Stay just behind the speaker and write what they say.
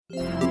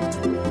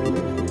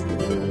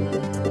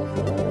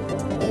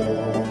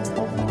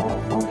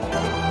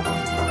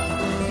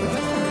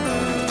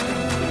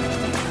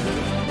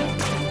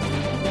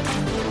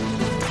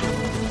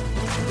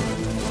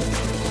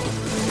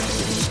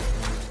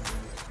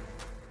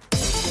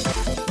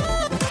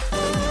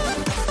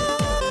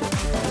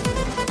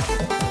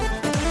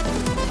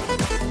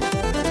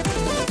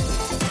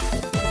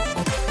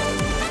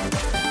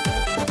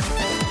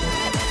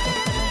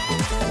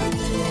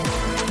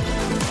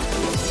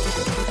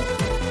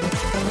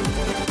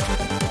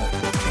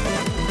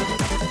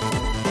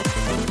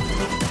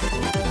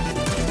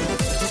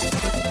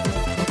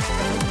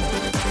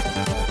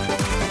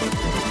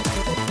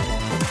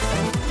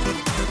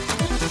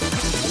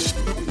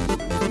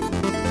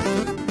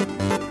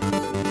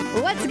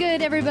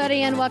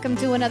Everybody, and welcome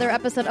to another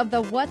episode of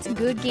the What's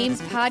Good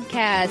Games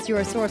podcast,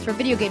 your source for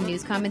video game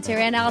news,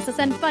 commentary, analysis,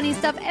 and funny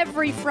stuff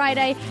every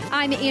Friday.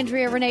 I'm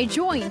Andrea Renee,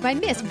 joined by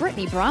Miss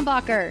Brittany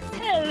Brombacher.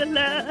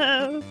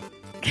 Hello.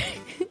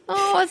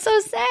 Oh, it's so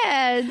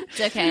sad.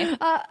 It's okay.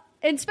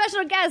 And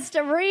special guest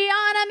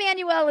Rihanna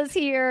Manuel is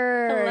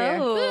here.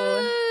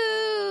 Hello.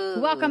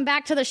 Welcome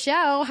back to the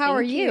show. How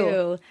are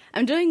you?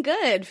 I'm doing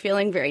good.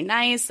 Feeling very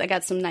nice. I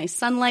got some nice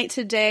sunlight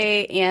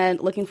today and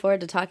looking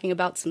forward to talking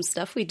about some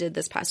stuff we did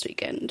this past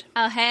weekend.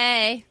 Oh,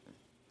 hey.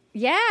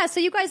 Yeah, so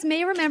you guys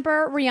may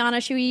remember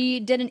Rihanna. She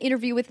did an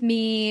interview with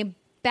me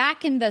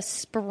back in the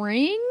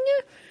spring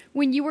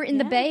when you were in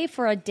the Bay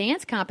for a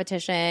dance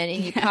competition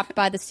and you popped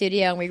by the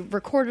studio and we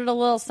recorded a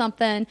little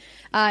something.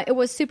 It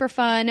was super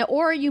fun.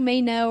 Or you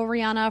may know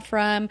Rihanna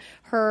from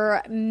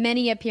her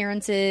many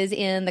appearances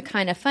in the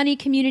Kind of Funny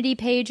community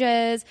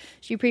pages.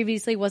 She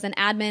previously was an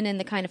admin in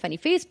the Kind of Funny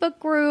Facebook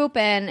group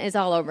and is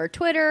all over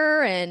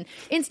Twitter and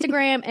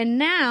Instagram. And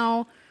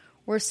now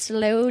we're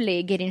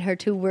slowly getting her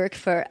to work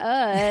for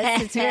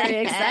us. It's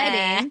very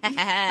exciting.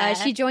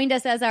 She joined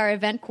us as our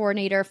event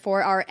coordinator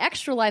for our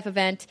Extra Life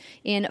event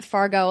in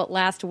Fargo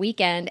last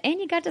weekend, and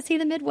you got to see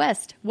the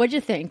Midwest. What'd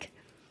you think?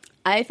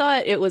 I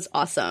thought it was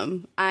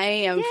awesome. I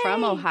am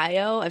from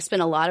Ohio. I've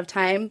spent a lot of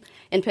time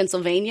in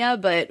Pennsylvania,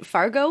 but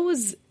Fargo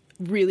was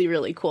really,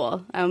 really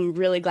cool. I'm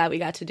really glad we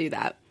got to do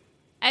that.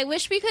 I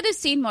wish we could have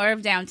seen more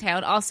of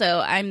downtown.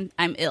 Also, I'm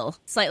ill,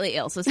 slightly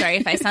ill, so sorry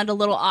if I sound a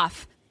little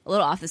off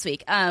this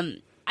week.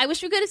 I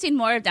wish we could have seen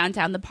more of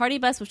downtown. The party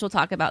bus, which we'll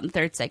talk about in the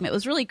third segment,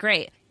 was really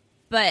great.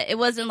 But it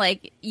wasn't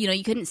like,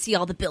 you couldn't see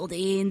all the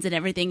buildings and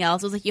everything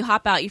else. It was like you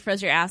hop out, you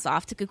froze your ass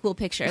off, took a cool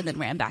picture, and then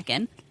ran back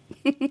in.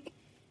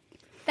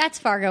 That's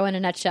Fargo in a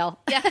nutshell.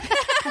 Yeah.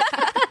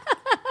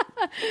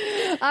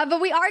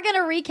 But we are going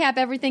to recap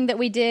everything that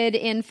we did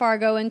in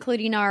Fargo,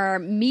 including our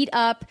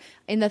meetup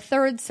in the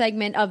third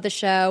segment of the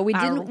show. We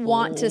didn't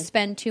want to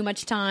spend too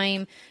much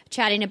time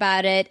chatting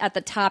about it at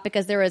the top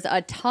because there is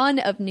a ton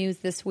of news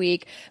this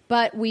week.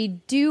 But we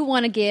do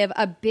want to give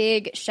a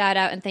big shout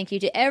out and thank you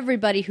to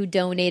everybody who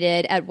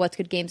donated at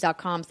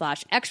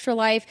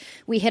whatsgoodgames.com/extralife.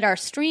 We hit our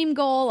stream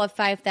goal of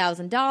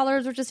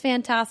 $5,000, which is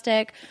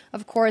fantastic.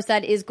 Of course,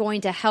 that is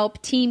going to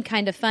help Team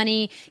Kind of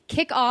Funny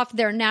kick off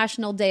their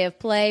National Day of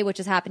Play, which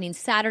is happening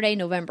Saturday,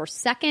 November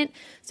 2nd.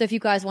 So if you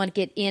guys want to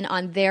get in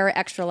on their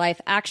Extra Life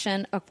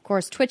action, of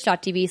course,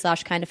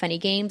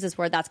 twitch.tv/kindoffunnygames is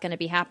where that's going to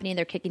be happening.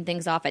 They're kicking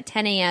things off at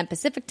 10 a.m.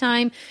 Pacific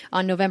time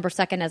on November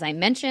 2nd, as I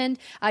mentioned.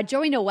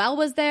 Joey Noelle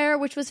was there,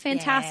 which was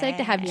fantastic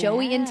to have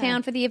Joey in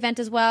town for the event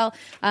as well.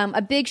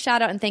 A big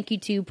shout out and thank you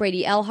to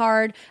Brady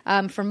Elhard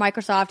from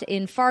Microsoft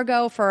in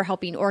Fargo for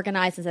helping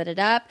organize and set it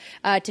up.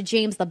 To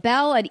James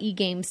LaBelle at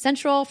eGames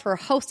Central for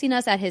hosting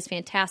us at his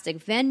fantastic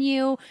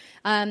venue.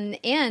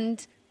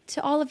 And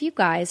to all of you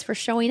guys for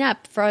showing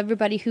up, for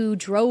everybody who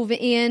drove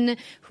in,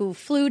 who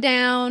flew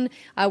down.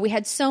 We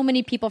had so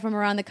many people from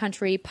around the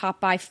country pop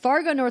by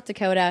Fargo, North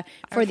Dakota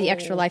for the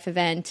Extra Life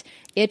event.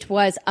 It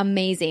was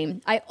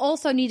amazing. I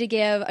also need to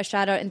give a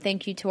shout out and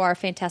thank you to our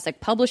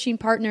fantastic publishing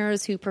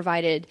partners who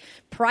provided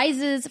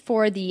prizes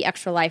for the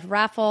Extra Life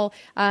raffle.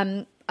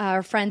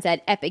 Our friends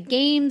at Epic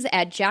Games,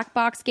 at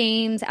Jackbox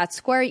Games, at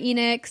Square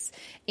Enix,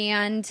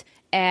 and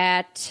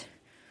at...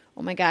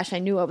 Oh my gosh, I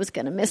knew I was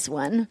going to miss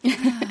one.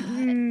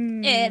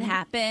 It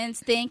happens.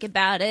 Think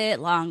about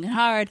it long and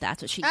hard.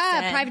 That's what she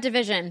said. Private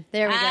Division.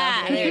 There we go.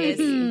 There it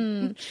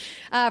is.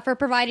 For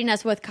providing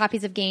us with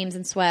copies of games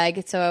and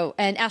swag.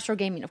 And Astro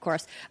Gaming, of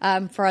course,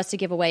 for us to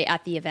give away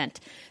at the event.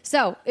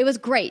 So it was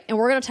great. And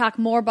we're going to talk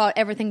more about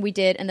everything we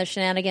did and the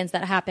shenanigans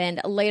that happened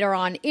later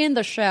on in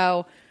the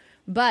show.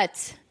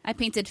 But I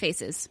painted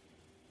faces.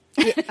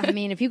 Yeah, I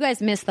mean, if you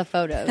guys missed the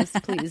photos,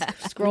 please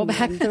scroll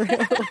back through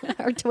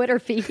our Twitter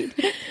feed.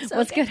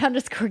 What's good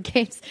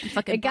 _games.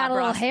 Fucking it got Bob a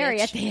little Ross, hairy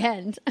bitch. at the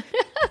end.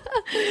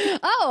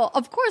 Oh,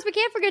 of course, we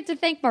can't forget to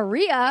thank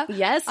Maria.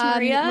 Yes,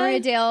 Maria. Maria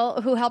Dale,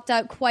 who helped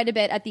out quite a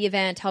bit at the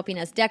event, helping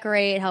us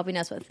decorate, helping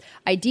us with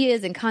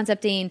ideas and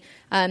concepting.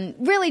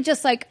 Really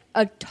just like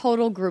a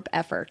total group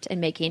effort in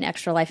making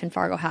Extra Life in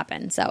Fargo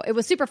happen. So it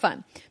was super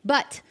fun.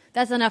 But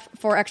that's enough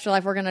for Extra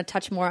Life. We're going to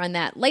touch more on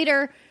that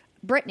later.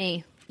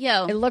 Brittany,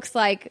 Yo. It looks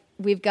like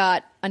we've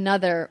got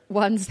another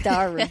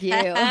 1-star review.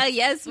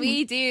 Yes,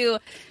 we do.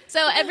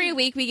 So every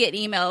week we get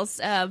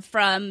emails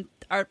from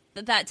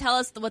that tell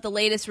us what the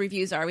latest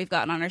reviews are we've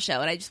gotten on our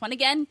show. And I just want to,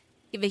 again,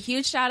 give a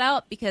huge shout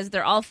out because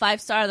they're all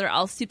 5-star. They're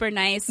all super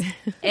nice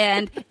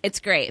and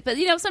it's great. But,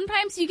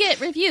 sometimes you get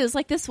reviews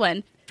like this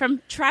one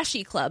from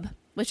Trashy Club,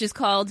 which is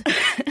called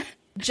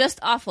Just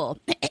Awful.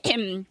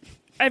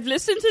 I've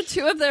listened to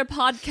 2 of their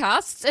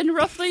podcasts, and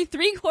roughly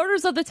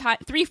 3/4 of the time,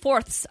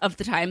 3/4 of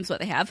the time is what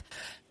they have.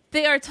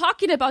 They are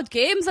talking about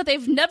games that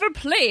they've never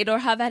played or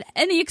have had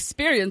any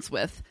experience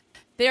with.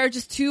 They are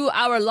just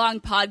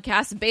 2-hour-long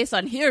podcasts based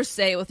on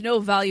hearsay with no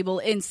valuable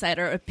insight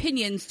or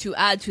opinions to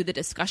add to the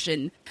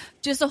discussion.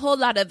 Just a whole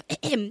lot of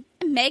Mega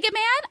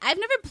Man? I've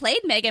never played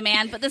Mega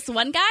Man, but this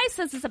one guy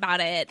says this about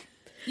it.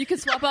 You can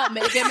swap out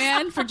Mega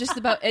Man for just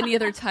about any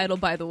other title,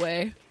 by the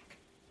way.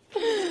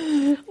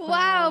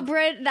 Wow,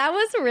 Britt, that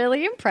was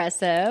really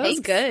impressive. That's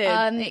good.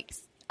 Thanks.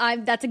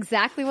 That's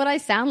exactly what I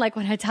sound like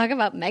when I talk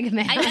about Mega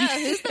Man. I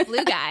know. Who's the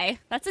blue guy?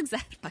 That's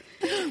exactly.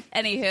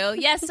 Anywho,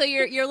 yes, so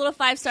your little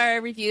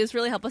 5-star reviews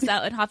really help us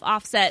out and help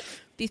offset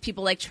these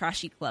people like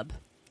Trashy Club.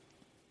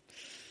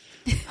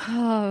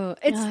 Oh,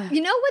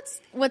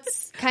 it's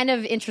what's kind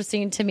of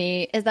interesting to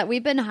me is that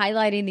we've been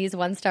highlighting these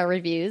 1-star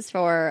reviews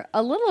for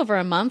a little over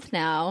a month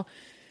now.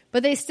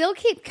 But they still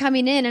keep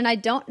coming in, and I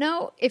don't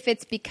know if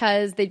it's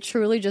because they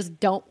truly just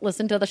don't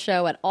listen to the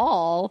show at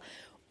all,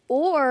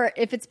 or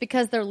if it's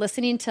because they're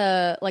listening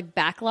to like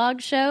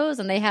backlog shows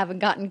and they haven't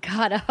gotten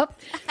caught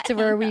up to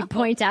where we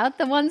point out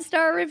the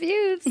 1-star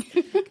reviews.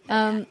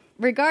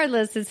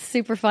 Regardless, it's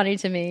super funny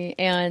to me,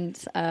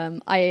 and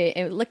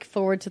I look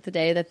forward to the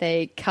day that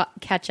they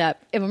catch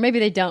up. Or maybe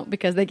they don't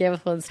because they gave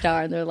us 1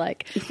 star, and they're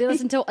like, they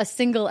listened to a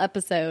single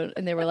episode,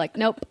 and they were like,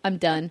 nope, I'm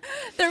done.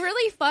 They're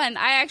really fun.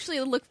 I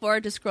actually look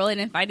forward to scrolling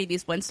and finding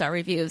these 1-star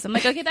reviews. I'm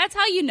like, okay, that's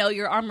how you know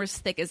your armor's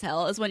thick as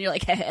hell, is when you're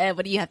like, hey,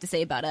 what do you have to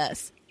say about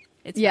us?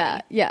 It's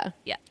funny. Yeah,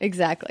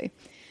 exactly.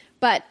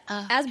 But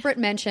as Britt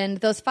mentioned,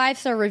 those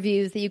 5-star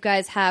reviews that you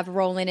guys have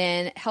rolling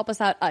in help us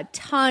out a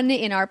ton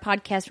in our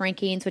podcast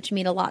rankings, which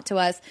mean a lot to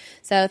us.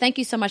 So thank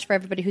you so much for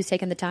everybody who's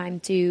taken the time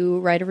to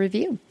write a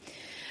review.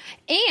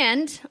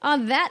 And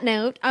on that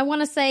note, I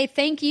want to say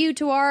thank you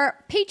to our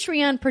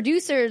Patreon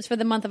producers for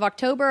the month of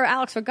October,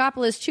 Alex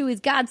Rogopoulos, Chewy's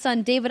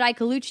Godson, David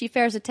Icolucci,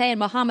 Farzateh, and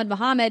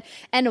Mohammed.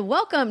 And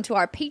welcome to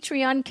our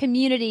Patreon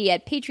community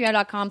at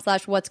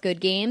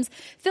patreon.com/whatsgoodgames.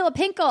 Philip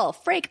Hinkle,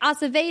 Frank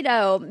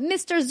Acevedo,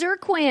 Mr.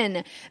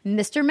 Zerquin,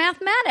 Mr.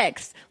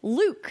 Mathematics,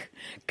 Luke,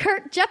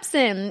 Kurt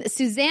Jepson,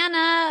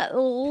 Susanna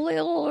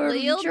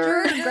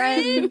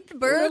Liljurgren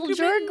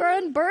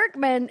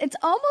Bergman. It's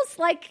almost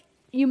like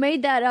you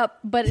made that up,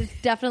 but it's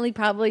definitely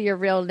probably your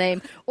real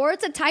name. Or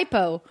it's a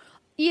typo.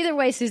 Either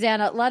way,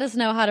 Susanna, let us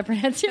know how to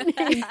pronounce your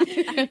name.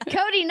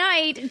 Cody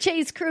Knight,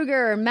 Chase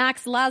Kruger,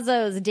 Max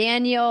Lazos,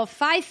 Daniel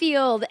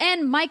Fifield,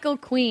 and Michael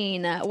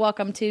Queen.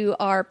 Welcome to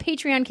our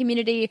Patreon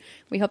community.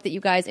 We hope that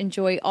you guys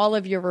enjoy all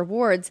of your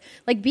rewards,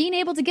 like being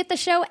able to get the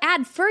show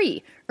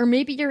ad-free, or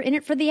maybe you're in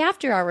it for the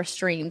after-hour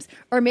streams,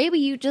 or maybe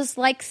you just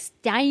like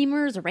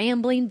Steimer's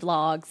rambling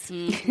vlogs.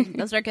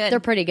 Those are good. They're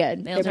pretty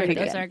good. Those are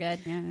good.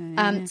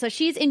 Yeah. So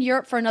she's in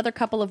Europe for another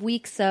couple of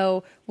weeks,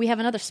 so we have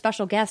another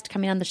special guest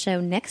coming on the show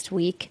next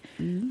week.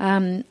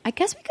 I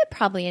guess we could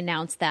probably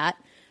announce that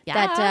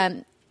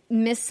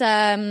Miss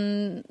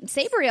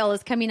Sabriel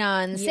is coming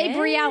on.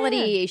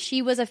 Sabriality.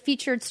 She was a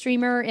featured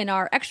streamer in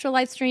our Extra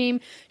Life stream.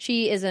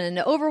 She is an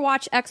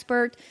Overwatch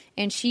expert,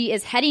 and she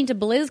is heading to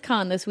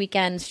BlizzCon this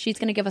weekend. She's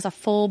going to give us a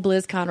full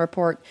BlizzCon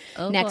report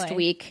next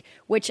week,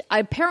 which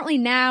apparently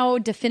now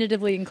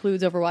definitively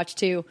includes Overwatch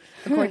 2,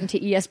 according to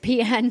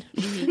ESPN.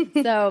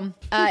 So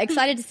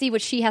excited to see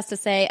what she has to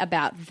say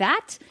about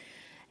that.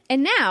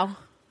 And now,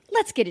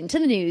 let's get into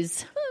the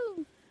news.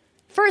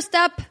 First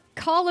up,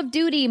 Call of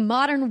Duty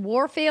Modern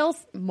Warfare?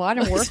 That's what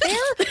I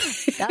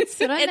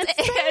meant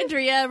to say.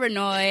 Andrea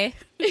Renoy.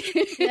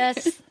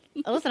 Yes.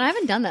 Listen, I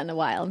haven't done that in a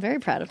while. I'm very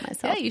proud of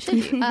myself. Yeah, you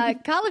should.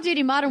 Call of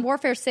Duty Modern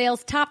Warfare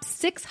sales topped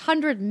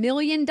 $600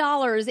 million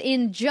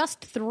in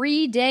just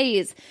 3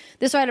 days.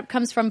 This write-up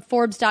comes from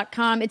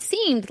Forbes.com. It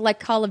seemed like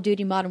Call of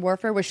Duty Modern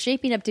Warfare was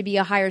shaping up to be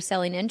a higher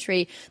selling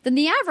entry than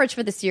the average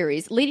for the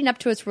series leading up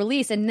to its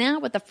release. And now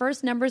with the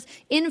first numbers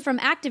in from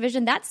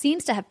Activision, that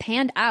seems to have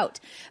panned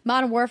out.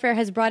 Modern Warfare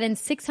has brought in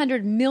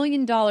 $600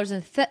 million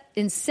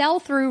in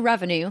sell-through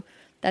revenue.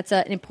 That's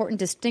an important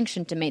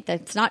distinction to make.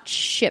 That's not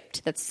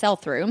shipped, that's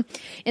sell-through.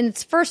 In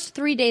its first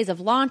 3 days of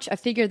launch, a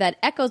figure that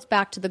echoes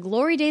back to the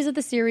glory days of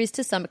the series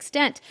to some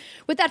extent.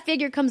 With that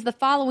figure comes the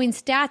following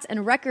stats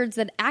and records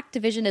that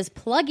Activision is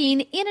plugging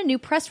in a new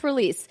press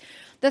release.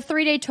 The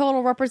 3-day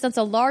total represents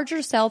a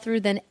larger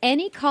sell-through than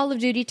any Call of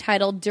Duty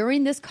title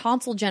during this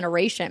console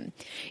generation.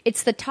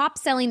 It's the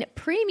top-selling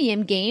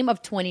premium game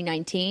of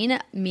 2019,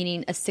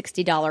 meaning a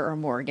 $60 or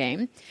more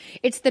game.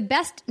 It's the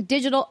best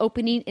digital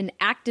opening in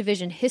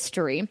Activision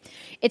history.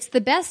 It's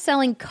the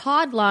best-selling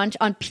COD launch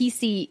on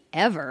PC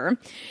ever.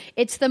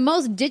 It's the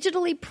most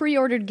digitally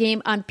pre-ordered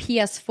game on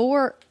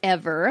PS4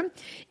 ever.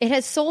 It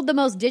has sold the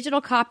most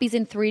digital copies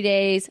in 3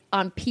 days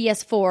on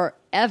PS4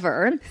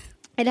 ever.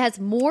 It has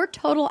more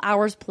total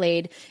hours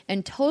played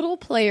and total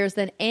players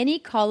than any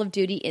Call of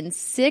Duty in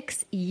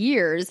 6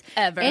 years.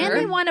 Ever. And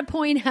they want to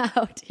point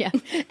out,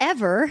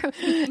 ever.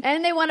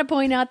 And they want to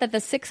point out that the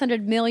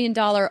 $600 million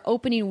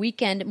opening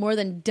weekend more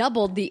than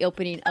doubled the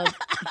opening of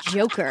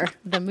Joker,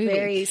 the movie.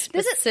 Very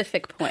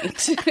specific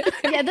point.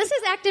 Yeah, this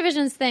is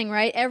Activision's thing,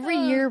 right? Every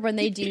year when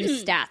they do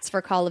stats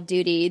for Call of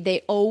Duty,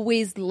 they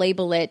always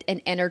label it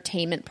an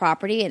entertainment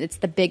property, and it's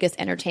the biggest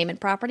entertainment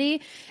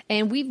property.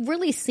 And we've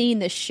really seen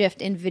this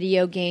shift in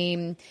video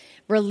game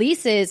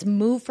releases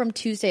move from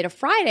Tuesday to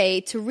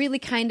Friday to really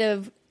kind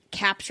of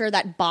capture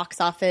that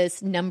box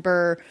office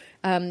number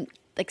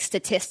like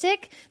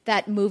statistic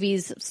that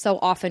movies so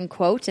often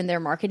quote in their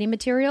marketing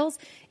materials.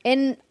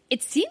 And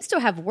it seems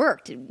to have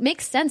worked. It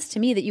makes sense to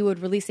me that you would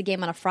release a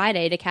game on a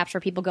Friday to capture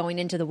people going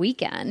into the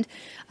weekend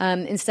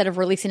instead of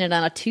releasing it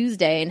on a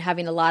Tuesday and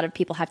having a lot of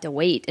people have to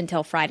wait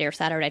until Friday or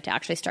Saturday to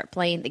actually start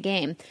playing the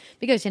game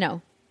because,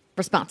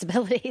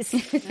 responsibilities.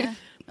 Yeah.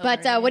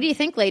 But what do you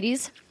think,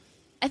 ladies?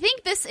 I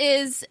think this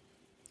is,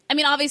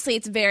 obviously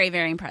it's very,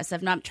 very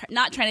impressive. Not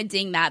trying to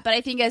ding that, but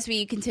I think as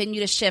we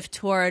continue to shift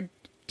toward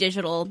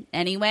digital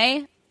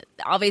anyway,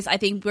 obviously I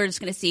think we're just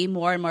going to see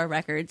more and more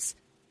records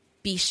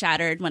be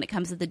shattered when it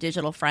comes to the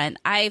digital front.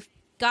 I've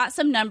got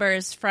some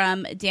numbers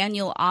from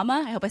Daniel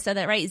Ama. I hope I said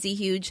that right.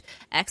 ZHuge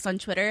X on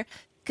Twitter.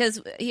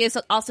 Because he has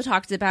also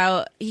talked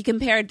about, he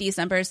compared these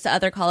numbers to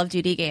other Call of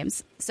Duty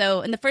games.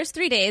 So in the first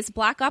 3 days,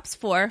 Black Ops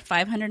 4,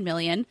 500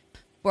 million.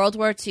 World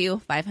War II,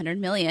 500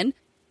 million.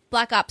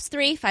 Black Ops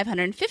 3,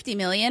 550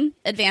 million.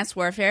 Advanced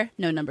Warfare,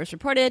 no numbers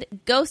reported.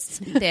 Ghosts,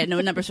 they had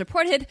no numbers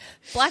reported.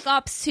 Black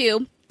Ops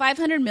 2,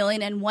 500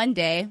 million in 1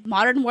 day.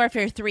 Modern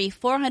Warfare 3,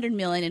 400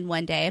 million in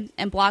 1 day.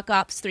 And Black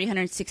Ops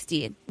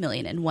 360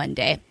 million in 1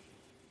 day.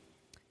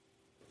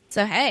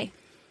 So, hey.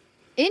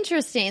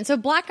 Interesting. So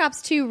Black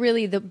Ops 2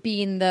 really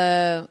being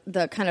the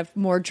kind of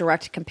more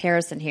direct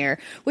comparison here,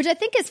 which I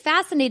think is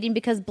fascinating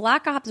because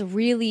Black Ops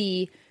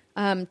really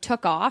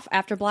took off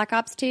after Black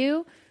Ops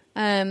 2.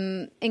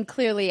 And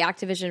clearly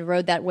Activision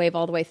rode that wave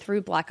all the way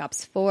through Black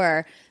Ops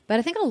 4. But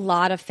I think a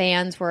lot of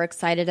fans were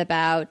excited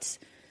about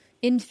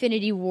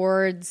Infinity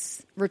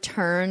Ward's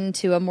return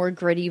to a more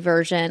gritty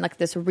version, like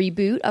this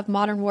reboot of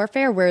Modern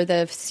Warfare, where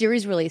the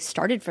series really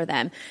started for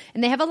them.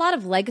 And they have a lot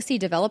of legacy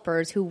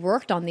developers who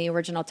worked on the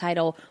original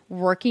title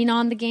working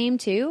on the game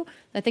too.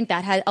 I think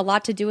that had a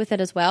lot to do with it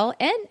as well.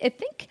 And I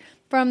think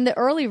from the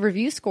early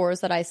review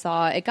scores that I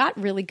saw, it got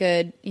really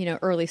good,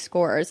 early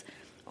scores.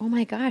 Oh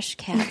my gosh,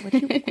 Kat, what do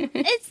you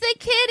It's the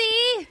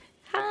kitty.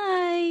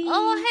 Hi.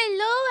 Oh,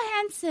 hello,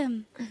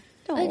 handsome.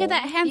 Look at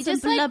that handsome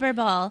blubber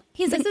ball.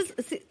 He's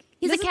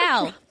a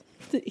cow.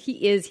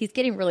 He is. He's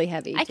getting really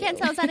heavy. I can't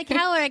tell, is that a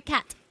cow or a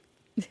cat?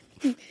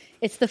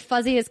 It's the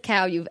fuzziest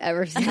cow you've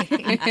ever seen.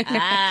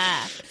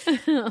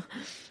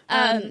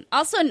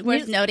 Also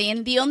worth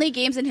noting, the only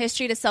games in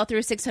history to sell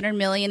through 600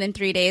 million in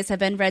 3 days have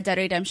been Red Dead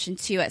Redemption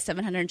 2 at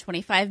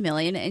 725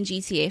 million and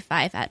GTA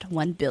 5 at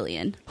 1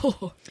 billion.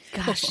 Oh,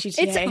 gosh,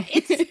 GTA.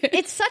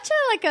 It's such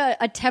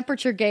a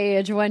temperature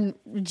gauge when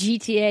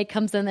GTA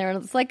comes in there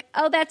and it's like,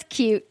 oh, that's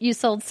cute. You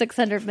sold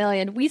 600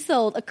 million. We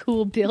sold a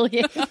cool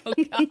billion. Oh,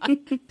 God.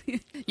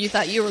 You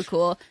thought you were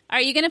cool. Are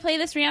you going to play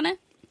this, Rihanna?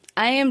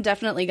 I am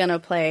definitely going to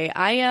play.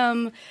 I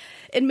am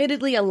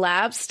admittedly a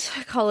lapsed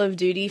Call of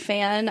Duty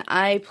fan.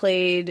 I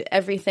played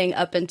everything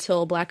up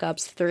until Black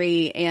Ops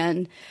 3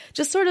 and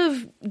just sort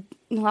of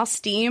lost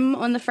steam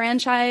on the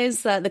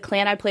franchise. The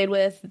clan I played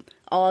with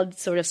all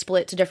sort of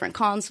split to different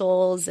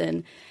consoles,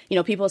 and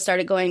people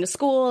started going to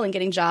school and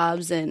getting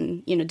jobs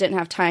and didn't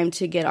have time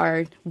to get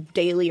our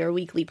daily or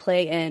weekly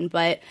play in.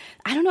 But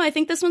I don't know, I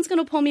think this one's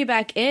going to pull me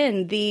back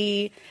in.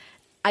 The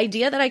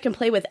idea that I can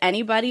play with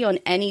anybody on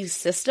any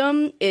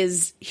system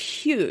is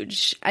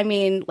huge. I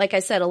mean, like I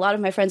said, a lot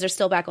of my friends are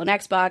still back on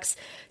Xbox.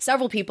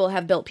 Several people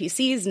have built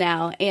PCs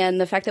now, and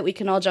the fact that we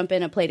can all jump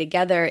in and play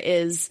together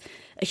is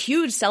a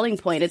huge selling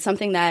point. It's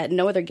something that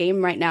no other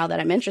game right now that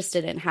I'm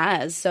interested in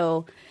has.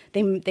 So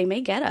they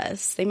may get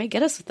us. They may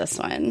get us with this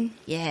one.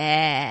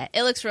 Yeah,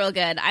 it looks real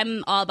good.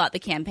 I'm all about the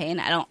campaign.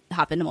 I don't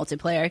hop into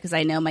multiplayer because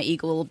I know my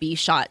ego will be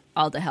shot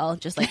all to hell,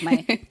 just like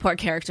my poor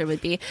character would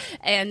be.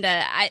 And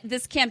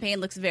this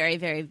campaign looks very,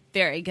 very,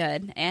 very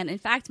good. And in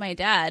fact, my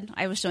dad,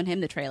 I was showing him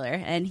the trailer,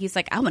 and he's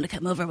like, "I'm going to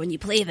come over when you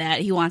play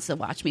that." He wants to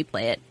watch me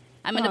play it.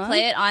 I'm going to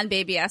play it on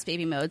baby ass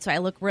baby mode, so I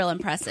look real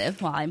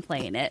impressive while I'm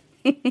playing it.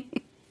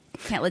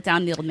 Can't let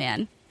down the old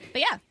man.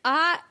 But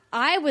yeah.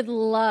 I would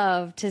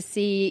love to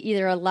see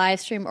either a live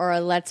stream or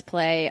a let's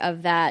play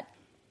of that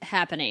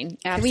happening.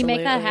 Absolutely. Can we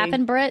make that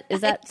happen, Britt?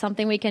 Is that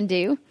something we can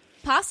do?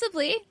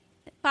 Possibly.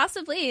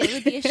 Possibly. It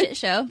would be a shit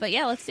show, but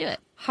yeah, let's do it.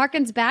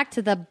 Harkens back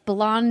to the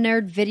blonde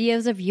nerd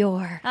videos of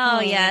yore. Oh,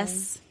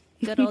 yes.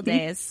 Good old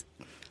days.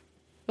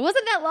 It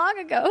wasn't that long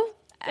ago.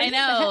 I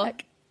know.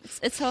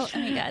 It's so, oh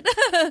my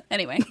God.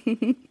 Anyway.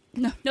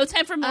 No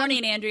time for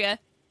mourning, Andrea.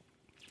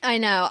 I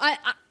know.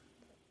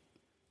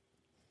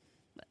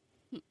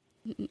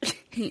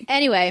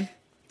 Anyway,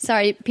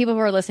 sorry, people who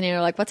are listening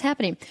are like, what's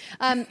happening?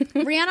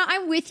 Brianna,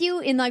 I'm with you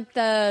in like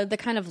the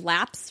kind of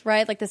lapse,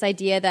 right? Like this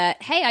idea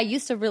that, hey, I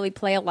used to really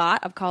play a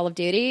lot of Call of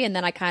Duty and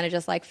then I kind of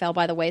just like fell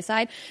by the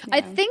wayside. Yeah.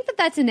 I think that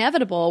that's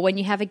inevitable when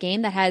you have a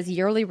game that has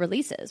yearly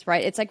releases,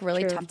 right? It's like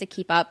really tough to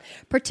keep up,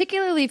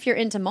 particularly if you're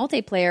into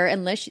multiplayer,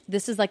 unless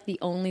this is like the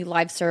only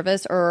live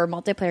service or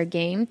multiplayer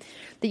game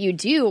that you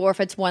do, or if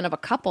it's one of a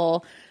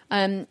couple.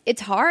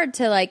 It's hard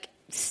to like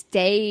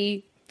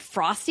stay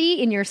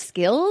frosty in your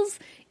skills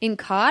in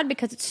COD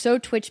because it's so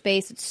Twitch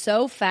based, it's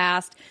so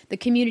fast, the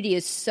community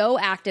is so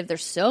active,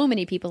 there's so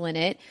many people in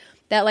it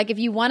that like if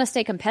you want to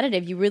stay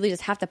competitive, you really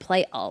just have to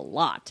play a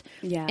lot.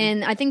 Yeah.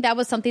 And I think that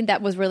was something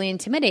that was really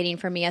intimidating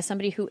for me as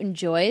somebody who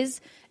enjoys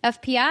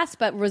FPS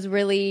but was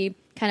really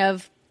kind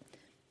of,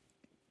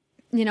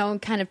 you know,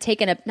 kind of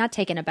not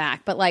taken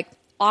aback, but like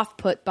off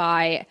put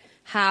by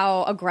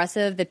how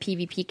aggressive the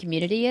PvP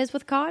community is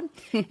with COD.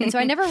 And so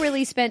I never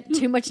really spent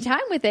too much time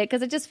with it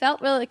because it just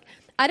felt really like,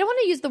 I don't want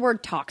to use the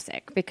word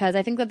toxic because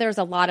I think that there's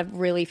a lot of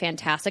really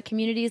fantastic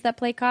communities that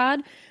play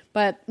COD,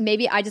 but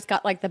maybe I just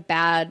got like the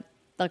bad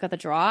luck of the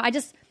draw. I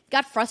just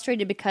got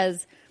frustrated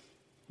because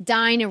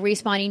dying and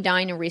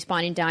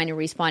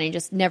respawning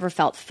just never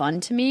felt fun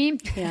to me.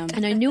 Yeah.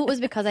 And I knew it was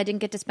because I didn't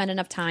get to spend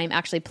enough time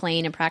actually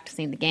playing and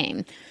practicing the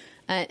game.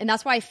 And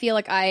that's why I feel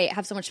like I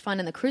have so much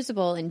fun in the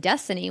Crucible and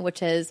Destiny,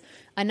 which is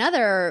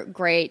another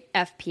great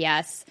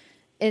FPS.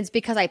 It's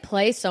because I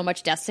play so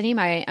much Destiny.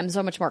 I'm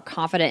so much more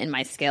confident in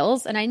my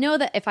skills. And I know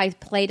that if I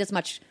played as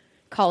much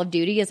Call of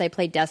Duty as I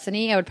played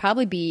Destiny, I would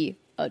probably be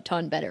a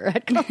ton better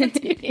at Call of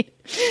Duty.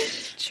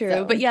 True.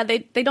 So. But yeah,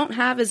 they don't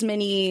have as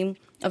many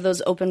of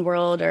those open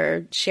world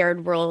or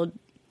shared world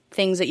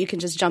things that you can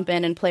just jump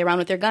in and play around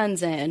with your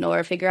guns in,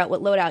 or figure out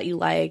what loadout you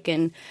like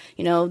and,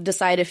 you know,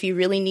 decide if you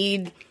really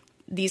need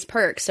these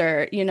perks,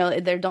 or, you know,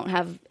 they don't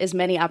have as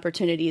many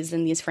opportunities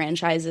in these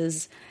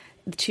franchises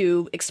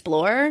to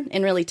explore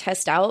and really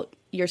test out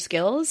your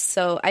skills.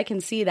 So I can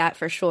see that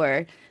for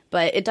sure.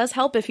 But it does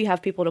help if you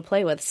have people to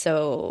play with.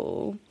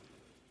 So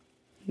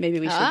maybe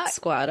we should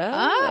squad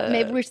up.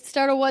 Maybe we should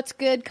start a What's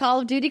Good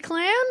Call of Duty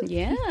clan.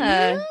 Yeah.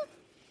 Mm-hmm.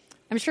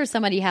 I'm sure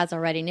somebody has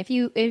already. And if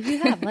you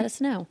have, let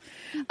us know.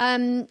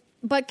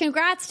 But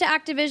congrats to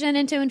Activision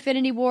and to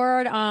Infinity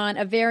Ward on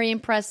a very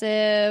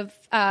impressive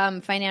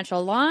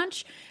financial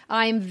launch.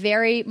 I'm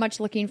very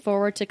much looking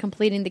forward to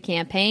completing the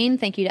campaign.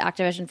 Thank you to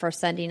Activision for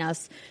sending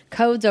us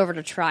codes over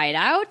to try it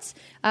out.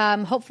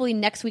 Hopefully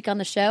next week on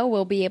the show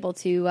we'll be able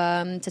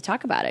to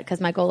talk about it because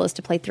my goal is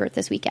to play through it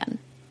this weekend.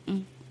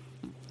 Mm.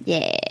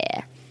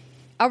 Yeah.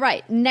 All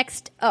right.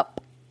 Next up,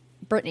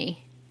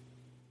 Brittany.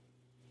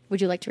 Would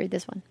you like to read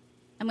this one?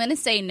 I'm going to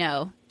say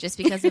no, just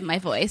because of my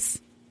voice.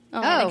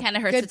 Oh, it kind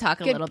of hurts to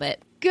talk a little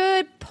bit.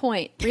 Good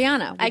point.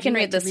 Rihanna, I can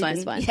read this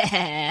one.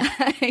 Yeah.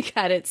 I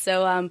got it.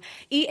 So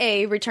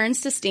EA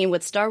returns to Steam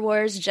with Star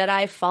Wars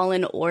Jedi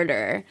Fallen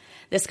Order.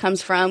 This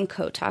comes from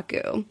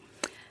Kotaku.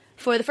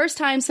 For the first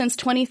time since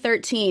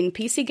 2013,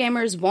 PC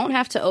gamers won't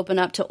have to open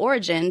up to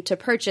Origin to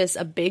purchase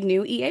a big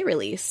new EA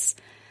release.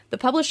 The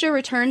publisher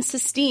returns to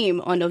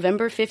Steam on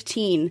November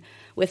 15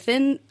 with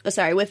the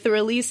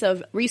release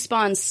of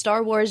Respawn's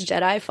Star Wars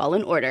Jedi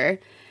Fallen Order.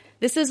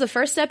 This is the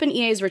first step in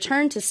EA's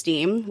return to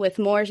Steam, with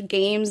more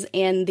games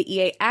and the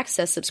EA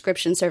Access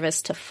subscription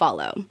service to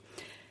follow.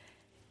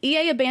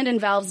 EA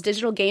abandoned Valve's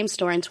digital game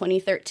store in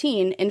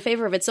 2013 in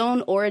favor of its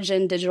own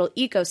Origin digital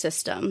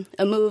ecosystem,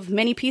 a move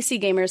many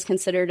PC gamers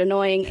considered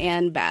annoying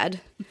and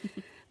bad.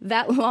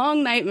 That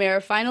long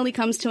nightmare finally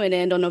comes to an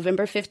end on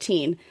November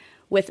 15,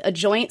 with a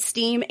joint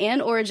Steam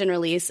and Origin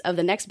release of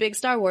the next big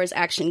Star Wars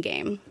action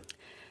game.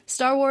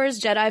 Star Wars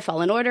Jedi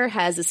Fallen Order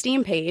has a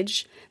Steam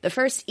page, the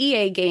first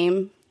EA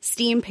game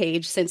Steam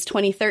page since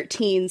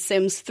 2013's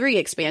Sims 3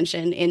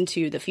 expansion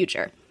Into the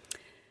Future.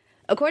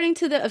 According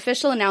to the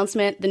official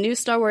announcement, the new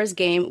Star Wars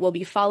game will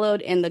be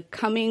followed in the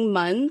coming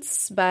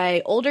months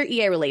by older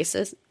EA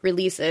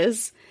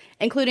releases,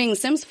 including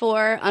Sims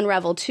 4,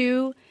 Unravel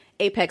 2,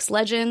 Apex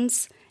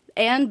Legends,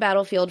 and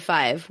Battlefield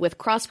 5, with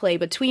crossplay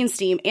between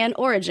Steam and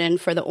Origin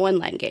for the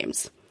online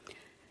games.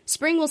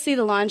 Spring will see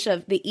the launch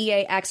of the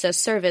EA Access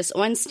service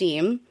on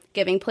Steam,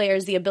 giving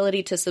players the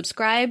ability to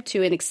subscribe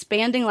to an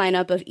expanding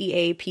lineup of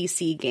EA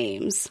PC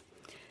games.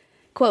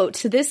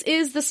 Quote, This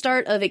is the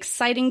start of an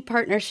exciting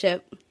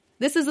partnership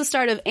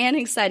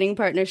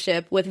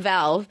with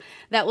Valve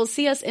that will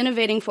see us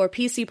innovating for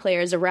PC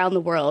players around the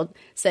world,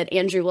 said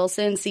Andrew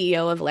Wilson,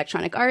 CEO of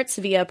Electronic Arts,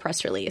 via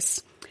press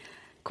release.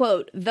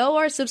 Quote, through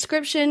our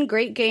subscription,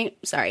 great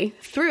games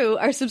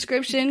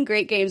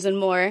and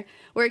more,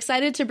 we're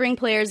excited to bring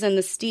players in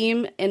the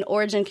Steam and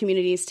Origin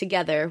communities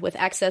together with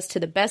access to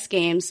the best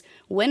games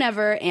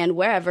whenever and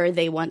wherever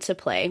they want to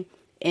play.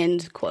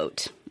 End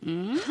quote.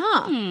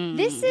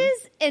 This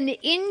is an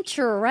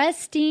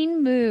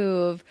interesting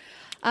move.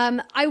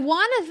 I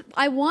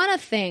want to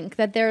think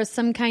that there's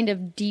some kind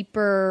of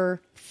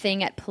deeper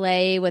thing at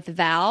play with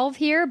Valve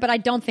here, but I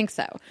don't think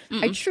so.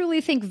 I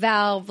truly think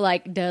Valve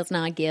does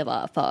not give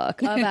a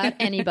fuck about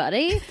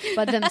anybody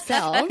but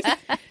themselves.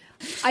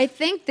 I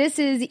think this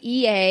is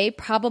EA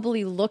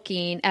probably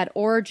looking at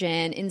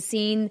Origin and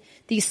seeing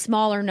these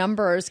smaller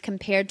numbers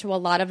compared to a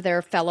lot of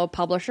their fellow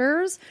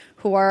publishers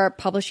who are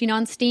publishing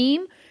on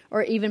Steam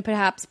or even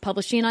perhaps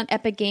publishing on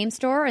Epic Game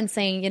Store and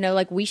saying,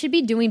 we should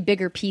be doing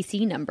bigger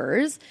PC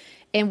numbers.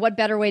 And what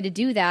better way to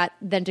do that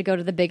than to go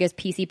to the biggest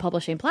PC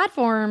publishing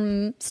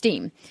platform,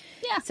 Steam?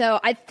 Yeah. So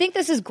I think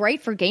this is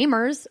great for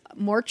gamers.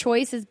 More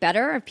choice is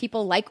better. If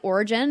people like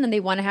Origin and they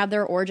want to have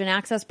their Origin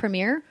Access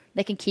premiere,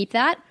 they can keep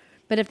that.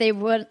 But if they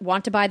would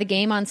want to buy the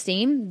game on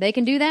Steam, they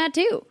can do that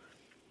too.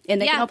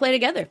 And they can all play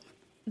together.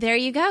 There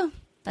you go.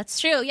 That's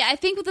true. Yeah, I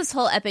think with this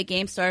whole Epic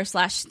Game Store /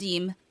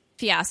 Steam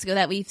fiasco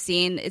that we've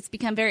seen, it's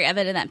become very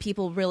evident that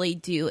people really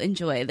do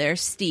enjoy their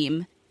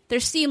Steam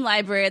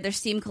library, their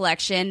Steam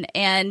collection.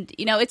 And,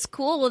 it's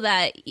cool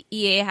that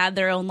EA had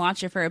their own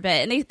launcher for a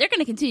bit. And they're going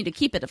to continue to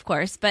keep it, of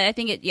course. But I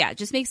think it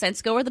just makes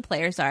sense. Go where the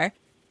players are.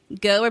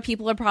 Go where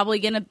people are probably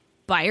going to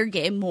buy your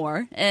game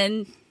more.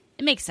 And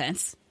it makes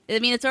sense. I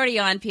mean, it's already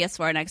on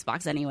PS4 and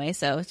Xbox anyway,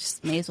 so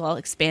just may as well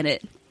expand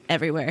it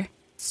everywhere.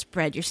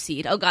 Spread your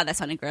seed. Oh, God, that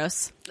sounded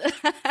gross.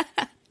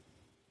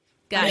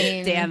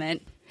 Damn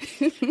it.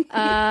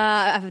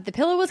 If the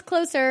pillow was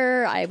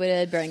closer, I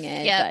would bring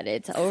it, but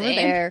it's over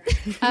there.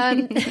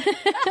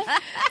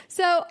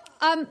 So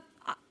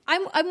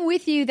I'm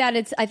with you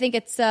that I think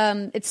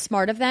it's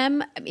smart of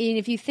them. I mean,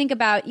 if you think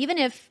about, even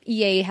if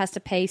EA has to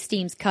pay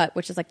Steam's cut,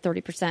 which is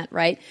 30%,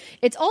 right?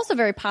 It's also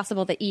very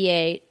possible that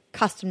EA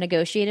custom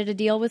negotiated a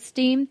deal with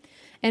Steam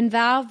and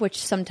Valve, which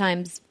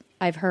sometimes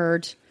I've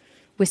heard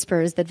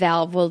whispers that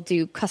Valve will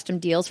do custom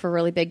deals for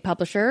really big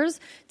publishers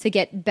to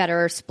get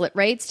better split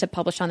rates to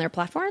publish on their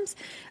platforms.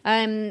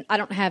 I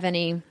don't have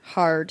any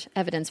hard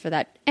evidence for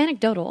that,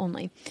 anecdotal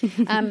only.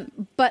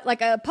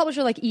 But a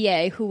publisher like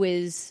EA, who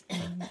is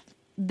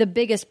the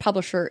biggest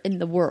publisher in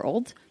the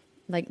world,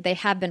 they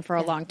have been for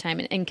a long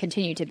time and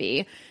continue to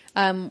be,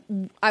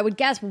 I would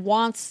guess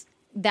wants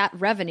that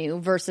revenue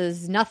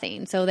versus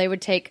nothing. So they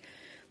would take,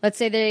 let's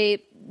say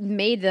they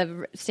made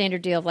the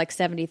standard deal of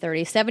 70-30.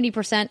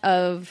 70%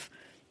 of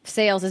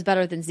sales is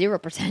better than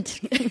 0%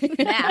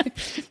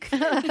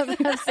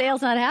 of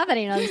sales not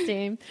happening on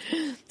Steam.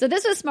 So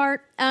this was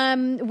smart.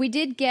 We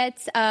did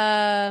get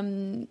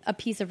a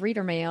piece of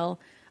reader mail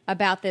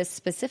about this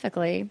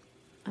specifically.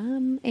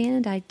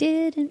 And I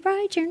didn't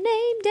write your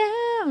name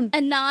down.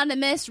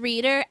 Anonymous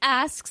reader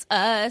asks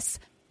us.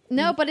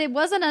 No, but it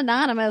wasn't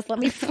anonymous. Let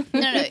me.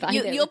 No.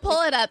 You'll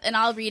pull it up, and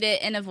I'll read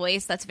it in a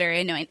voice that's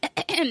very annoying.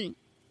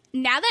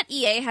 Now that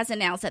EA has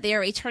announced that they are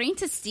returning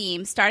to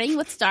Steam, starting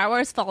with Star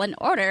Wars Fallen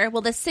Order,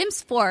 will The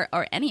Sims 4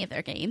 or any of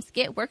their games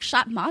get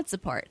Workshop mod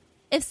support?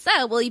 If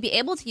so, will you be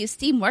able to use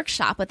Steam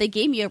Workshop with the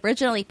game you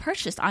originally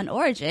purchased on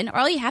Origin,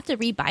 or will you have to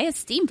rebuy a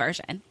Steam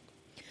version?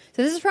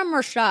 So this is from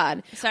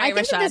Rashad. Sorry,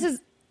 Rashad.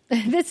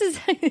 This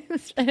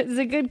is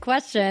a good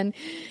question.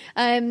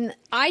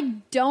 I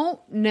don't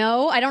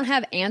know. I don't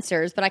have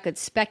answers, but I could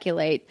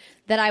speculate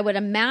that I would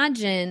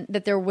imagine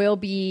that there will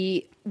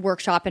be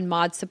Workshop and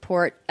mod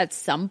support at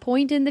some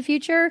point in the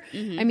future.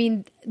 Mm-hmm. I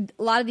mean,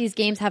 a lot of these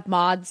games have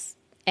mods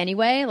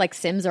anyway.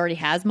 Sims already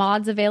has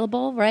mods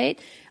available, right?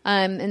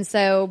 And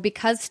so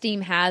because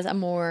Steam has a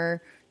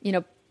more,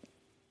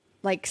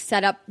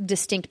 set up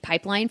distinct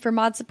pipeline for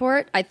mod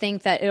support, I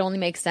think that it only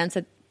makes sense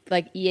that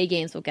EA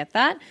games will get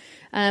that.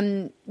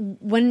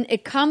 When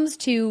it comes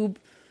to,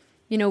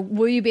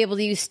 will you be able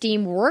to use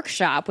Steam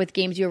Workshop with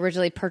games you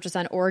originally purchased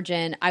on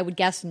Origin? I would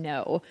guess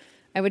no.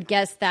 I would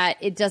guess that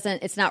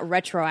it's not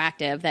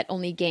retroactive, that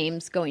only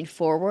games going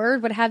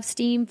forward would have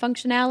Steam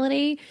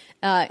functionality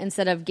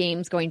instead of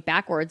games going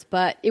backwards.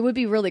 But it would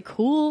be really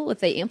cool if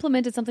they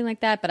implemented something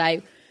like that. But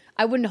I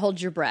wouldn't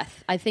hold your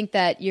breath. I think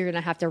that you're going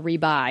to have to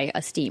rebuy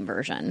a Steam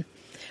version.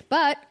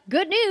 But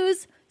good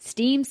news,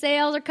 Steam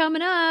sales are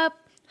coming up.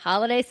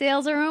 Holiday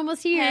sales are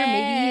almost here.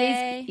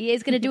 Hey. Maybe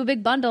EA's going to do a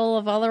big bundle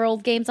of all their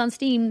old games on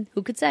Steam.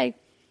 Who could say?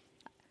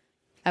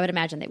 I would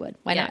imagine they would.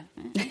 Why not?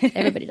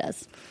 Everybody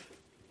does.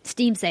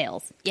 Steam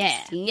sales.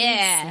 Yeah. Steam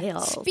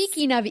sales.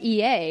 Speaking of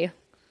EA,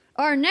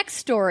 our next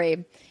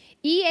story.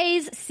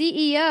 EA's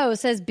CEO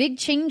says big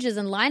changes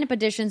and lineup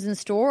additions in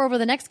store over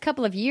the next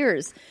couple of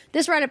years.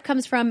 This write-up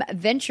comes from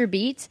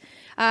VentureBeat.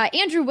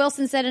 Andrew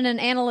Wilson said in an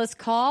analyst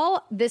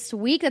call this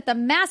week that the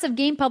massive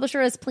game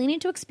publisher is planning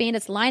to expand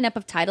its lineup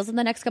of titles in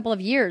the next couple of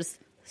years.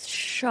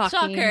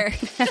 Shocking. Shocker.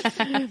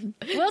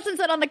 Wilson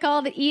said on the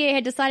call that EA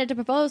had decided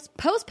to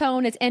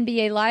postpone its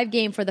NBA Live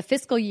game for the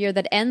fiscal year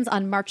that ends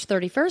on March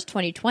 31st,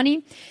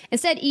 2020.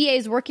 Instead, EA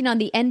is working on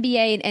the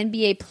NBA and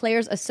NBA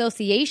Players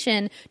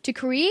Association to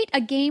create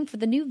a game for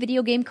the new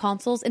video game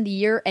consoles in the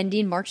year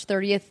ending March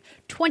 30th,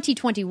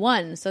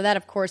 2021. So that,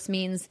 of course,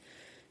 means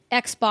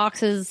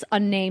Xbox's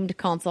unnamed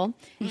console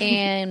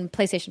and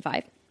PlayStation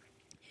 5.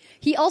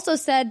 He also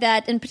said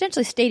that, and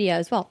potentially Stadia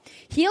as well,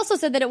 he also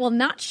said that it will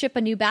not ship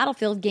a new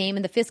Battlefield game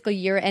in the fiscal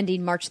year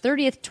ending March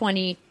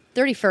 31st,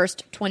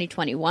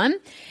 2021,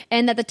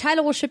 and that the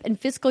title will ship in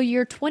fiscal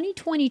year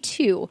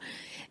 2022,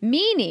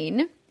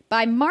 meaning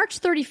by March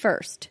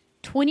 31st,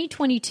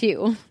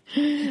 2022.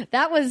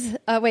 That was,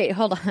 wait,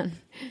 hold on.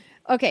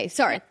 Okay,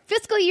 sorry.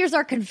 Fiscal years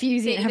are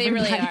confusing. They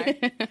really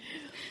are.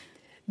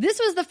 This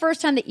was the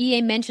first time that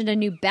EA mentioned a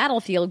new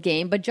Battlefield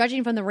game, but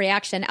judging from the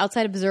reaction,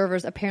 outside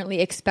observers apparently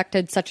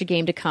expected such a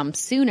game to come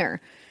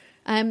sooner.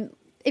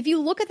 If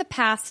you look at the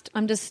past,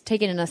 I'm just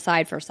taking an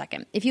aside for a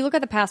second. If you look at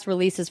the past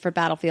releases for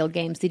Battlefield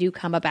games, they do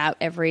come about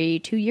every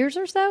 2 years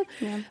or so.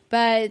 Yeah.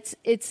 But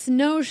it's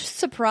no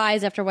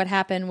surprise after what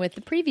happened with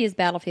the previous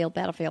Battlefield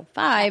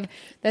 5,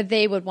 that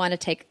they would want to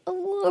take a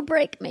little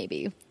break,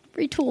 maybe.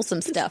 Retool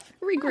some stuff.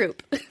 Regroup.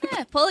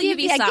 Yeah, pull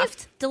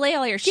Ubisoft. Delay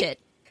all your shit.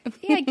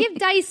 Yeah, give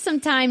DICE some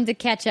time to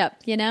catch up,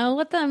 you know?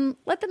 Let them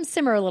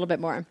simmer a little bit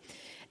more.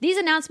 These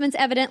announcements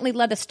evidently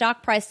led the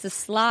stock price to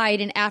slide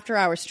in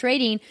after-hours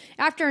trading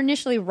after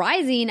initially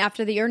rising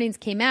after the earnings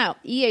came out.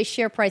 EA's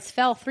share price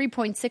fell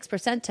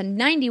 3.6% to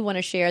 91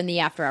 a share in the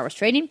after-hours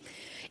trading.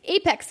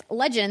 Apex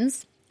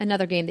Legends,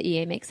 another game that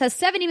EA makes, has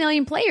 70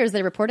 million players,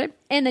 they reported,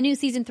 and the new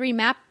Season 3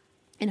 map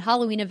and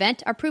Halloween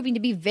event are proving to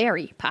be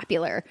very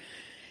popular.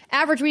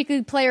 Average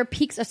weekly player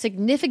peaks are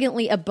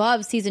significantly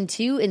above Season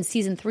 2 and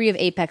Season 3 of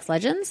Apex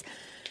Legends.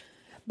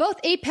 Both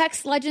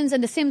Apex Legends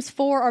and The Sims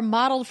 4 are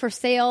modeled for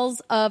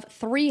sales of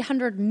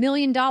 $300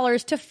 million to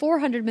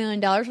 $400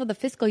 million for the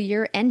fiscal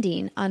year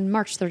ending on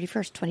March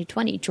 31st,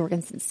 2020,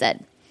 Jorgensen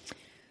said.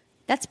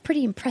 That's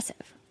pretty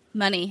impressive.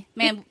 Money.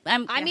 Man,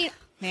 I'm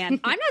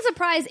not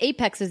surprised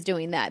Apex is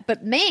doing that,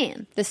 but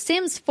man, The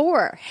Sims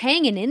 4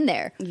 hanging in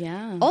there.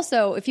 Yeah.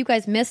 Also, if you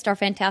guys missed our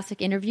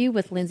fantastic interview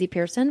with Lindsay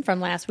Pearson from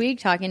last week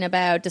talking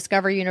about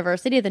Discovery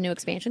University, the new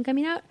expansion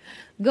coming out,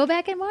 go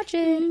back and watch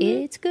it. Mm-hmm.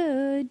 It's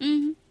good.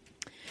 Mm-hmm.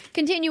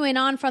 Continuing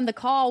on from the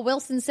call,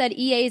 Wilson said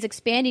EA is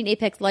expanding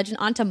Apex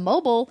Legends onto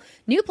mobile,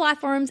 new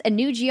platforms, and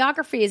new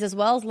geographies, as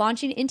well as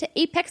launching into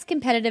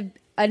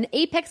an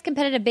Apex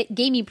competitive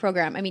gaming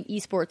program. I mean,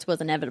 esports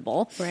was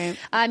inevitable. Right.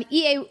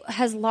 EA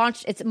has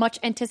launched its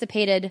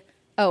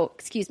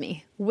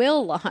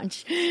will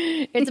launch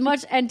its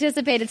much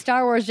anticipated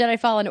Star Wars Jedi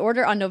Fallen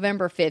Order on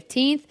November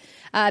 15th.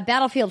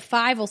 Battlefield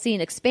 5 will see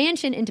an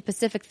expansion into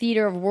Pacific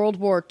Theater of World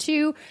War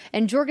II,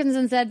 and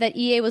Jorgensen said that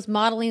EA was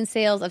modeling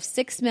sales of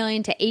 6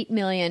 million to 8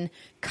 million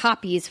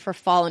copies for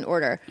Fallen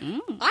Order.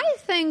 I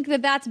think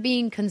that that's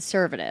being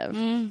conservative.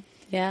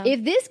 Yeah.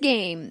 If this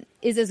game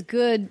is as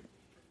good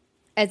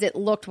as it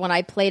looked when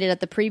I played it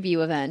at the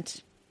preview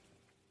event,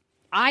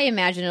 I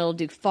imagine it'll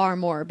do far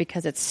more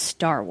because it's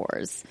Star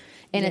Wars.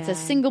 And it's a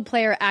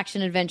single-player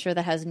action-adventure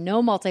that has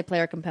no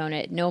multiplayer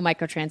component, no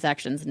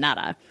microtransactions,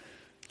 nada.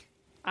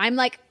 I'm,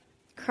 like,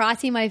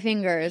 crossing my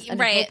fingers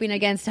and hoping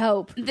against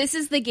hope. This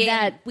is the game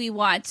that we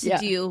want to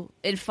do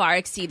and far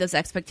exceed those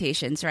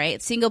expectations,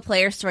 right?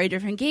 Single-player,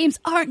 story-driven games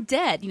aren't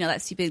dead. You know,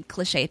 that stupid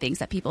cliche things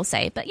that people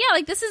say. But, yeah,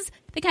 like, this is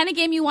the kind of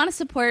game you want to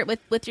support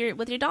with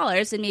your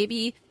dollars. And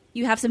maybe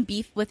you have some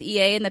beef with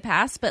EA in the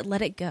past, but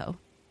let it go.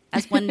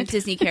 As one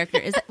Disney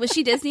character. Was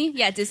she Disney?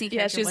 Yeah, Disney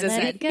character. Yeah, she was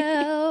Let it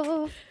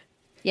go.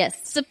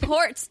 Yes.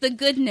 Supports the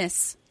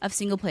goodness of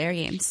single-player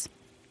games.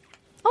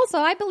 Also,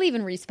 I believe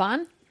in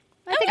Respawn.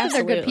 I think that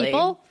they're good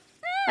people.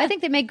 I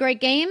think they make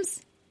great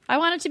games. I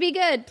want it to be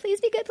good.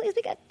 Please be good. Please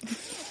be good.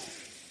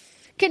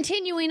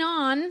 Continuing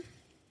on. Let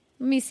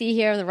me see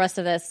here the rest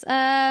of this.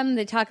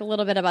 They talk a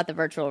little bit about the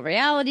virtual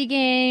reality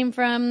game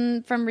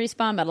from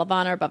Respawn, Medal of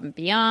Honor, Above and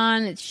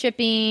Beyond. It's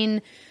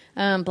shipping.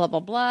 Blah, blah,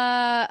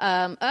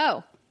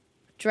 blah.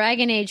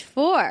 Dragon Age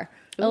 4.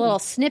 A little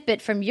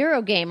snippet from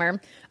Eurogamer.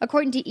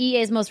 According to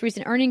EA's most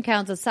recent earning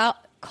counts, it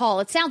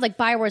sounds like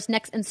BioWare's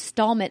next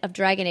installment of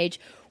Dragon Age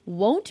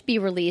won't be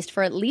released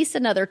for at least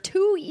another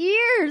 2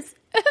 years.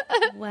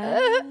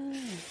 Wow.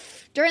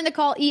 During the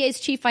call, EA's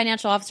chief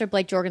financial officer,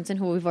 Blake Jorgensen,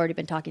 who we've already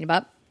been talking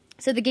about,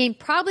 said the game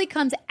probably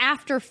comes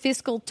after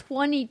fiscal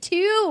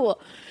 22.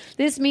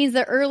 This means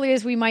the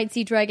earliest we might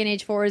see Dragon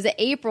Age 4 is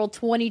April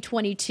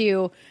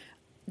 2022,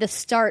 the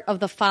start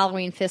of the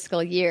following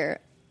fiscal year.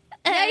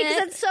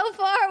 Because it's so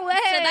far away.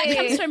 So that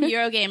comes from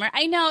Eurogamer.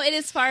 I know it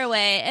is far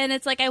away, and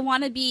it's like I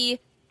want to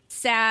be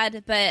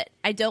sad, but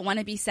I don't want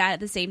to be sad at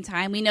the same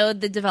time. We know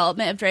the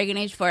development of Dragon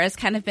Age 4 has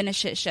kind of been a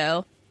shit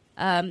show.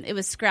 It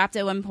was scrapped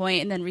at one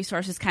point, and then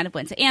resources kind of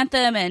went to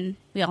Anthem, and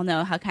we all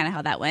know how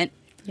that went.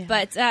 Yeah.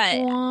 But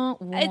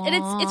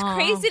it's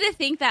crazy to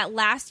think that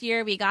last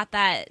year we got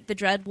the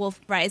Dreadwolf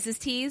Rises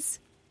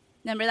tease.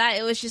 Remember that?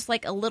 It was just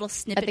like a little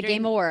snippet at the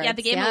Game Awards. Yeah,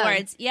 the Game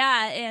Awards.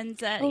 Yeah,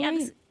 and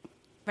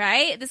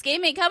right. This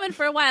game ain't coming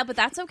for a while, but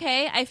that's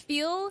okay. I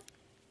feel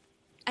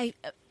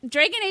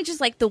Dragon Age is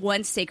like the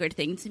one sacred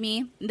thing to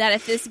me that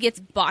if this gets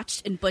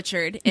botched and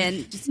butchered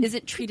and just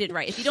isn't treated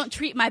right, if you don't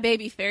treat my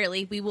baby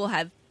fairly, we will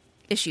have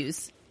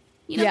issues.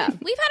 You know,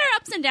 we've had our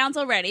ups and downs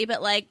already,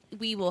 but like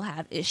we will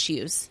have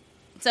issues.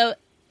 So,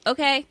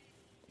 okay,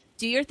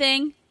 do your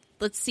thing.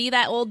 Let's see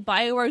that old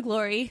BioWare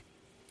glory.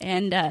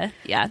 And,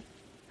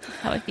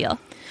 how I feel.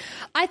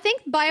 I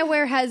think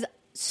BioWare has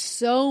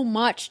so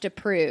much to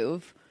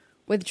prove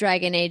with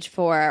Dragon Age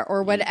 4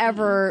 or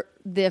whatever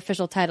the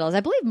official title is.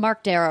 I believe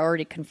Mark Darrow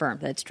already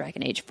confirmed that it's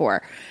Dragon Age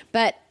 4.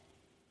 But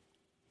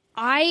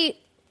I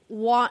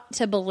want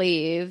to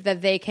believe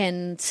that they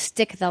can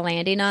stick the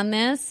landing on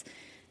this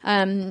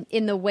in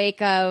the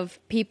wake of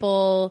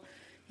people,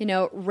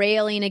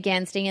 railing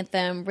against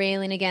Anthem,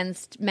 railing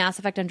against Mass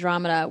Effect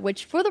Andromeda,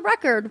 which, for the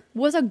record,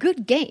 was a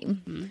good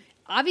game. Mm-hmm.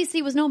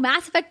 Obviously, it was no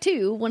Mass Effect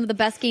 2, one of the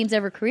best games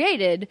ever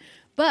created,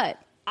 but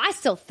I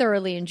still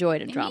thoroughly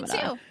enjoyed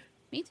Andromeda.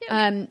 Me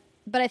too.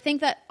 But I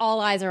think that all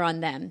eyes are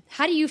on them.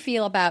 How do you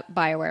feel about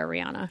BioWare,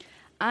 Rihanna?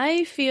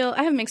 I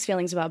have mixed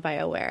feelings about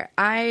BioWare.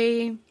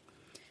 I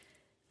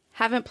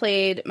haven't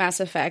played Mass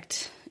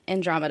Effect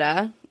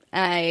Andromeda.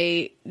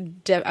 I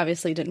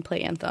obviously didn't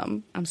play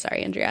Anthem. I'm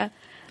sorry, Andrea.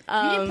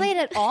 You didn't play it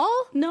at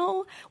all?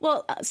 No.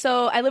 Well,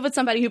 so I live with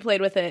somebody who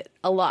played with it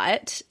a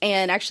lot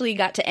and actually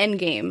got to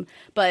endgame,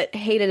 but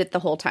hated it the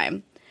whole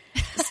time.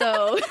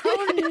 So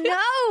oh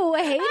no,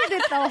 hated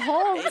it the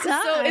whole time.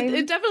 So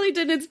it definitely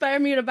didn't inspire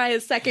me to buy a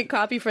second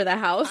copy for the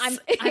house.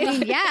 I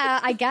mean, yeah,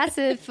 I guess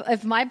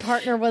if my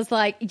partner was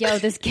like, "Yo,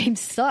 this game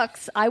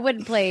sucks," I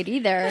wouldn't play it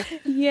either.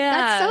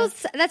 Yeah,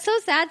 that's so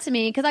sad to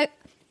me because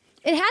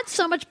it had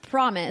so much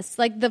promise,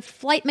 like the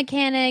flight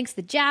mechanics,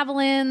 the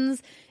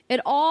javelins,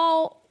 it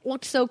all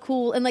looked so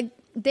cool, and like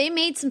they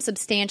made some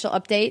substantial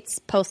updates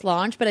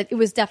post-launch, but it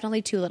was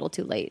definitely too little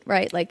too late,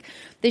 right? Like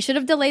they should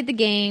have delayed the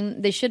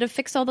game, they should have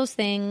fixed all those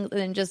things and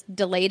then just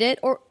delayed it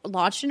or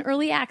launched in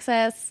early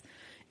access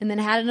and then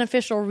had an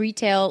official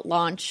retail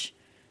launch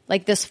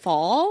like this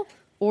fall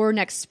or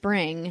next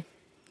spring.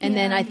 And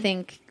then I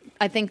think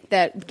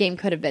that game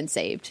could have been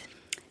saved.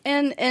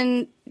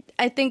 And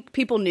I think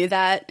people knew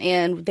that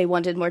and they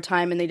wanted more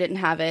time and they didn't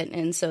have it,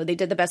 and so they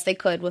did the best they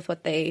could with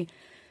what they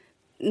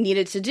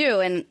needed to do,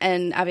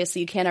 and obviously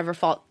you can't ever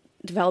fault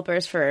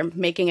developers for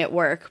making it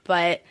work,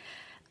 but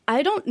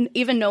I don't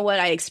even know what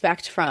I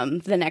expect from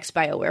the next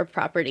BioWare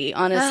property,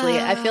 honestly.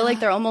 I feel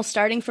like they're almost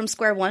starting from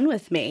square one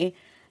with me.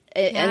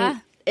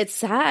 And it's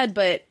sad,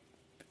 but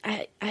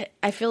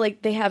I feel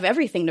like they have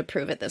everything to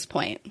prove at this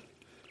point.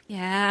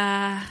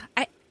 Yeah.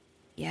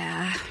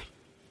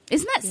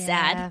 Isn't that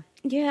sad?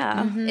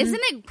 Yeah. Mm-hmm.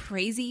 Isn't it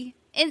crazy?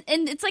 And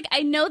it's like,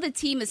 I know the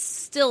team is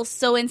still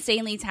so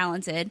insanely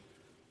talented,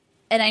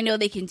 and I know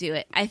they can do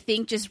it. I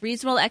think just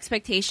reasonable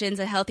expectations,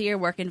 a healthier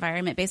work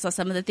environment based on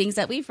some of the things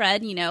that we've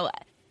read,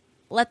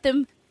 let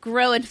them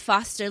grow and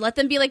foster. Let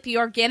them be like the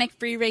organic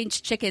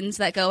free-range chickens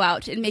that go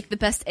out and make the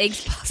best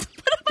eggs possible.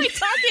 What am I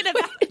talking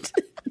about?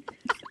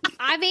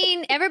 I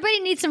mean, everybody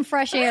needs some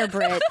fresh air,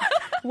 Britt.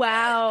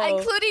 Wow.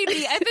 Including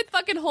me. I've been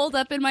fucking holed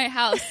up in my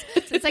house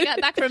since I got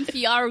back from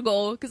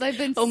Fiargo because I've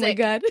been sick. Oh my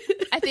God.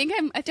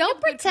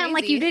 Don't pretend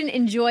like you didn't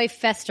enjoy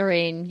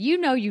festering. You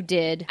know you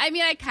did. I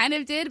mean, I kind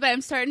of did, but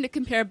I'm starting to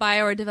compare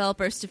BioWare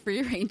developers to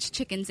free-range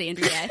chickens,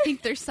 Andrea. I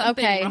think there's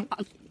something wrong.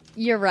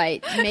 You're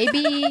right.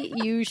 Maybe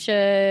you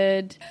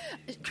should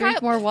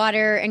drink more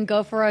water and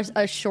go for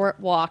a short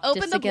walk.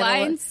 Open the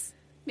blinds,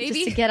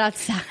 maybe. Just to get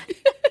outside.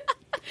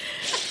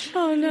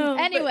 Oh no.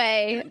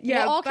 Anyway,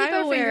 we'll all keep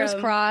our fingers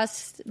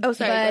crossed. Oh,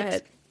 sorry, go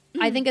ahead.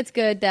 I think it's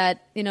good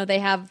that, they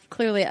have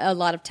clearly a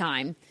lot of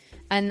time.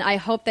 And I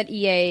hope that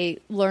EA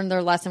learned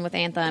their lesson with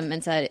Anthem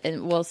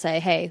and will say,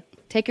 hey,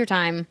 take your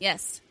time.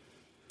 Yes.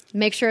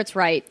 Make sure it's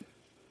right.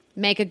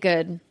 Make it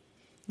good.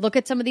 Look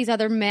at some of these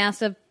other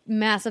massive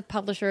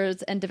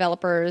publishers and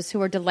developers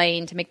who are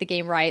delaying to make the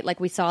game right. Like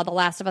we saw The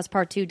Last of Us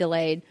Part 2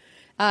 delayed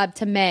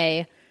to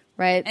May.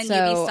 Right, and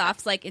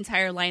Ubisoft's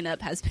entire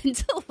lineup has been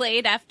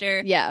delayed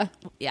after. Yeah.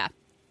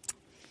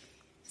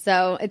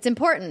 So it's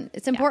important.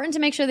 It's important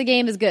to make sure the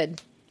game is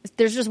good.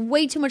 There's just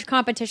way too much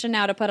competition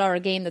now to put out a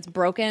game that's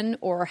broken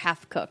or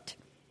half cooked.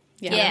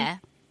 Yeah.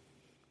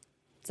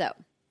 So,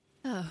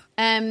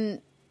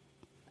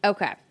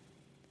 okay,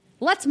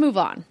 let's move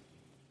on.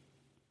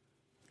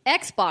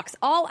 Xbox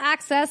All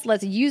Access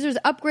lets users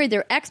upgrade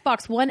their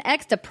Xbox One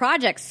X to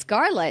Project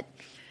Scarlet.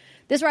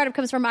 This write-up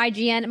comes from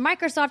IGN.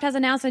 Microsoft has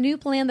announced a new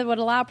plan that would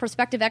allow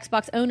prospective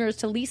Xbox owners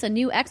to lease a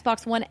new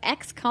Xbox One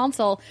X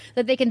console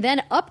that they can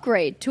then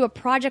upgrade to a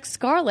Project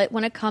Scarlet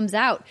when it comes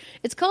out.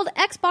 It's called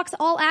Xbox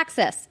All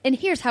Access, and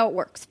here's how it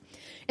works.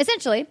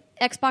 Essentially,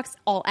 Xbox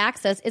All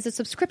Access is a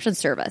subscription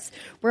service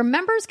where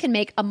members can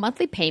make a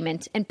monthly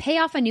payment and pay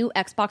off a new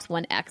Xbox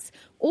One X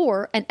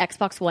or an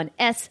Xbox One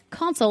S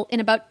console in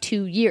about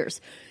 2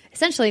 years.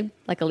 Essentially,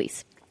 like a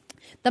lease.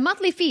 The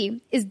monthly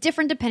fee is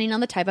different depending on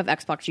the type of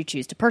Xbox you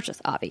choose to purchase,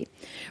 Avi.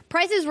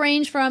 Prices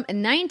range from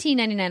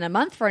 $19.99 a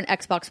month for an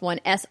Xbox One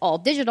S all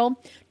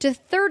digital to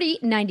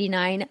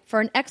 $30.99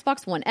 for an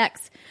Xbox One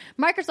X.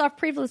 Microsoft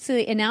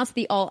previously announced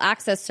the All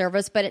Access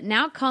service, but it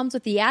now comes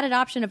with the added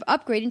option of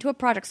upgrading to a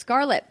Project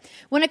Scarlet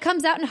when it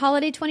comes out in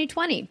holiday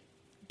 2020.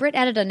 Britt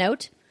added a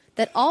note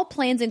that all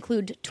plans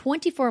include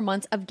 24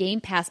 months of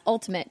Game Pass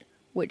Ultimate,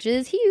 which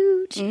is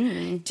huge.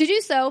 To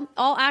do so,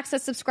 All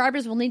Access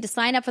subscribers will need to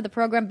sign up for the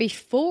program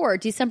before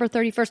December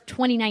 31st,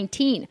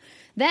 2019.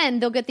 Then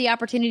they'll get the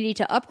opportunity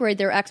to upgrade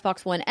their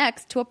Xbox One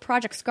X to a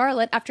Project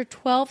Scarlet after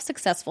 12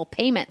 successful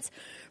payments.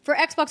 For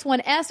Xbox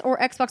One S or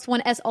Xbox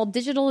One S All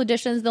Digital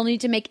Editions, they'll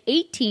need to make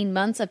 18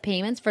 months of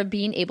payments for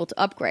being able to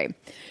upgrade.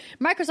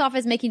 Microsoft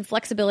is making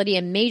flexibility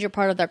a major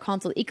part of their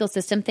console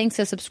ecosystem thanks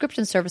to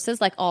subscription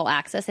services like All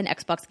Access and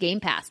Xbox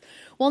Game Pass.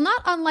 Well,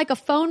 not unlike a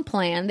phone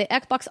plan, the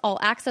Xbox All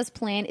Access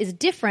plan is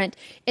different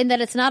in that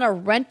it's not a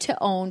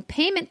rent-to-own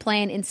payment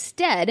plan.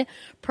 Instead,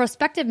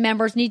 prospective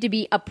members need to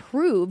be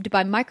approved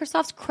by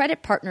Microsoft's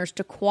credit partners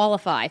to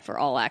qualify for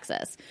All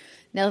Access.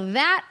 Now,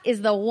 that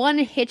is the one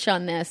hitch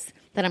on this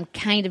that I'm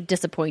kind of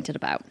disappointed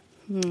about.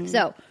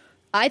 So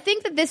I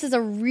think that this is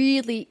a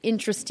really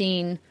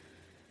interesting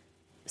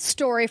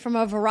story from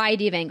a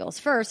variety of angles.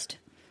 First,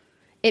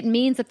 it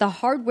means that the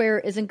hardware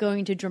isn't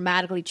going to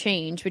dramatically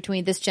change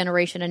between this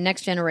generation and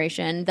next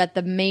generation, that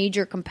the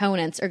major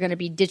components are going to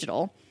be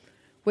digital,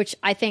 which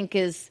I think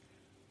is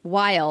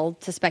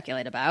wild to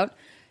speculate about.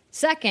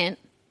 Second,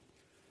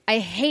 I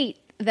hate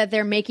that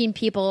they're making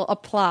people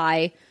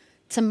apply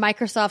to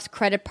Microsoft's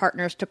credit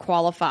partners to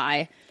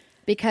qualify,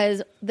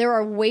 because there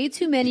are way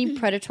too many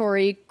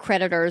predatory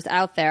creditors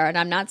out there. And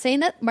I'm not saying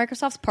that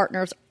Microsoft's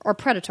partners are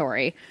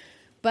predatory,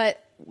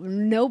 but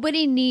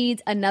nobody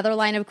needs another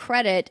line of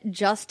credit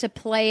just to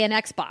play an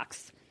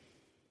Xbox.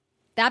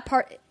 That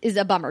part is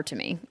a bummer to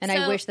me, and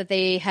I wish that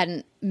they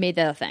hadn't made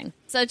that a thing.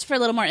 So just for a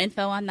little more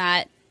info on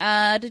that,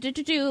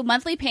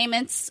 monthly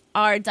payments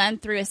are done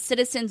through a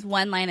Citizens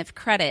One line of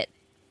credit.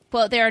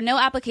 Quote, there are no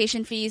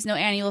application fees, no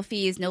annual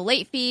fees, no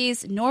late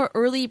fees, nor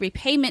early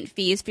repayment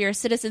fees for your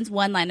Citizens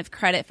One line of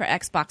credit for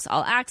Xbox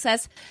All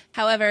Access.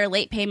 However,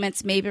 late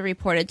payments may be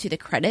reported to the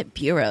credit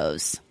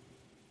bureaus.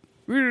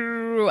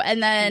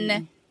 And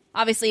then,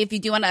 obviously, if you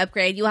do want to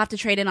upgrade, you'll have to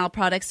trade in all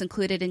products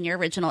included in your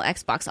original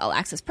Xbox All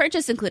Access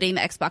purchase, including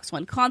the Xbox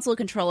One console,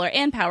 controller,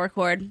 and power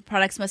cord.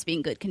 Products must be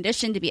in good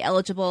condition to be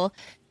eligible.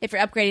 If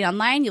you're upgrading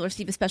online, you'll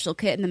receive a special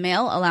kit in the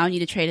mail, allowing you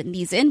to trade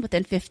these in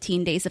within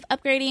 15 days of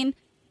upgrading.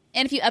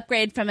 And if you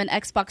upgrade from an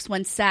Xbox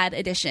One SAD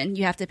edition,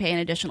 you have to pay an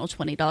additional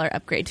 $20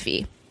 upgrade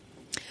fee.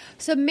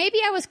 So maybe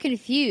I was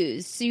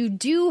confused. So you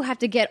do have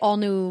to get all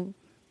new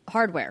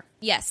hardware.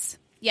 Yes.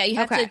 Yeah, you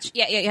have to.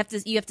 Yeah,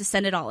 you have to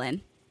send it all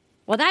in.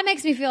 Well, that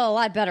makes me feel a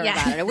lot better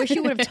about it. I wish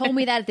you would have told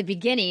me that at the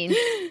beginning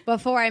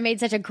before I made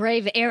such a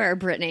grave error,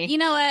 Brittany. You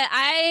know what?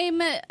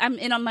 I'm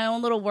in on my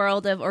own little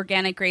world of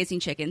organic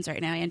grazing chickens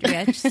right now,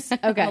 Andrea. Just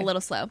I'm a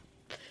little slow.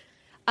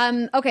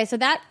 Okay, so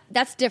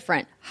that's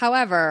different.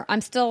 However,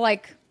 I'm still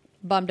like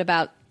bummed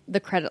about the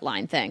credit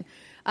line thing.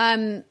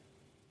 But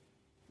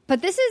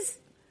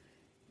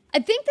I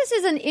think this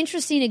is an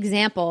interesting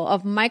example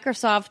of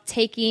Microsoft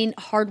taking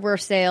hardware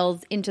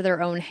sales into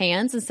their own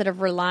hands instead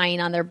of relying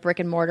on their brick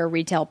and mortar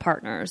retail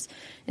partners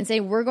and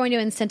saying, we're going to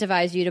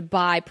incentivize you to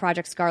buy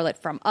Project Scarlet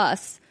from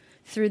us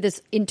through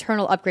this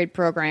internal upgrade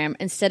program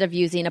instead of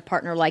using a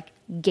partner like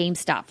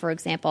GameStop, for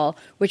example,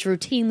 which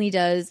routinely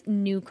does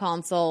new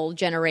console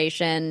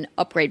generation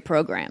upgrade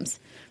programs.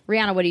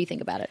 Rihanna, what do you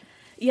think about it?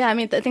 Yeah, I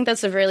mean, I think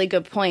that's a really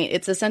good point.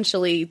 It's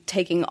essentially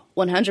taking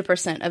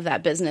 100% of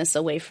that business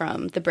away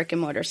from the brick and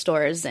mortar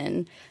stores.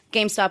 And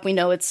GameStop, we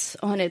know it's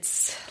on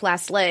its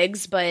last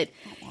legs, but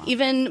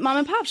even mom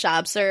and pop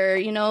shops or,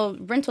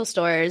 rental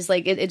stores,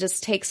 like it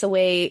just takes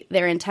away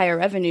their entire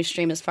revenue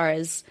stream as far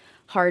as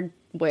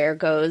hardware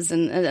goes.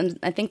 And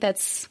I think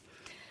that's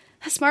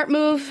a smart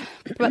move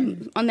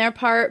on their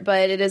part,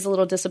 but it is a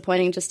little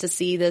disappointing just to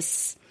see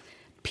this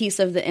piece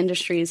of the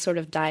industry sort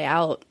of die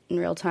out in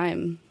real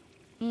time.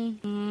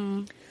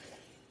 Mm-hmm.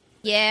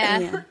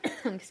 Yeah.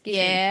 Excuse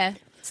me.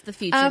 It's the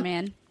future,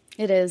 man.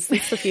 It is.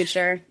 It's the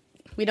future.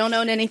 We don't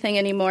own anything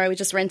anymore. We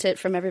just rent it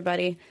from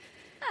everybody.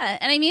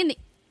 And I mean,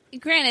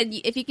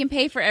 granted, if you can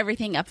pay for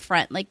everything up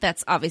front, like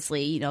that's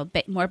obviously,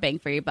 more bang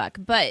for your buck.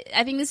 But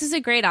I think this is a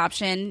great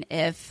option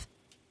if,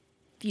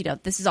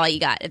 this is all you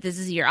got. If this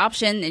is your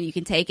option and you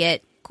can take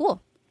it,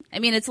 cool. I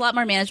mean, it's a lot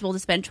more manageable to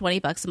spend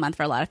 $20 a month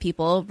for a lot of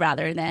people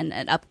rather than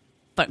an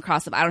upfront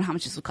cost of, I don't know how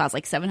much this would cost,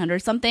 like $700 or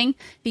something,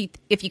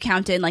 if you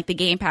count in like the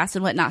Game Pass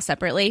and whatnot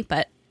separately.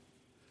 But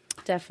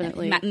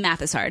definitely,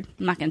 math is hard.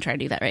 I'm not going to try to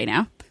do that right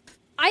now.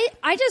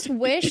 I just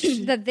wish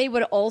that they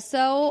would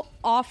also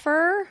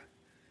offer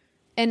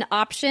an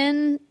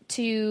option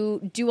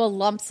to do a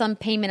lump sum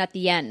payment at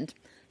the end.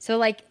 So,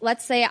 like,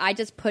 let's say I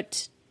just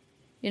put,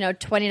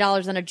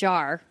 $20 in a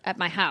jar at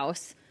my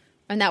house,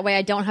 and that way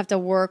I don't have to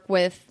work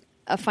with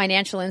a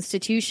financial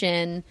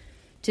institution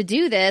to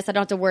do this. I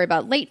don't have to worry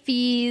about late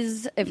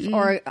fees,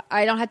 or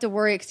I don't have to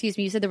worry, excuse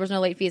me, you said there was no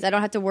late fees. I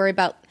don't have to worry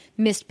about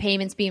missed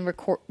payments being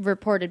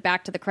reported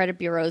back to the credit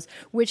bureaus,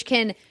 which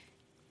can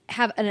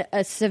have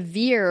a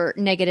severe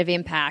negative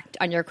impact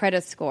on your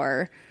credit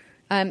score.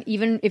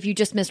 Even if you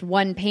just missed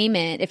one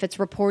payment, if it's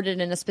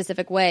reported in a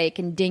specific way, it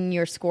can ding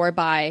your score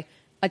by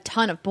a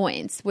ton of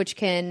points, which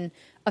can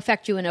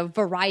affect you in a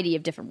variety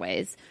of different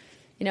ways.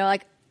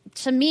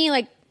 To me,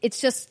 like,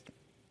 it's just,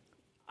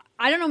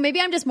 I don't know, maybe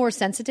I'm just more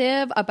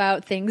sensitive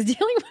about things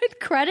dealing with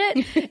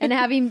credit and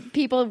having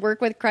people work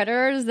with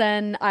creditors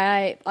than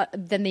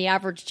the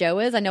average Joe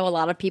is. I know a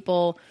lot of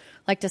people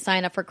like to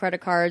sign up for credit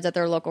cards at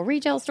their local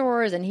retail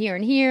stores and here,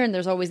 and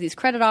there's always these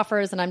credit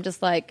offers, and I'm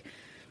just like,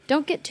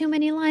 don't get too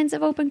many lines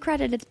of open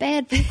credit. It's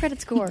bad for your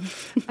credit score.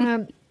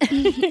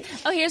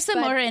 Here's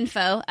some more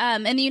info.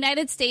 In the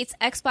United States,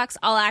 Xbox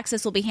All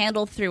Access will be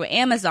handled through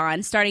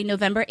Amazon starting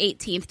November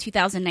 18th,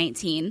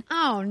 2019.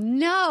 Oh,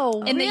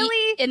 no.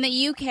 Really? In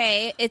the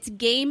UK, it's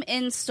Game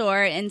In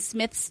Store and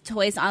Smith's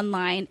Toys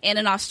Online. And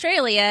in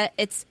Australia,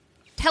 it's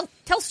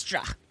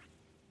Telstra.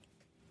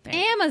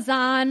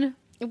 Amazon?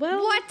 Well,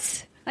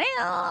 what?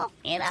 Well,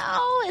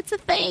 it's a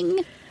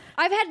thing.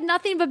 I've had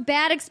nothing but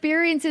bad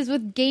experiences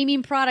with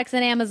gaming products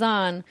at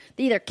Amazon.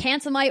 They either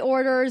cancel my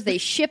orders, they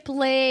ship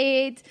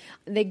late,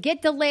 they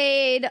get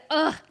delayed.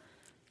 Ugh.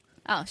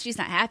 Oh, she's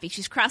not happy.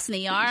 She's crossing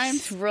the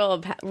arms. She's real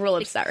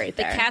upset right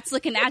there. The cat's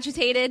looking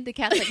agitated. The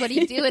cat's like, what are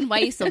you doing?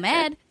 Why are you so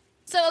mad?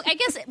 So I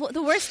guess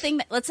the worst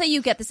thing, let's say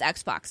you get this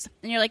Xbox,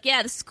 and you're like,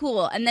 yeah, this is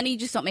cool, and then you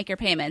just don't make your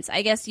payments.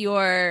 I guess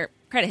your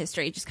credit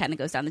history just kind of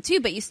goes down the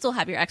tube, but you still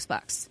have your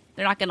Xbox.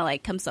 They're not going to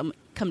like come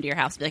to your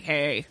house and be like,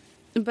 hey.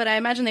 But I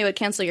imagine they would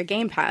cancel your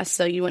Game Pass,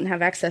 so you wouldn't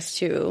have access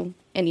to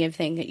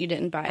anything that you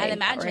didn't buy. I'd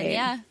imagine, outright.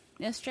 yeah.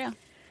 That's true.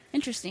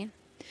 Interesting.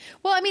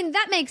 Well, I mean,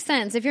 that makes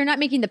sense. If you're not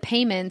making the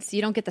payments,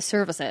 you don't get the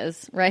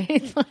services,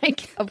 right?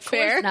 Like, of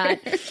course not.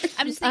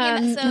 I'm just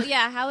thinking, so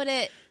yeah, how would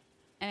it...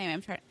 Anyway,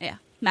 I'm trying... Yeah,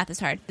 math is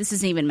hard. This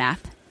isn't even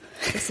math.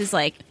 This is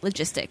like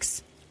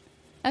logistics.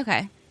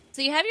 Okay.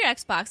 So you have your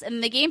Xbox,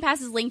 and the Game Pass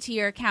is linked to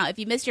your account. If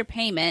you miss your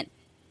payment,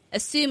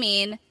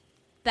 assuming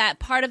that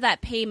part of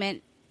that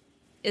payment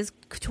is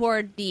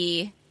toward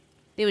they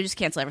would just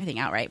cancel everything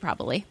outright,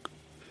 probably.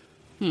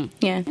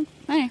 Yeah. All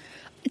right.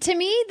 To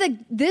me,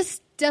 this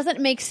doesn't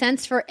make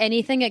sense for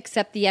anything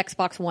except the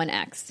Xbox One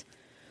X.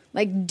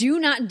 Like, do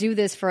not do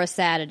this for a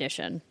sad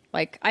edition.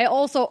 Like, I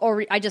also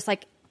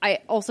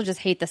just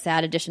hate the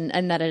sad edition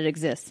and that it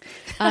exists.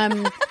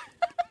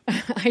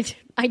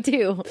 I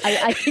do.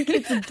 I think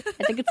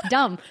it's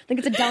dumb. I think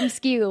it's a dumb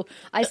SKU.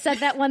 I said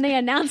that when they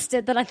announced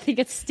it, that I think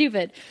it's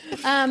stupid.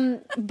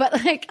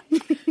 But like,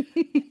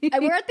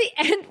 we're at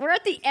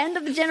the end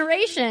of the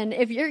generation.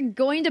 If you're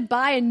going to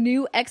buy a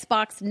new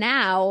Xbox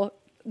now,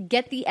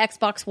 get the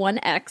Xbox One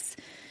X,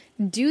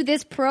 do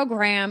this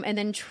program, and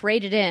then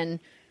trade it in,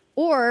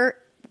 or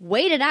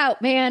wait it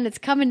out, man. It's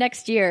coming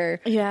next year.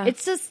 Yeah.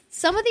 It's just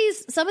some of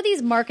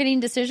these marketing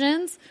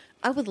decisions.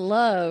 I would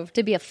love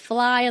to be a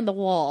fly on the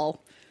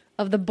wall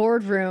of the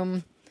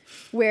boardroom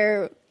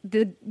where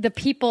the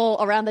people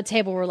around the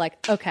table were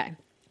like, okay,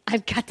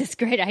 I've got this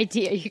great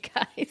idea, you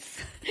guys.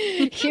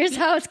 Here's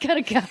how it's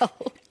going to go.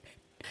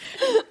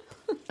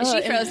 Is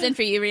she frozen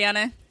for you,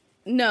 Rihanna?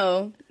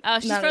 No. Oh,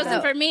 she's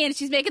frozen for me, and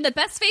she's making the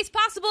best face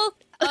possible.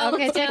 Oh,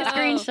 okay, take a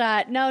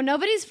screenshot. No,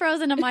 nobody's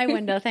frozen in my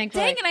window,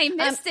 thankfully. Dang it, I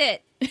missed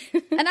it.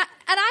 And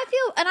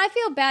I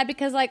feel bad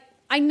because, like,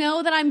 I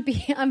know that I'm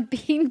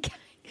being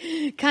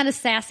kind of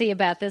sassy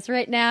about this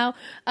right now.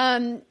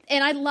 And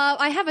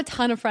I have a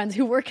ton of friends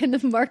who work in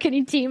the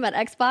marketing team at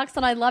Xbox,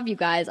 and I love you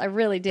guys. I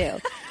really do.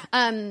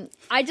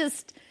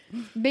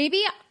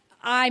 Maybe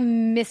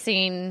I'm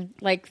missing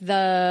like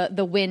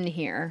the win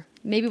here.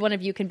 Maybe one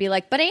of you can be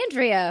like, but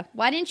Andrea,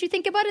 why didn't you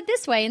think about it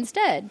this way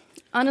instead?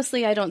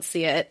 Honestly, I don't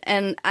see it.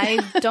 And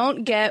I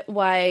don't get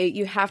why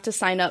you have to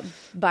sign up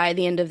by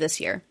the end of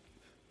this year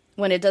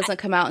when it doesn't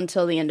come out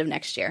until the end of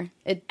next year.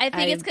 I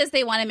think it's because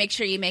they want to make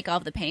sure you make all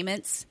of the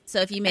payments.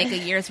 So if you make a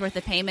year's worth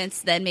of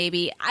payments, then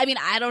maybe, I mean,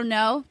 I don't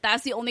know.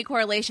 That's the only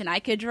correlation I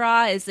could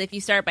draw is if you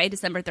start by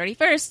December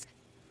 31st,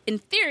 in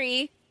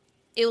theory,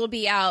 it will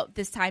be out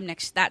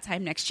that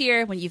time next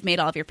year when you've made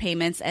all of your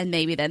payments, and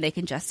maybe then they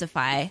can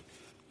justify,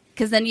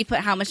 because then you put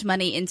how much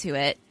money into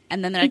it,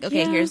 and then they're like,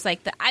 okay, here's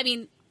like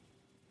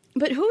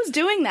but who's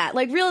doing that?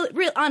 Like, real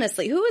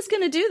honestly, who is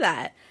going to do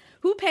that?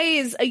 Who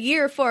pays a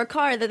year for a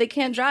car that they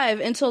can't drive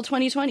until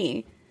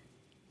 2020?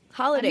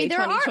 Holiday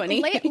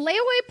 2020.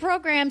 Layaway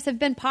programs have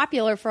been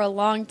popular for a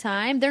long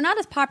time. They're not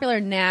as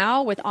popular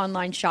now with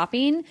online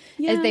shopping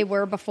as they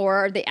were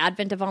before the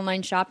advent of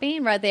online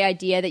shopping, right? The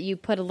idea that you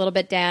put a little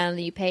bit down,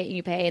 you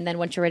pay, and then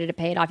once you're ready to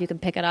pay it off, you can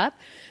pick it up.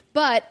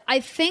 But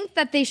I think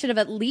that they should have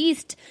at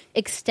least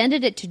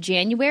extended it to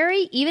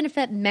January, even if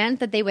that meant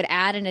that they would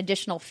add an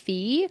additional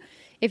fee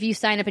if you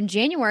sign up in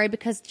January,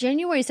 because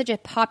January is such a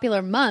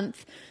popular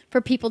month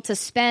for people to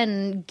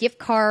spend gift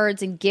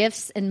cards and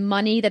gifts and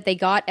money that they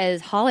got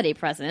as holiday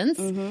presents.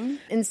 Mm-hmm.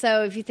 And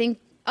so if you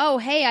think, oh,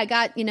 hey, I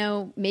got,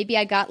 maybe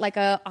I got like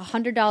a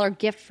 $100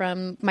 gift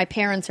from my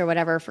parents or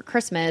whatever for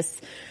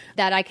Christmas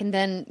that I can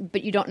then,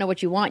 but you don't know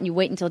what you want and you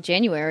wait until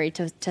January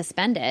to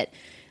spend it.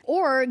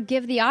 Or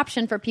give the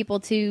option for people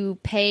to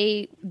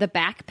pay the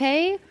back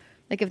pay.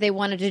 Like if they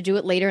wanted to do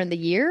it later in the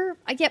year.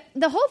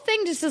 The whole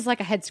thing just is like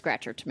a head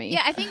scratcher to me.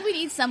 Yeah, I think we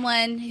need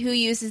someone who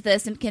uses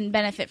this and can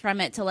benefit from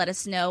it to let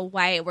us know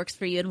why it works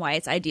for you and why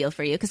it's ideal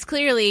for you. Because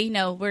clearly,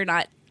 we're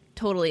not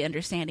totally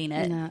understanding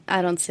it. No,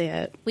 I don't see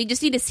it. We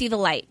just need to see the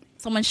light.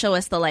 Someone show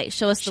us the light.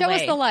 Show us the way. Show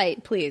us the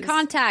light. Please.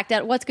 Contact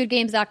at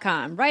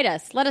whatsgoodgames.com. Write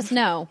us. Let us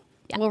know.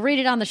 Yeah. We'll read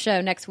it on the show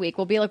next week.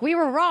 We'll be like, we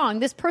were wrong.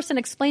 This person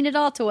explained it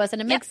all to us,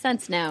 and it makes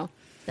sense now.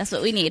 That's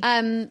what we need.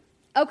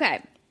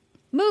 Okay.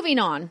 Moving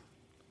on.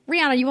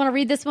 Rihanna, you want to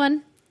read this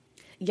one?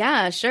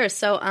 Yeah, sure.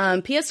 So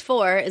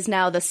PS4 is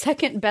now the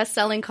second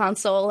best-selling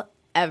console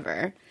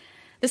ever.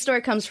 This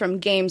story comes from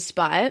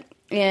GameSpot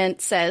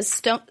and says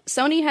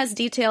Sony has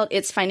detailed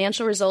its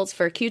financial results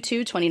for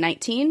Q2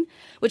 2019,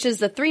 which is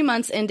the 3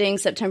 months ending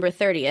September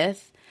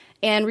 30th,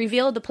 and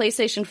revealed the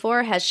PlayStation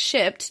 4 has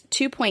shipped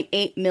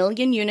 2.8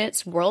 million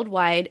units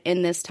worldwide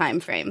in this time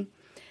frame.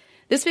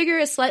 This figure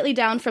is slightly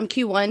down from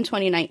Q1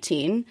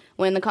 2019,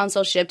 when the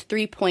console shipped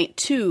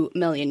 3.2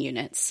 million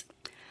units.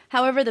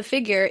 However, the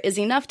figure is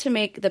enough to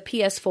make the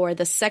PS4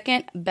 the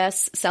second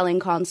best-selling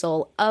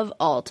console of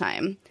all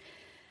time.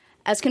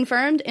 As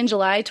confirmed in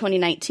July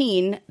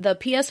 2019, the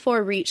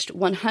PS4 reached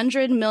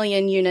 100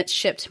 million units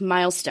shipped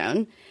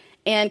milestone,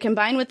 and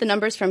combined with the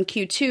numbers from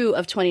Q2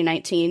 of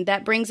 2019,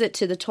 that brings it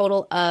to the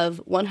total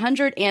of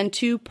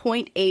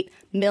 102.8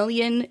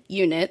 million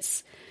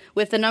units,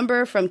 with the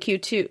number from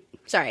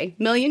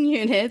million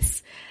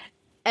units,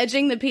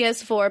 edging the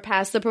PS4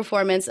 past the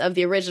performance of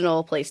the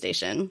original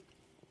PlayStation.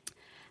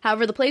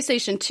 However, the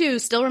PlayStation 2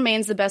 still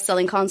remains the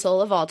best-selling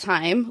console of all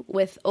time,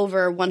 with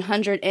over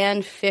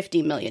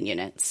 150 million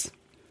units.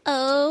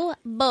 Oh,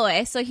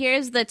 boy. So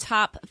here's the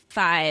top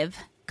 5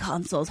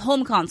 consoles,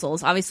 home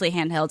consoles. Obviously,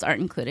 handhelds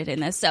aren't included in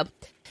this. So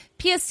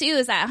PS2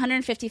 is at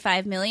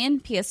 155 million,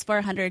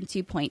 PS4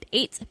 102.8,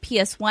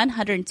 PS1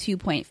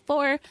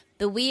 102.4,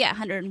 the Wii at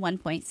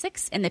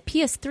 101.6, and the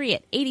PS3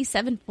 at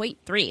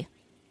 87.3.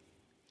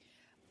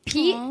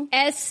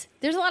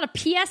 There's a lot of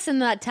PS in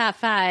that top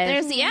 5.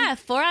 There's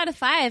 4 out of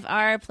 5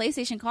 are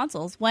PlayStation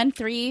consoles. 1,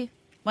 2,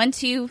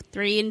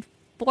 3, and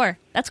 4.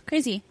 That's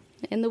crazy.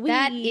 And the Wii.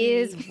 That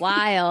is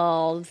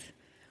wild.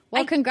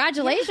 Well,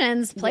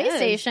 congratulations,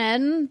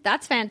 PlayStation.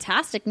 That's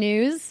fantastic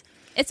news.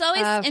 It's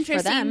always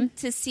interesting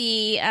to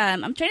see.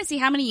 I'm trying to see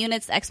how many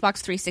units the Xbox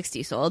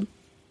 360 sold.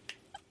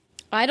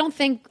 I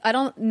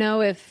don't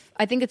know if,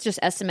 I think it's just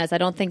estimates. I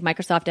don't think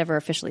Microsoft ever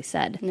officially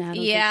said. No,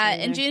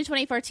 in June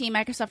 2014,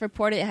 Microsoft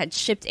reported it had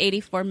shipped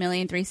 84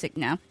 million 360.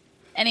 No.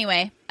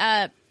 Anyway,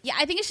 I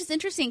think it's just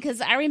interesting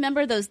because I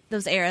remember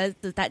those eras,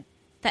 that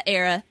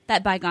era,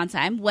 that bygone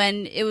time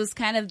when it was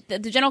kind of the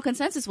general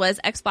consensus was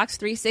Xbox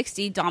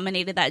 360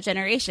 dominated that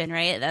generation,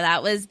 right?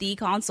 That was the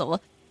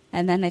console.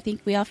 And then I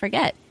think we all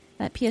forget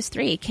that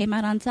PS3 came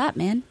out on top,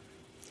 man.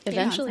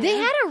 Eventually. They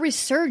had a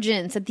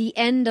resurgence at the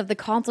end of the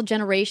console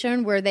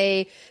generation where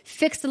they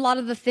fixed a lot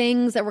of the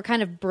things that were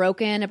kind of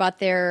broken about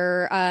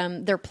their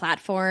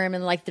platform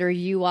and like their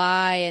UI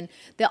and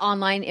the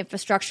online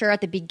infrastructure at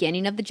the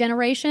beginning of the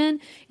generation,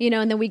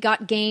 and then we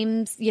got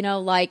games,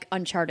 like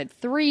Uncharted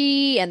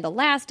 3 and The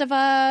Last of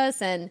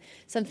Us and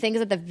some things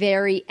at the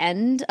very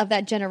end of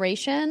that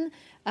generation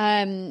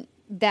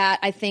that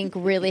I think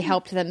really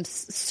helped them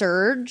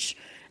surge.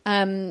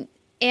 And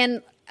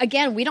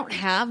again, we don't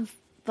have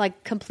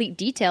like complete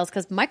details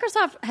because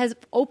Microsoft has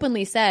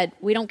openly said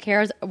we don't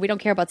care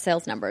about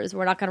sales numbers.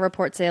 We're not going to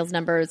report sales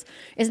numbers.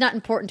 It's not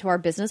important to our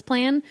business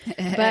plan.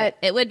 But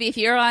it would be if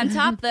you're on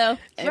top, though,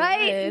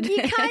 right?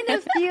 You kind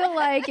of feel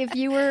like if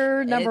you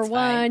were number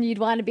one, you'd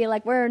want to be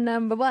like, we're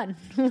number one.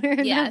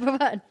 We're number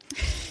one.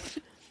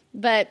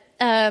 But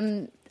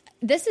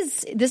this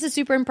is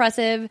super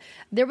impressive.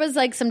 There was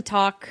like some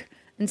talk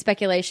and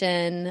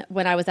speculation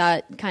when I was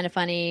at Kind of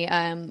Funny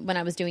when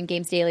I was doing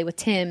Games Daily with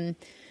Tim.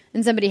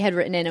 And somebody had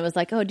written in and was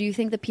like, oh, do you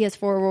think the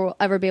PS4 will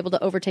ever be able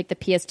to overtake the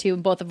PS2?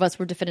 And both of us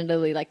were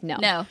definitively like, no.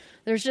 No.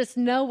 There's just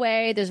no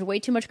way. There's way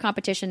too much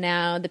competition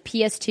now. The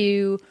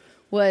PS2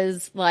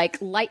 was like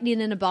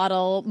lightning in a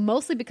bottle,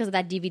 mostly because of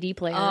that DVD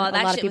player. Oh,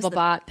 that a lot of people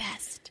bought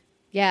best.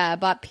 Yeah,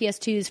 bought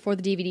PS2s for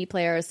the DVD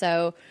player.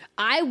 So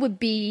I would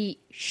be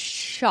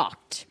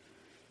shocked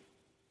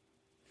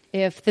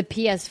if the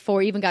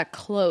PS4 even got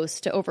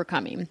close to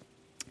overcoming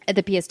at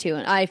the PS2,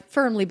 and I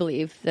firmly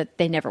believe that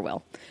they never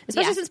will,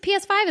 especially since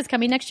PS5 is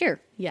coming next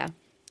year. Yeah,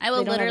 I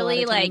will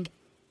literally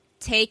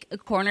take a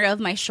corner of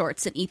my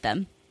shorts and eat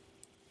them.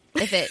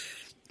 If it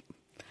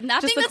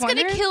nothing that's going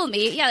to kill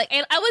me,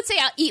 I would say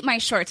I'll eat my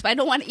shorts, but I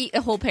don't want to eat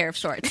a whole pair of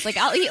shorts. Like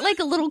I'll eat like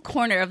a little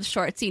corner of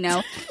shorts, I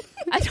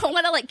don't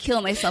want to like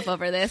kill myself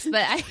over this,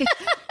 but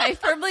I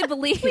firmly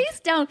believe.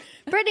 Please don't,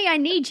 Brittany. I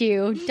need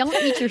you. Don't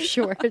eat your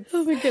shorts.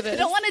 Oh my goodness. I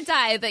don't want to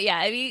die, but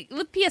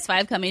with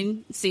PS5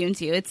 coming soon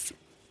too,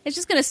 it's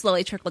just going to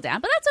slowly trickle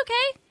down, but that's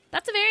okay.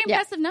 That's a very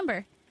impressive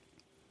number.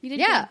 You did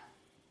good.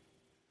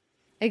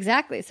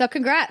 Exactly. So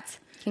congrats.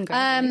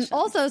 Congratulations.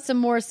 Also, some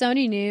more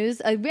Sony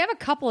news. We have a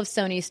couple of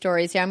Sony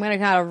stories here. I'm going to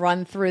kind of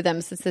run through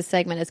them since this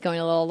segment is going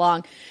a little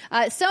long.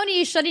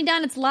 Sony is shutting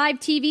down its live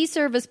TV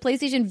service,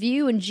 PlayStation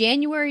Vue, in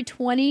January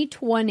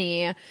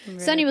 2020. Right.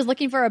 Sony was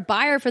looking for a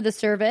buyer for the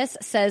service,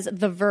 says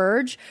The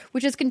Verge,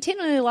 which has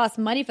continually lost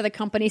money for the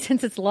company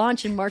since its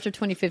launch in March of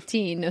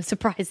 2015. No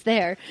surprise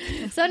there.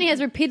 Sony has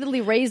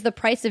repeatedly raised the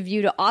price of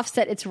Vue to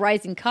offset its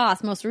rising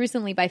costs, most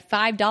recently by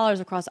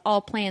 $5 across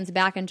all plans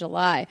back in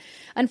July.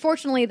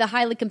 Unfortunately, the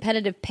highly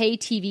competitive pay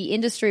TV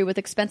industry with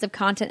expensive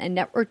content and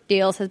network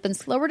deals has been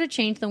slower to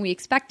change than we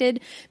expected.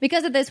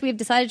 Because of this, we have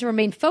decided to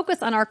remain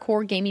focused on our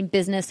core gaming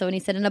business,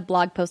 Sony said in a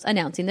blog post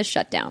announcing the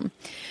shutdown.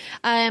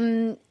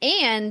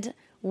 And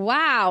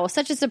wow,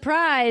 such a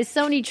surprise.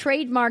 Sony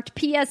trademarked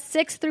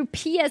PS6 through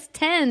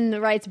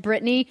PS10, writes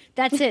Brittany.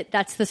 That's it.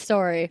 That's the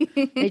story.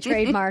 They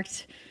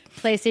trademarked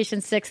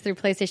PlayStation 6 through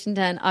PlayStation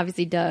 10.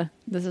 Obviously, duh.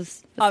 This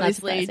is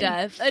obviously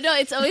duh. No,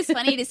 it's always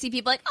funny to see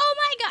people like, oh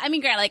my god. I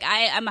mean, granted, like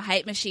I'm a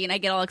hype machine. I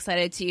get all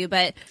excited too,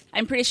 but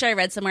I'm pretty sure I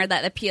read somewhere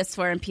that the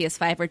PS4 and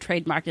PS5 were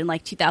trademarked in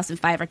like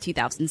 2005 or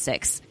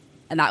 2006.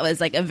 And that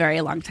was like a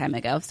very long time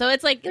ago. So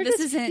it's like, this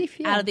isn't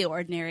out of the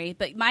ordinary.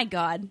 But my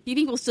god, do you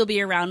think we'll still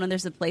be around when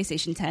there's a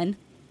PlayStation 10?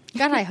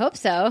 God, I hope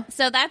so.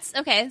 So that's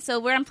okay. So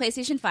we're on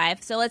PlayStation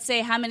 5. So let's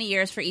say how many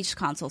years for each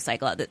console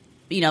cycle,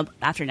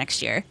 after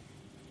next year.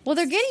 Well,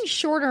 they're getting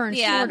shorter and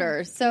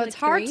shorter, so it's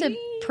hard to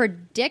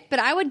predict, but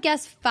I would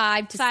guess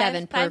 5 to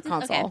 7 per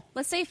console. Okay.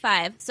 Let's say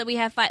 5. So we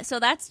have 5. So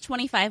that's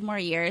 25 more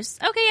years.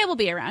 Okay, yeah, we'll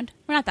be around.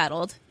 We're not that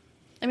old.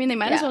 I mean, they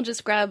might as well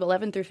just grab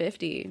 11 through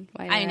 50.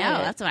 Why not? I know.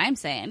 That's what I'm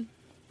saying.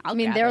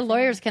 Their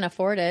lawyers can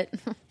afford it.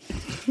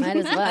 Might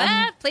as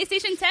well.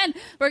 PlayStation 10.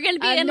 We're going to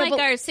be in our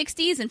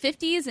 60s and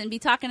 50s and be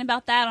talking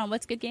about that on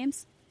What's Good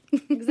Games.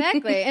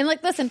 Exactly. And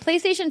listen,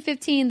 PlayStation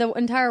 15, the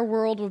entire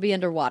world will be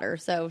underwater.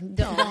 So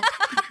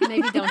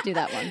maybe don't do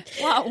that one.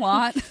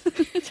 What?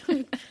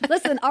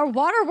 Listen, our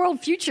water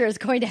world future is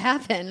going to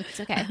happen. It's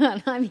okay.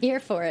 I'm here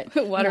for it.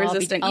 Water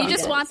resistant. You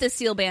just want the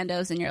seal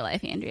bandos in your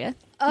life, Andrea.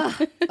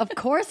 Of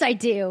course I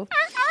do.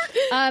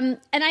 And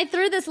I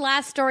threw this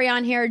last story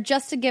on here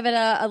just to give it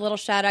a little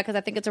shout out because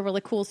I think it's a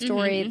really cool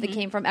story that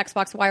came from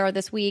Xbox Wire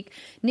this week.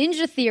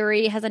 Ninja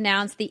Theory has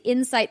announced the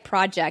Insight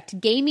Project,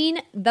 Gaming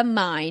the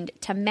Mind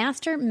to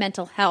Master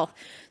Mental Health.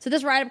 So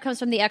this write-up comes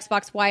from the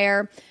Xbox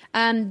Wire.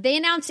 They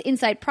announced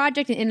Insight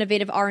Project, an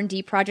innovative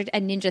R&D project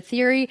at Ninja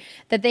Theory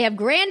that they have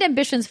grand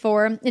ambitions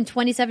for. In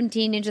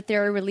 2017, Ninja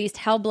Theory released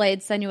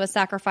Hellblade: Senua's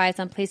Sacrifice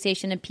on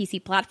PlayStation and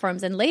PC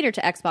platforms and later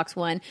to Xbox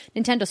One,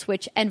 Nintendo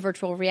Switch, and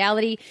virtual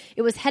reality.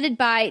 It was headed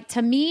by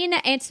Tameen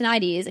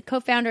Antonides,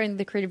 co-founder and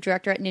the creative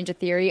director at Ninja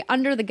Theory,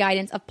 under the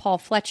guidance of Paul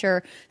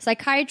Fletcher,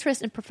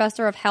 psychiatrist and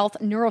professor of health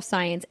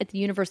neuroscience at the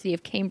University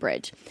of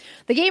Cambridge.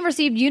 The game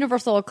received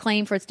universal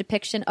acclaim for its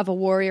depiction of a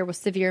warrior with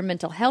severe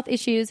mental health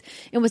issues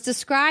and was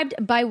described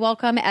by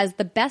Wellcome as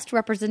the best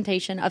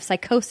representation of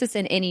psychosis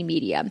in any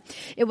media.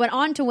 It went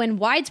on to win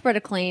widespread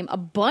acclaim, a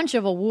bunch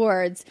of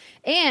awards,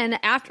 and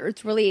after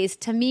its release,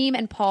 Tamim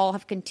and Paul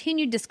have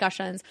continued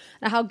discussions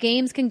on how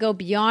games can go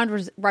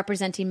beyond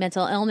representing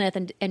mental illness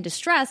and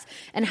distress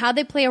and how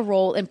they play a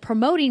role in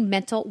promoting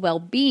mental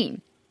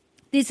well-being.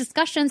 These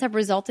discussions have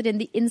resulted in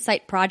the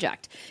Insight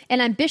Project, an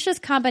ambitious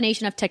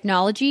combination of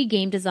technology,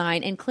 game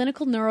design, and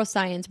clinical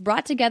neuroscience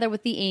brought together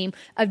with the aim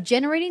of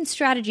generating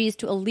strategies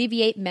to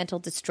alleviate mental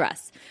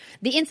distress.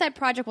 The Insight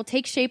Project will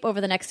take shape over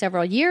the next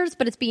several years,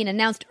 but it's being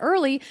announced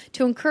early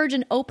to encourage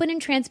an open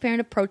and transparent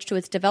approach to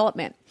its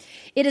development.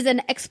 It is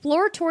an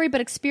exploratory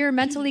but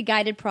experimentally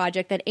guided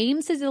project that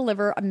aims to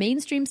deliver a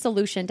mainstream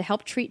solution to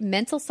help treat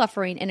mental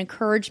suffering and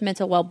encourage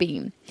mental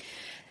well-being.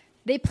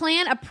 They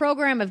plan a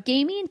program of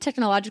gaming,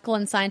 technological,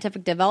 and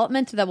scientific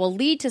development that will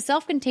lead to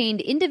self-contained,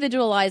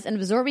 individualized, and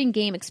absorbing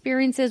game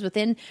experiences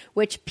within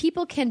which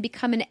people can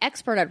become an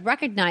expert at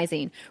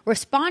recognizing,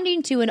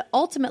 responding to, and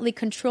ultimately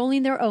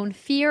controlling their own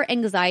fear,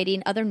 anxiety,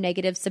 and other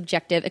negative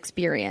subjective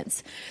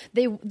experience.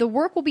 The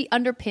work will be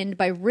underpinned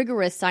by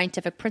rigorous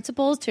scientific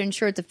principles to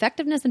ensure its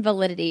effectiveness and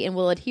validity and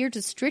will adhere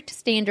to strict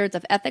standards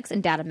of ethics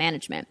and data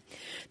management.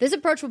 This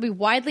approach will be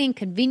widely and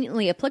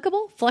conveniently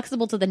applicable,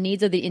 flexible to the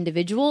needs of the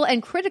individual,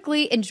 and critically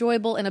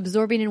enjoyable and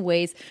absorbing in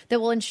ways that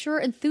will ensure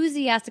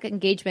enthusiastic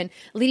engagement,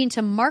 leading to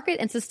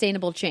market and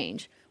sustainable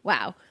change.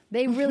 Wow,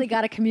 they really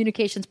got a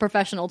communications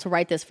professional to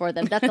write this for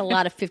them. That's a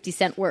lot of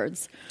 50-cent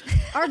words.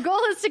 Our goal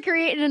is to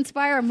create and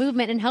inspire a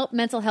movement and help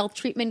mental health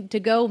treatment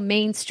to go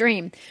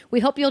mainstream.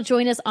 We hope you'll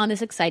join us on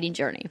this exciting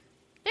journey.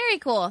 Very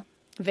cool.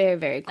 Very,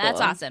 very cool.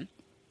 That's awesome.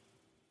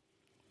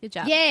 Good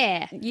job.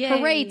 Yeah. Yay.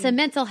 Hooray to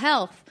mental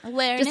health.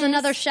 Awareness. Just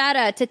another shout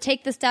out to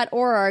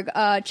TakeThis.org,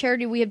 a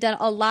charity we have done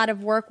a lot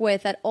of work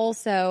with that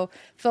also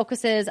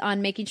focuses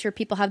on making sure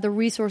people have the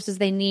resources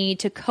they need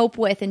to cope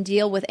with and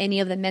deal with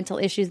any of the mental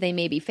issues they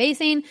may be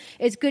facing.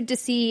 It's good to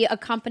see a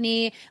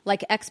company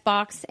like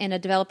Xbox and a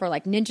developer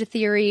like Ninja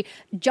Theory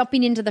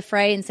jumping into the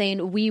fray and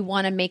saying, we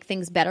want to make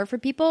things better for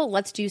people.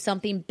 Let's do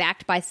something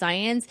backed by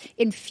science,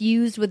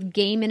 infused with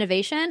game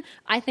innovation.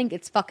 I think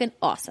it's fucking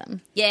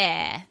awesome.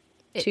 Yeah.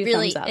 It 2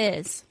 really thumbs up.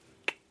 is.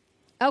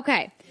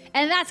 Okay.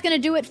 And that's going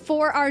to do it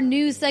for our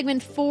news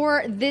segment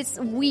for this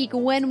week.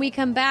 When we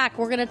come back,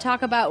 we're going to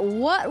talk about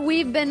what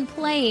we've been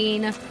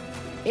playing.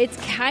 It's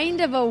kind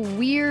of a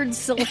weird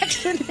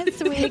selection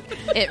this week.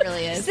 It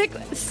really is.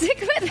 Stick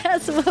with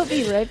us. We'll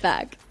be right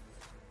back.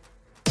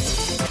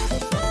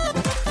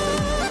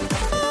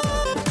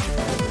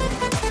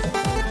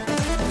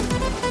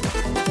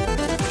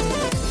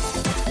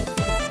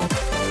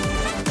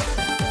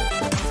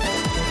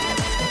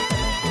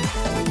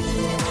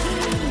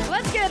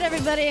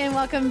 Everybody, and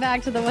welcome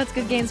back to the What's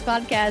Good Games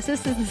podcast.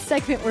 This is the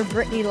segment where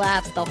Brittany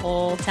laughs the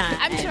whole time.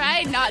 I'm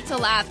trying not to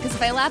laugh, because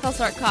if I laugh, I'll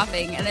start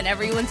coughing, and then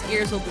everyone's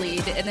ears will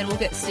bleed, and then we'll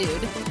get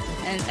sued.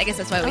 And I guess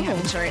that's why we have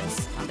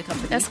insurance on the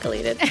company.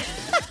 Escalated.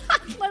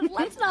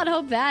 Let's not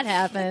hope that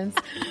happens.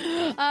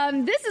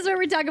 This is where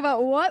we talk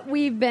about what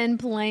we've been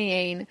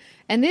playing.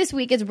 And this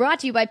week is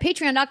brought to you by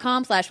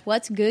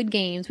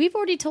patreon.com/whatsgoodgames. We've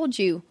already told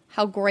you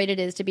how great it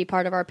is to be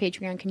part of our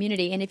Patreon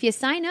community. And if you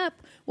sign up,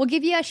 we'll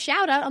give you a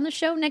shout out on the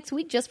show next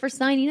week just for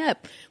signing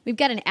up. We've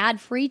got an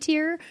ad-free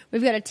tier.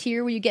 We've got a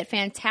tier where you get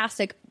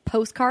fantastic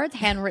postcards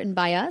handwritten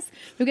by us.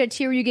 We've got a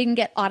tier where you can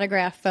get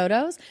autographed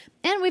photos.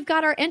 And we've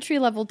got our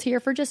entry-level tier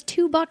for just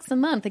 $2 a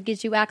month. It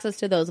gives you access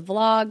to those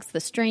vlogs, the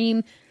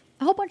stream,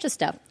 a whole bunch of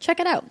stuff. Check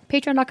it out.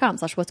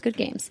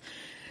 Patreon.com/whatsgoodgames.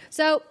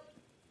 So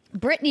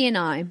Brittany and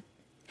I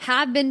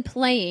have been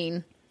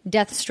playing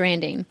Death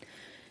Stranding.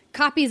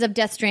 Copies of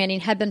Death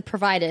Stranding have been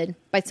provided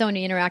by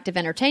Sony Interactive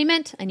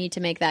Entertainment. I need to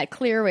make that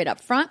clear right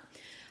up front.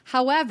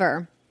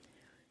 However,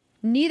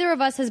 neither of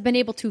us has been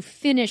able to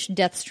finish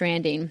Death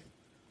Stranding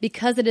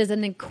because it is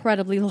an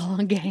incredibly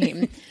long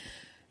game.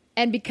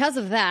 And because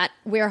of that,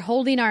 we're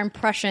holding our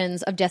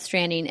impressions of Death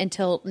Stranding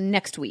until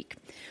next week.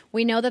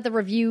 We know that the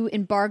review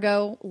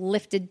embargo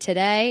lifted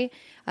today,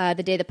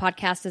 the day the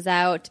podcast is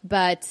out,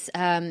 but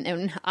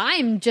and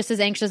I'm just as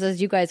anxious as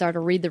you guys are to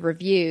read the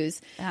reviews.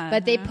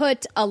 But they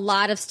put a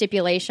lot of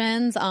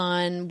stipulations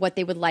on what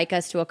they would like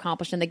us to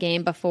accomplish in the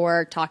game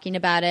before talking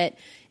about it.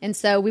 And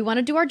so we want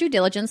to do our due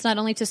diligence, not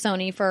only to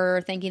Sony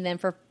for thanking them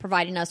for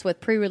providing us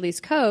with pre-release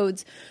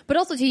codes, but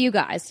also to you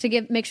guys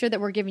to make sure that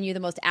we're giving you the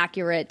most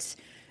accurate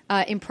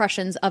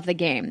impressions of the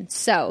game.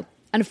 So,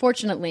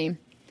 unfortunately,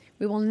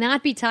 we will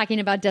not be talking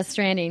about Death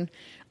Stranding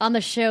on the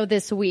show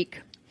this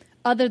week,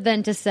 other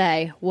than to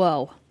say,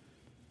 whoa.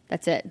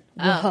 That's it.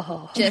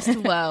 Whoa. Just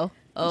whoa.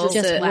 Oh,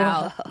 just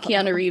wow. Whoa.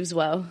 Keanu Reeves,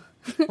 whoa.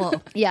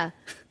 Whoa. Yeah.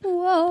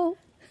 Whoa.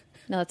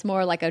 No, that's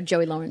more like a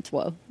Joey Lawrence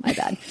whoa. My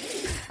bad.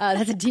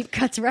 That's a deep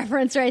cuts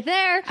reference right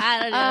there. I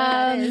don't know what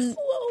that is.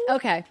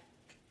 Okay.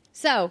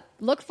 So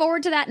look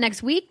forward to that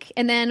next week.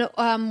 And then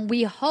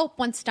we hope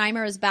once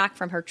Steimer is back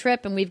from her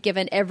trip and we've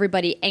given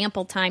everybody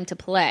ample time to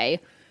play,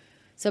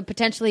 so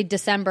potentially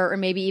December or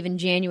maybe even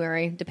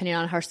January, depending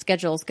on how our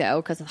schedules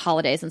go because of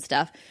holidays and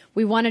stuff,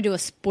 we want to do a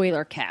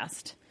spoiler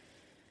cast.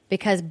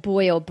 Because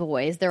boy, oh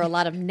boy, is there a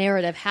lot of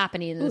narrative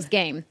happening in this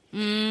game.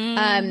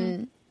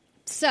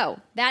 So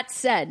that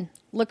said,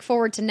 look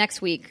forward to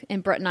next week,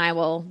 and Brett and I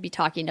will be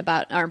talking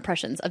about our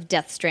impressions of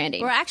Death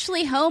Stranding. We're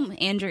actually home,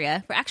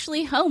 Andrea. We're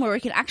actually home where we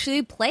can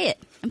actually play it.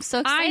 I'm so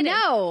excited. I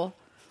know.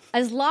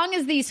 As long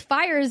as these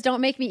fires don't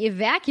make me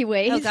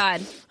evacuate. Oh,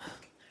 God.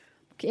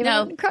 Okay,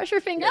 No. Cross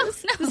your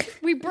fingers. No.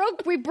 We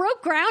broke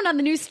ground on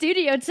the new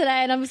studio today,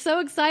 and I'm so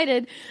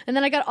excited. And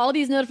then I got all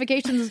these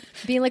notifications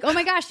being like, oh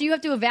my gosh, do you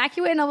have to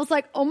evacuate? And I was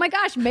like, oh my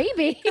gosh,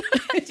 maybe.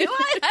 Do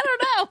I? I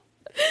don't know.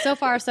 So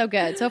far, so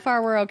good. So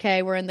far, we're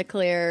okay. We're in the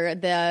clear.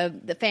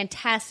 The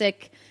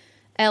fantastic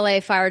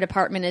LA Fire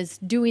Department is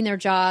doing their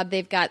job.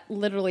 They've got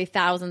literally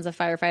thousands of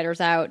firefighters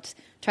out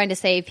trying to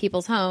save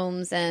people's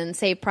homes and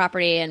save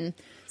property and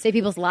save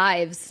people's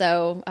lives.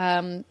 So,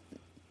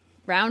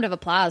 round of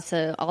applause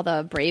to all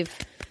the brave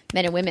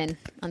men and women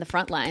on the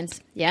front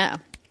lines. Yeah.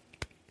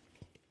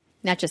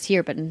 Not just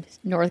here, but in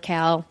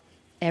NorCal,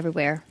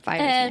 everywhere. Fires,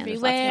 man.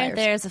 There's lots of Everywhere fires.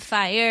 there's a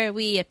fire,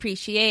 we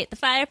appreciate the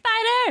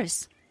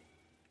firefighters.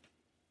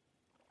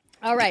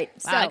 All right.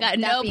 Wow, I got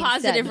no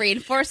positive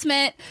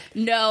reinforcement.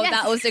 No, Yes.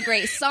 that was a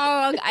great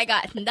song. I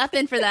got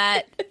nothing for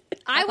that.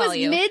 I was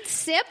mid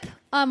sip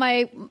on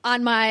my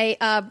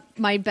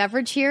my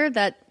beverage here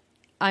that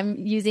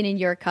I'm using in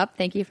your cup.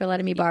 Thank you for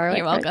letting me borrow it.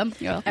 You're welcome.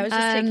 You're welcome. I was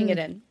just taking it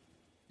in.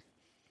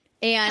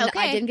 And Okay.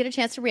 I didn't get a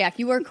chance to react.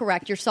 You were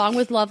correct. Your song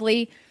was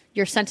lovely.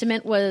 Your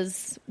sentiment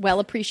was well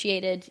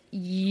appreciated.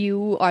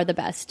 You are the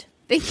best.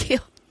 Thank you.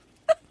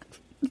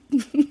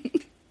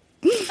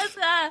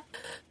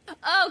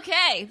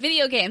 Okay,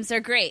 video games are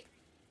great.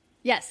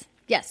 Yes.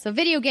 Yes. So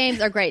video games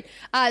are great.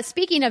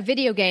 Speaking of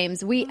video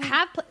games, we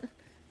have...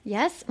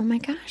 Yes? Oh my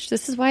gosh.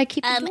 This is why I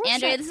keep the door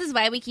Andrea, shut. this is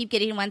why we keep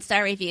getting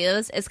 1-star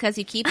reviews. Is because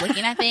you keep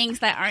looking at things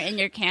that aren't in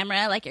your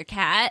camera, like your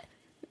cat,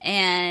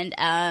 and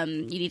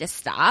you need to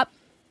stop.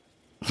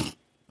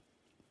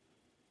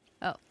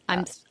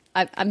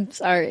 I'm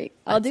sorry.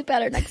 I'll do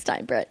better next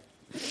time, Britt.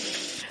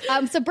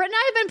 So Brett and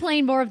I have been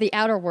playing more of the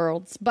Outer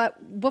Worlds,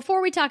 but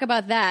before we talk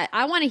about that,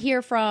 I want to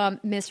hear from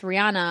Miss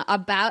Rihanna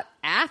about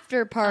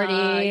After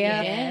Party.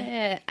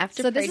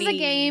 After So Party. this is a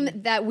game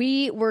that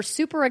we were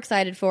super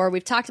excited for.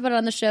 We've talked about it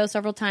on the show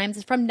several times.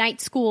 It's from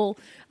Night School,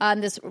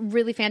 this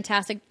really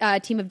fantastic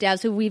team of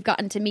devs who we've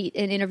gotten to meet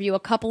and interview a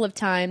couple of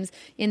times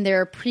in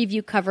their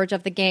preview coverage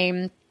of the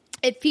game.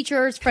 It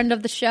features friend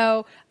of the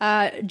show,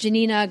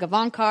 Janina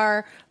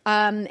Gavankar,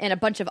 and a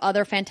bunch of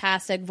other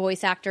fantastic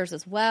voice actors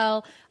as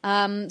well.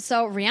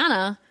 So,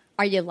 Rihanna,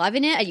 are you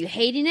loving it? Are you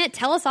hating it?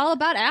 Tell us all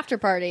about After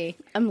Party.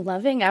 I'm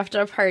loving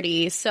After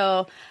Party.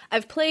 So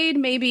I've played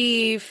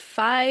maybe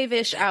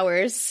 5-ish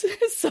hours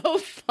so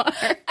far.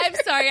 I'm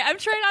sorry. I'm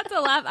trying not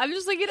to laugh. I'm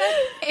just looking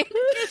at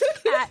his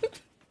cat.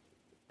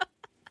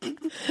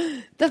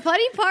 The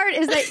funny part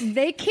is that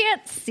they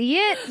can't see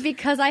it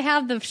because I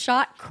have the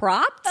shot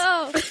cropped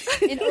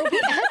in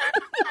OBS.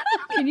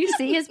 Can you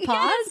see his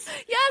paws?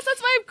 Yes,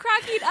 that's why I'm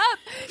cracking up.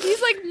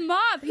 He's like,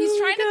 Mom, he's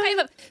trying to climb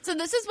up. So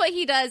this is what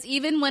he does,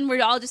 even when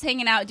we're all just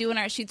hanging out doing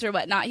our shoots or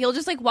whatnot. He'll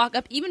just like walk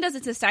up, even does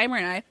it to Steimer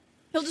and I.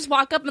 He'll just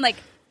walk up and like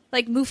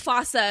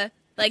Mufasa,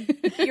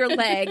 like your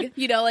leg,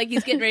 you know, like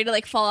he's getting ready to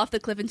like fall off the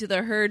cliff into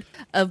the herd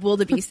of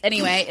wildebeest.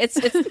 Anyway, it's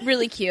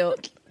really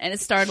cute and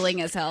it's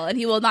startling as hell. And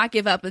he will not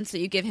give up until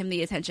you give him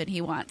the attention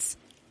he wants.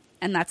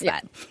 And that's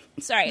that.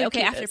 Sorry. The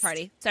okay, cutest. After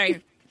Party.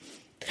 Sorry.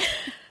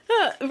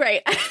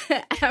 Right.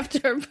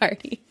 After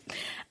Party.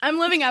 I'm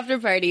loving After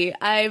Party.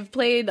 I've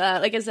played,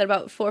 like I said,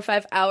 about 4 or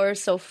 5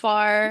 hours so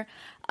far.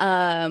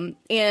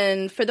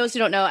 And for those who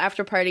don't know,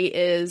 After Party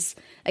is,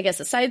 I guess,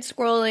 a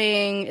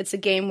side-scrolling. It's a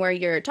game where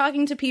you're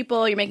talking to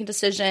people, you're making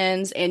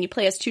decisions, and you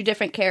play as 2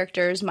 different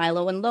characters,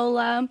 Milo and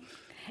Lola.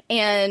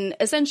 And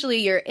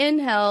essentially, you're in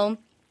hell.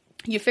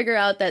 You figure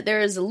out that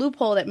there is a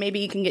loophole that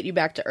maybe can get you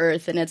back to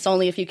Earth, and it's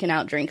only if you can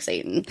outdrink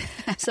Satan.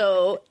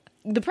 So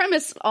the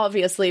premise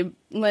obviously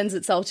lends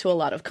itself to a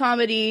lot of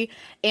comedy,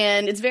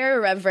 and it's very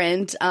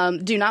irreverent.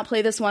 Do not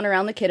play this one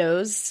around the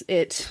kiddos.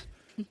 It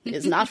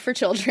is not for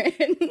children.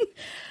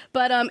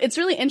 But it's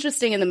really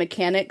interesting in the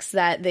mechanics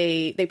that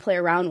they play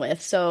around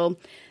with. So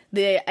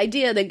the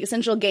idea, the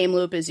essential game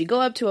loop is you go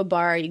up to a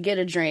bar, you get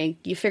a drink,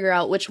 you figure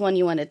out which one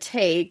you want to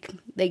take.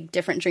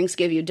 Different drinks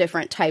give you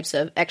different types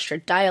of extra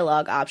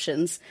dialogue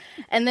options.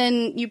 And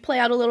then you play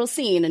out a little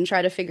scene and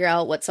try to figure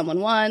out what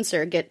someone wants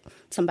or get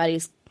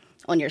somebody's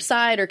on your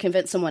side or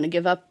convince someone to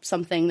give up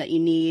something that you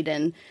need.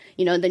 And,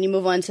 you know, then you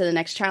move on to the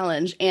next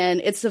challenge.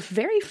 And it's a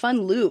very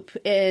fun loop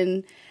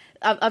in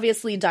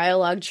obviously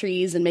dialogue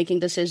trees and making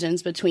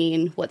decisions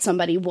between what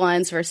somebody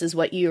wants versus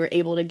what you are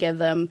able to give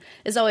them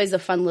is always a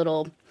fun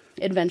little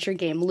adventure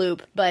game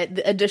loop. But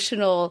the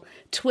additional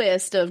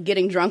twist of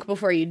getting drunk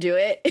before you do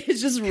it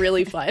is just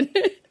really fun.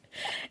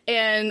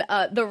 And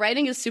the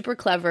writing is super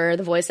clever.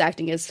 The voice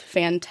acting is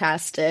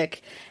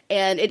fantastic.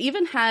 And it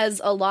even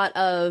has a lot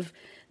of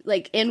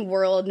like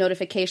in-world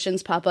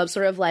notifications pop up,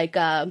 sort of like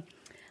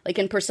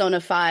in Persona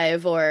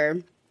 5 or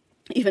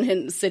even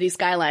in City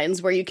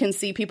Skylines, where you can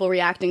see people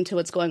reacting to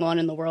what's going on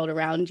in the world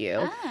around you.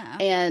 Ah.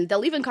 And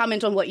they'll even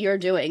comment on what you're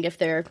doing if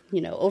they're,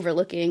 you know,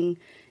 overlooking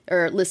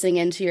or listening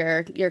into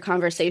your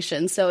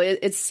conversation. So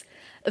it's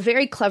a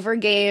very clever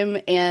game,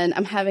 and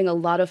I'm having a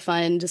lot of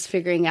fun just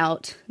figuring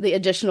out the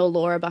additional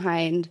lore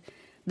behind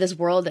this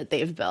world that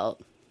they've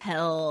built.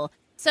 Hell.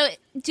 So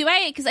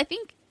because I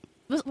think,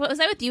 was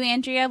I with you,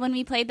 Andrea, when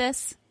we played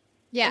this?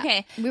 Yeah.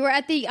 Okay. We were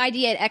at the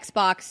Idea at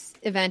Xbox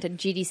event at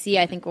GDC,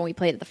 I think, when we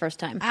played it the first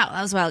time. Wow,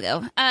 that was a while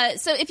ago.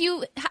 So if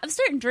you have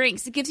certain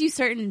drinks, it gives you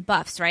certain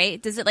buffs,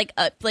 right? Does it like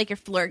up like your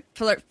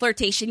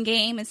flirtation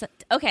game?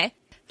 Okay.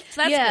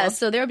 So that's cool.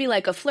 So there'll be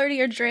like a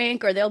flirtier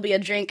drink, or there'll be a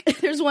drink.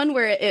 There's one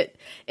where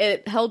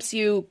it helps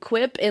you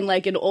quip in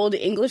like an old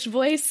English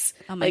voice.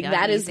 Oh my like God,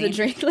 that amazing. is the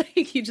drink.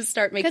 Like you just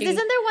start making. Because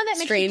isn't there one that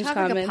makes you strange talk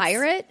comments. like a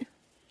pirate?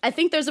 I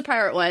think there's a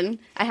pirate one.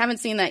 I haven't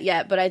seen that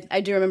yet, but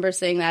I do remember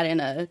seeing that in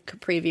a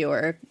preview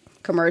or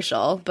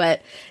commercial.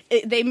 But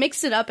they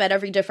mix it up at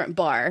every different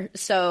bar.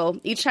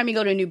 So each time you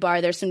go to a new bar,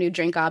 there's some new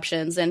drink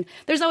options. And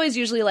there's always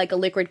usually like a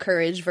liquid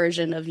courage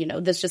version of, you know,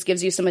 this just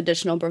gives you some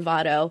additional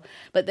bravado.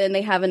 But then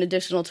they have an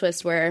additional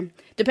twist where,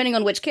 depending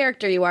on which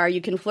character you are, you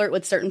can flirt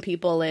with certain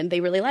people and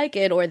they really like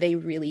it or they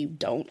really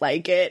don't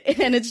like it.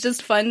 And it's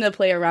just fun to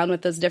play around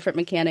with those different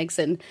mechanics.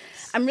 And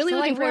I'm really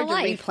looking forward to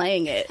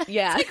replaying it.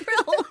 Yeah. Like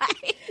real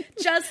life.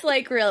 Just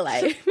like real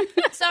life.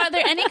 So are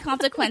there any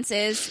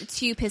consequences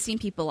to pissing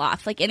people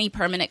off? Like any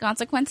permanent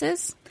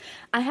consequences?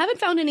 I haven't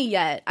found any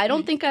yet. I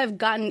don't think I've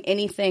gotten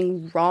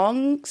anything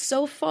wrong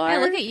so far. I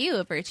look at you,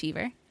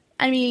 overachiever.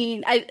 I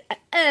mean, I'm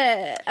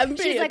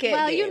pretty She's okay like,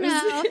 well, at you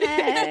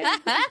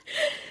games. know.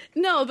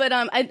 No, but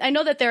I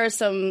know that there are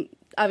some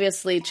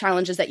obviously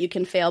challenges that you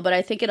can fail, but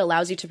I think it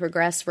allows you to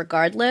progress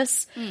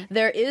regardless.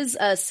 There is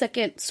a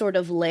second sort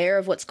of layer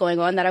of what's going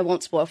on that I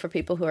won't spoil for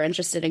people who are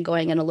interested in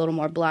going in a little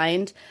more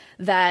blind,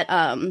 that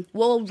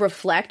will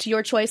reflect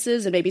your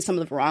choices and maybe some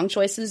of the wrong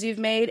choices you've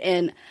made.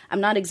 And I'm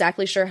not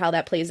exactly sure how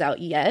that plays out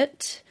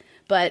yet,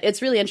 but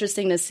it's really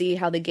interesting to see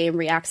how the game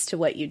reacts to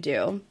what you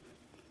do.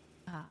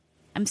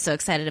 I'm so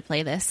excited to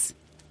play this.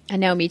 I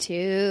know, me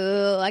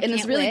too. And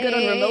it's really good on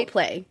remote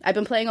play. I've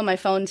been playing on my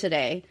phone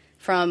today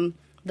from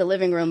the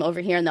living room over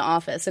here in the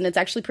office, and it's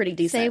actually pretty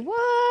decent. Say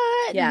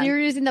what? Yeah. You're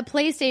using the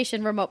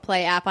PlayStation remote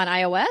play app on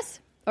iOS?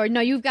 Or no,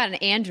 you've got an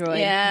Android.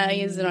 Yeah, I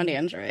use it on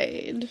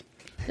Android.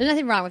 There's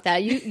nothing wrong with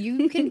that.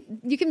 You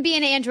can be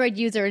an Android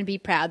user and be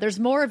proud. There's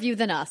more of you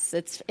than us.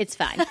 It's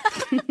fine.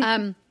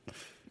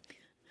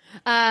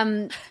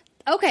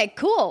 Okay,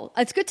 cool.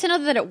 It's good to know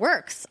that it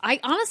works. I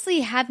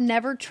honestly have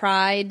never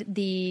tried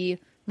the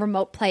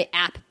remote play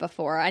app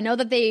before. I know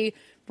that they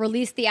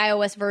released the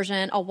iOS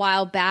version a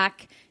while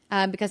back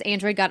because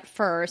Android got it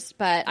first,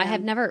 but I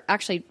have never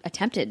actually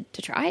attempted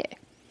to try it.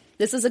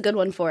 This is a good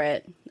one for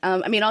it.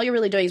 I mean, all you're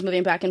really doing is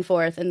moving back and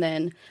forth and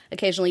then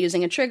occasionally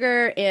using a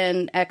trigger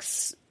in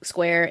X,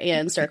 square,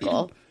 and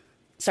circle.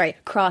 Sorry,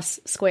 cross,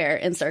 square,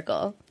 and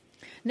circle.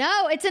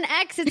 No, it's an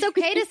X. It's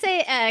okay to say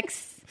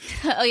X.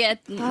 Oh, yeah.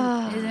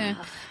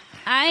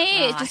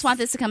 I just want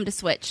this to come to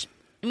Switch.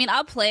 I mean,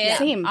 I'll play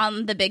it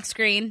on the big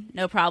screen,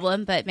 no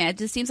problem. But, man, it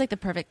just seems like the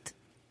perfect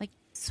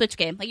Switch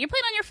game. Like, you're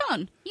playing on your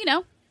phone, you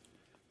know.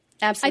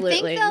 Absolutely.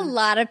 I think a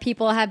lot of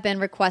people have been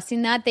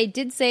requesting that. They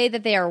did say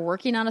that they are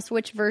working on a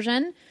Switch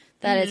version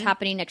that is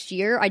happening next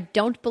year. I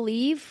don't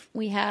believe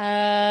we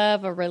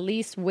have a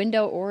release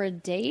window or a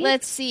date.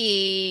 Let's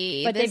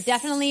see. But they've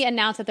definitely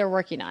announced that they're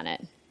working on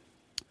it.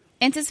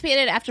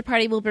 Anticipated after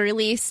party will be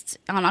released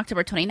on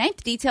October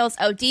 29th. Details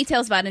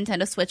about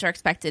Nintendo Switch are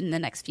expected in the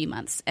next few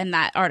months. And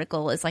that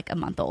article is like a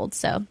month old,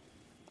 so.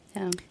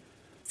 Yeah.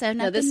 So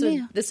nothing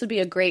new. This would be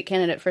a great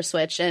candidate for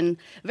Switch, and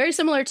very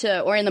similar to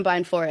Ori and the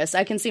Blind Forest.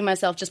 I can see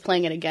myself just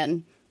playing it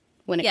again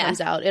when it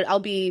comes out. I'll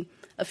be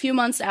a few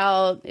months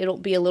out. It'll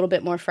be a little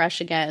bit more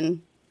fresh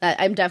again.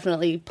 I'm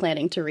definitely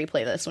planning to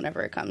replay this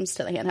whenever it comes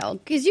to the handheld.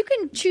 Because you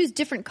can choose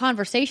different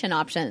conversation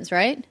options,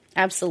 right?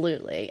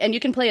 Absolutely. And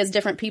you can play as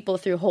different people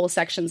through whole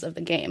sections of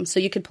the game. So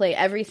you could play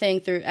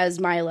everything through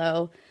as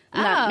Milo.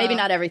 Maybe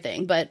not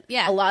everything, but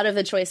a lot of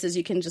the choices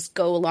you can just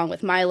go along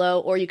with Milo,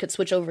 or you could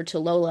switch over to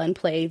Lola and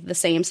play the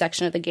same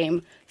section of the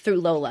game through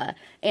Lola.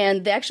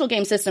 And the actual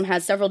game system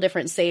has several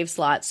different save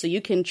slots, so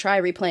you can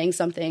try replaying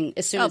something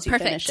as soon as you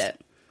finish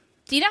it.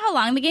 Do you know how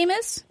long the game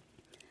is?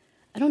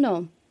 I don't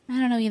know. I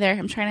don't know either.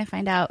 I'm trying to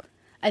find out.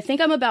 I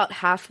think I'm about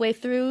halfway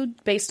through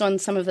based on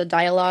some of the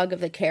dialogue of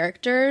the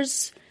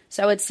characters.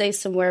 So I would say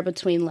somewhere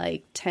between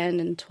like 10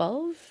 and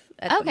 12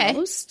 at the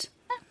most.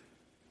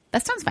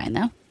 That sounds fine,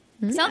 though.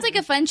 Sounds like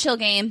a fun chill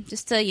game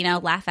just to,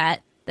 laugh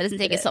at. That doesn't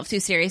take itself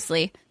too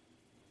seriously.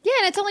 Yeah,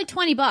 and it's only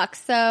 $20,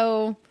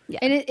 so... Yeah.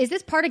 And is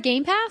this part of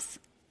Game Pass?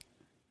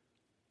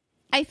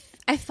 I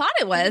thought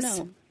it was.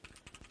 No.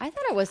 I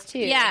thought it was, too.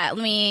 Yeah,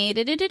 let me...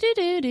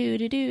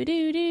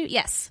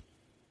 Yes.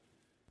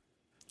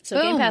 So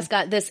Boom. Game Pass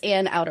got this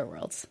and Outer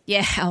Worlds.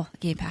 Yeah,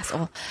 Game Pass.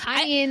 Oh.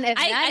 I mean, if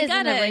that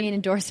isn't a ringing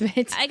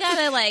endorsement. I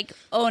gotta,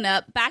 own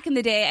up. Back in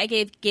the day, I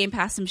gave Game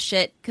Pass some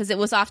shit because it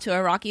was off to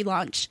a rocky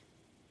launch.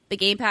 But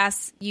Game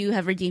Pass, you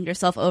have redeemed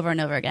yourself over and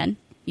over again.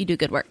 You do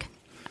good work.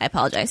 I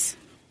apologize.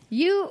 I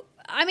don't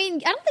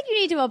think you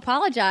need to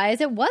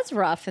apologize. It was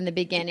rough in the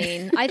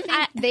beginning. I think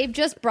they've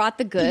just brought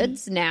the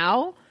goods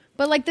now.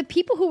 But, the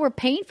people who were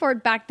paying for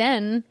it back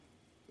then,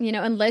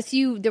 unless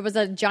there was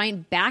a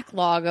giant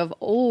backlog of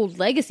old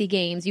legacy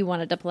games you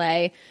wanted to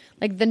play,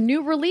 the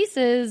new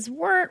releases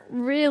weren't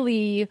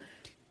really,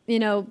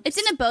 It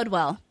didn't bode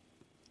well.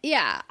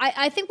 Yeah,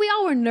 I think we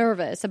all were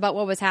nervous about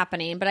what was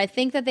happening, but I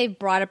think that they've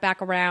brought it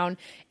back around.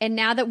 And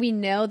now that we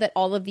know that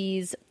all of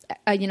these,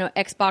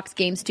 Xbox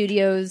Game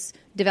Studios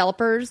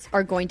developers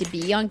are going to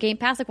be on Game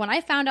Pass, when I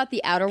found out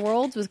the Outer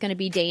Worlds was going to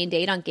be day and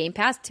date on Game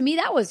Pass, to me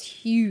that was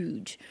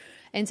huge.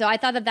 And so I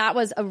thought that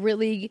was a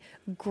really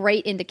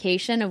great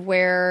indication of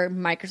where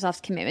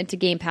Microsoft's commitment to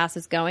Game Pass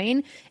is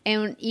going.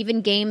 And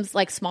even games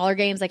smaller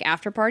games like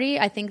After Party,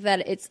 I think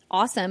that it's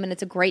awesome and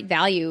it's a great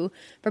value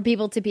for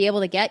people to be able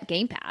to get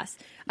Game Pass.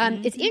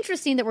 It's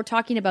interesting that we're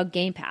talking about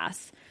Game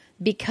Pass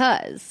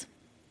because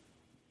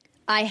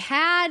I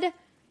had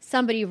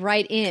somebody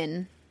write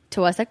in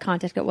to us at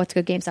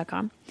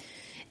contact@whatsgoodgames.com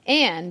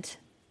and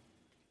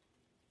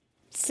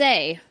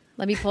say...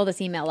 Let me pull this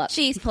email up.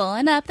 She's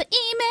pulling up the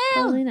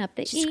email.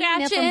 She's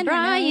email from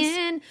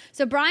Brian.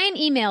 So Brian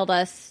emailed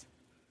us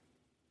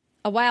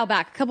a while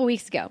back, a couple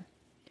weeks ago,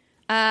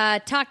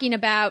 talking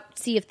about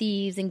Sea of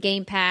Thieves and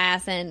Game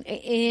Pass. And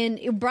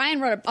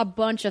Brian wrote a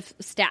bunch of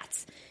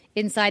stats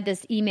inside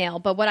this email.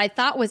 But what I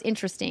thought was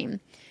interesting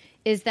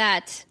is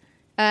that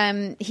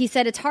he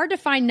said it's hard to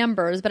find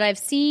numbers, but I've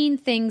seen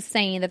things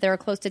saying that there are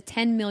close to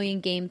 10 million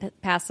Game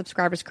Pass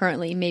subscribers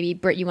currently. Maybe,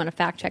 Britt, you want to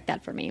fact check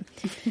that for me.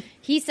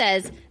 He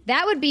says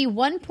that would be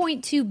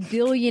 $1.2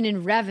 billion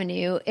in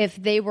revenue if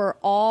they were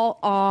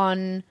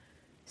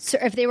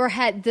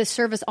had the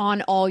service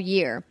on all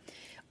year.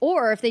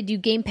 Or if they do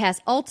Game Pass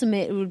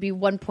Ultimate, it would be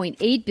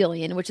 $1.8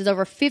 billion, which is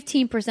over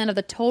 15% of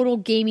the total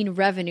gaming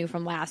revenue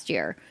from last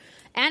year.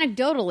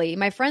 Anecdotally,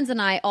 my friends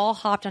and I all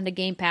hopped onto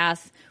Game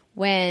Pass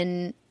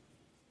when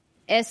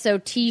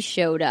SOT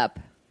showed up.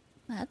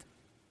 What?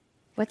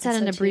 What's that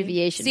an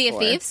abbreviation Sea for? of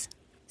Thieves?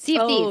 Sea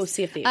of Thieves. Oh,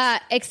 Sea of Thieves.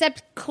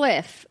 Except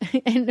Cliff.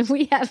 And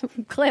we have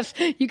Cliff.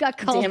 You got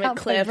called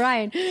out by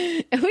Brian.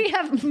 We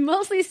have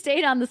mostly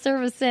stayed on the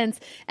service since,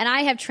 and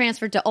I have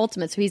transferred to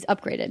Ultimate, so he's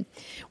upgraded.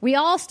 We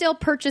all still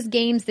purchase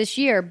games this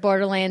year.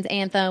 Borderlands,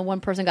 Anthem,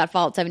 one person got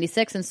Fallout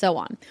 76, and so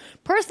on.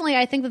 Personally,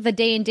 I think that the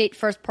day-and-date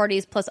first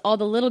parties plus all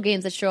the little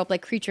games that show up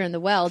like Creature in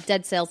the Well,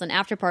 Dead Cells, and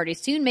After Party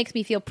soon makes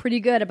me feel pretty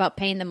good about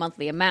paying the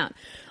monthly amount.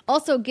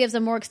 Also gives a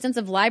more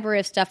extensive library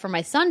of stuff for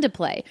my son to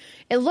play.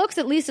 It looks,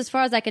 at least as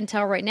far as I can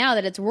tell right now,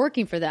 that it's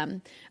working for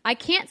them. I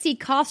can't see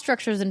cost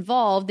structures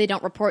involved. They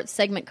don't report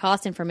segment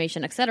cost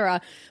information, etc.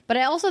 But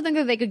I also think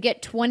that they could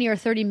get 20 or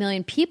 30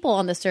 million people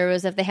on the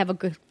service if they have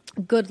a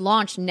good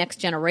launch next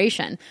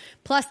generation.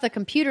 Plus the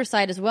computer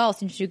side as well,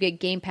 since you get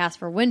Game Pass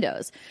for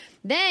Windows.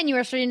 Then you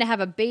are starting to have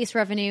a base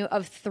revenue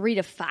of 3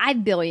 to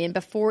 5 billion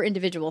before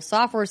individual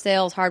software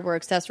sales, hardware,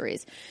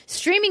 accessories.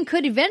 Streaming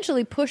could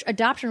eventually push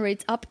adoption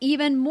rates up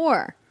even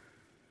more,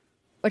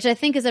 which I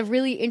think is a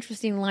really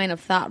interesting line of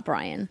thought,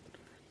 Brian.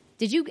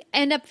 Did you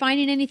end up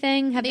finding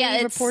anything? Have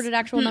they reported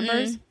actual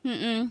numbers?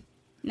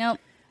 Nope.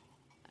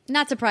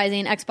 Not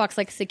surprising. Xbox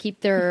likes to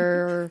keep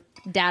their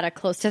data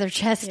close to their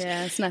chest.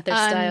 Yeah, it's not their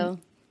style.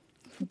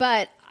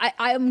 But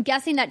I'm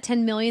guessing that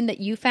 10 million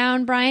that you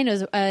found, Brian,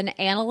 is an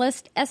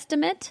analyst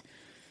estimate.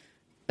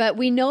 But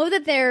we know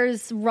that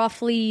there's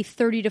roughly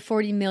 30 to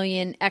 40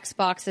 million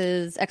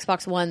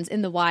Xbox Ones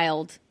in the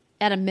wild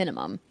at a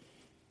minimum,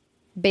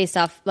 based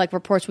off like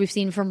reports we've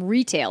seen from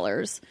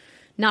retailers,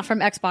 not from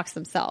Xbox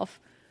themselves.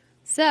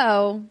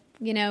 So,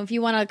 you know, if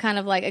you want to kind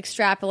of like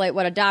extrapolate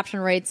what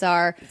adoption rates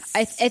are,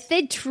 if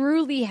they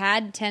truly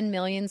had 10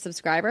 million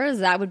subscribers,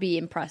 that would be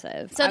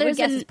impressive. So I would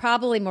guess it's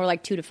probably more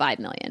like 2 to 5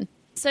 million.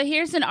 So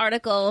here's an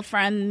article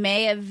from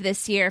May of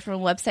this year from a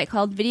website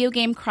called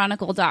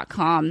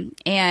videogamechronicle.com,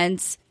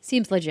 and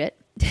seems legit.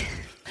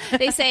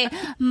 They say,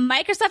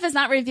 Microsoft has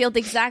not revealed the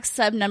exact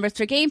sub numbers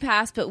for Game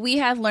Pass, but we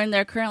have learned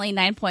there are currently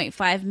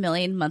 9.5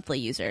 million monthly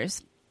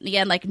users.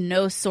 Again, like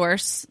no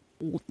source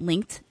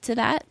linked to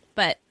that,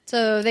 but...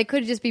 So they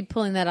could just be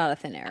pulling that out of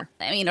thin air.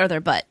 I mean, or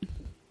their butt.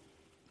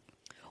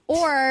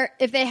 Or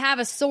if they have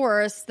a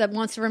source that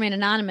wants to remain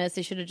anonymous,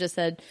 they should have just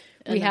said,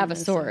 we have a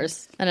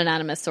source, an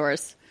anonymous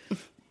source.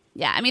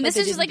 Yeah, I mean, this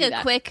is just like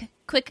a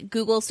quick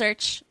Google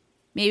search.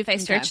 Maybe if I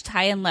searched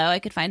high and low, I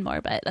could find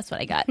more, but that's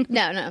what I got.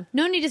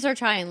 No need to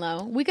search high and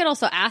low. We could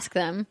also ask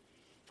them.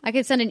 I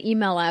could send an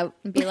email out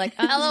and be like,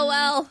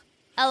 LOL.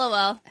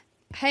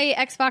 Hey,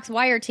 Xbox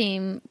Wire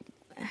team,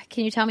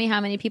 can you tell me how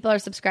many people are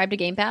subscribed to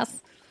Game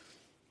Pass?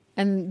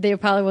 And they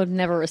probably would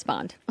never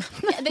respond.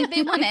 Yeah,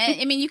 they want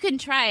it. I mean, you can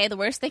try. The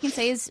worst they can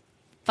say is,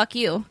 fuck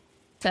you.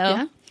 So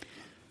yeah.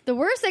 The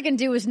worst they can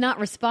do is not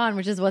respond,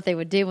 which is what they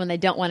would do when they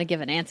don't want to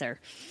give an answer.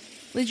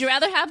 Would you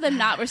rather have them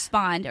not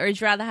respond, or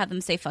would you rather have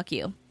them say fuck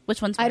you?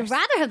 Which one's worse? I'd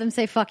rather have them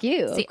say fuck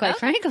you, quite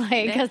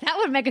frankly, because that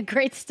would make a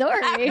great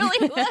story. That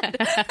really would.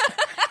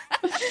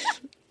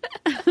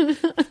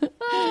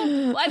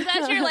 Well, I'm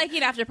glad you're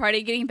liking After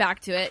Party, getting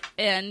back to it,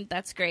 and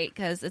that's great,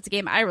 because it's a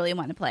game I really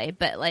want to play,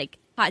 but, like,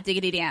 hot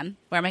diggity damn,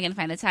 where am I going to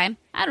find the time?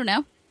 I don't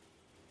know.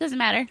 Doesn't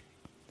matter.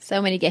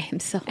 So many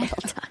games, so little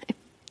time.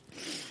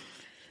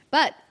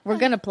 But we're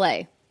going to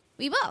play.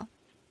 We will.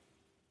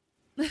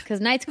 Because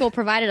Night School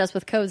provided us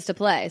with codes to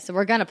play, so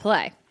we're going to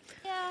play.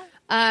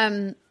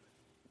 Yeah.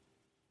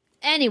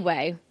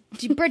 Anyway,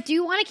 Britt, do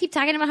you want to keep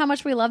talking about how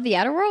much we love the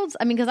Outer Worlds?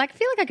 I mean, because I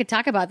feel like I could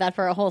talk about that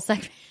for a whole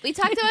segment. We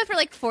talked about it for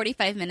like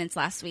 45 minutes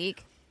last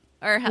week,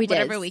 or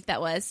whatever week that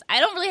was.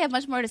 I don't really have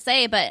much more to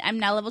say, but I'm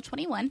now level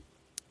 21.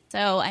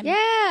 So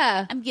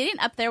I'm getting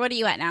up there. What are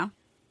you at now?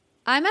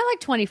 I'm at like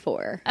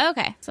 24.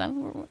 Okay.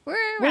 So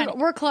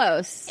we're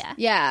close.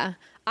 Yeah.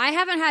 I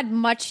haven't had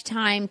much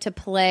time to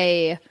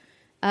play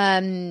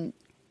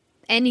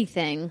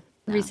anything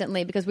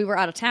recently because we were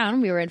out of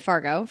town. We were in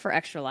Fargo for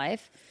Extra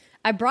Life.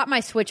 I brought my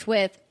Switch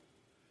with,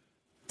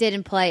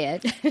 didn't play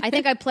it. I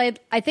think I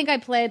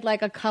played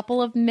like a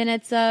couple of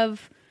minutes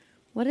of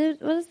what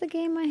is the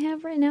game I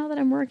have right now that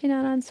I'm working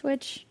on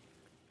Switch?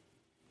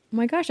 Oh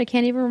my gosh, I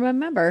can't even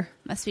remember.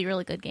 Must be a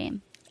really good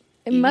game.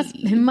 It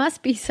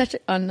must be such a...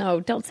 Oh,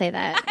 no, don't say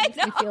that. I know.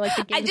 Makes me feel like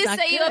the game's I just not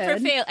set good. you up for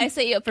fail. I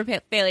set you up for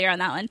failure on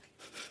that one.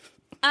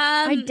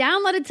 I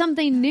downloaded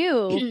something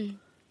new.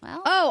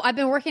 Well, I've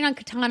been working on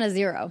Katana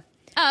Zero.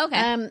 Oh,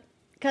 okay.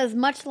 Because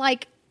much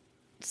like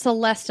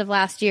Celeste of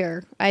last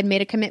year, I had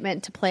made a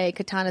commitment to play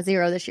Katana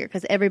Zero this year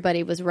because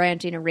everybody was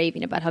ranting and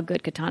raving about how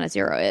good Katana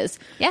Zero is.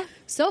 Yeah.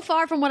 So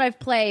far from what I've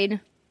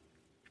played,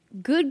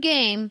 good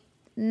game,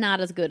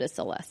 not as good as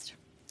Celeste.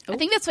 I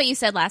think that's what you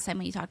said last time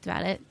when you talked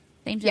about it.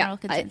 Same general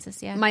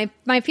consensus, yeah.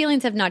 My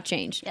feelings have not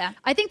changed. Yeah.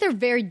 I think they're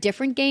very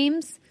different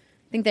games.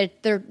 I think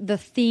that the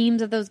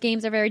themes of those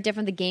games are very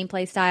different. The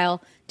gameplay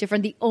style,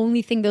 different. The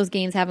only thing those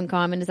games have in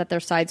common is that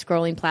they're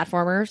side-scrolling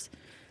platformers,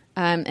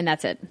 and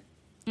that's it.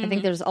 I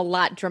think there's a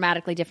lot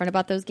dramatically different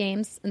about those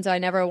games, and so I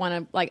never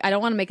want to I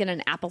don't want to make it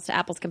an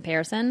apples-to-apples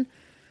comparison,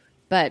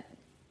 but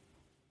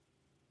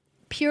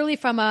purely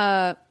from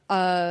a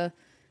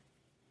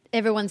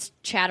everyone's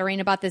chattering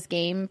about this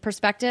game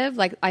perspective,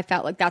 like I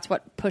felt like that's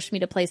what pushed me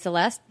to play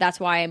Celeste. That's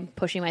why I'm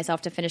pushing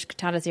myself to finish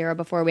Katana Zero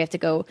before we have to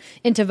go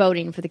into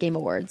voting for the Game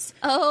Awards.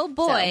 Oh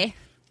boy. So,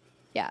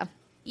 yeah.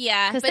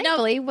 Yeah. Because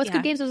thankfully, What's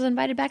Good Games was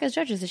invited back as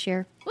judges this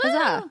year. Woo!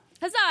 Huzzah.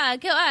 Huzzah,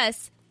 go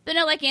us. But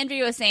no, like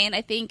Andrea was saying,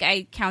 I think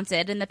I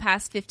counted in the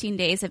past 15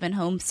 days I've been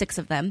home 6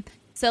 of them.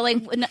 So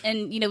like,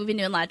 and you know, we've been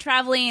doing a lot of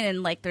traveling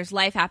and like there's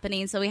life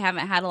happening. So we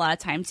haven't had a lot of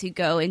time to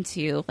go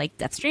into like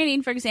Death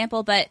Stranding, for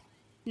example. But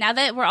now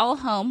that we're all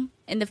home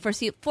in the for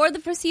the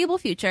foreseeable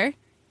future,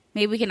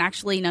 maybe we can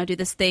actually, you know, do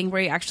this thing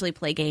where you actually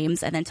play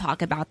games and then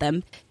talk about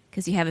them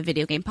because you have a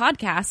video game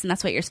podcast and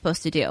that's what you're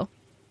supposed to do.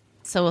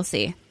 So we'll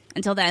see.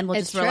 Until then, we'll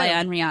just rely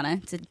on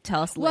Rihanna to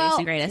tell us the latest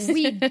and greatest.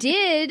 We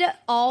did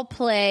all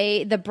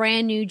play the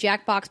brand new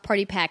Jackbox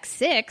Party Pack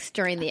 6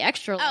 during the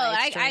extra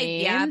live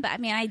stream. Yeah, but I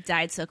mean, I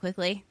died so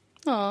quickly.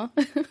 Aw.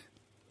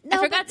 I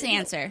forgot to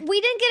answer.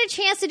 We didn't get a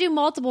chance to do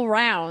multiple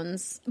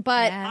rounds,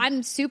 but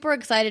I'm super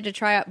excited to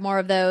try out more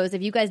of those.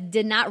 If you guys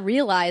did not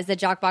realize that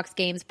Jackbox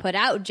Games put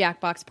out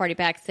Jackbox Party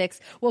Pack 6,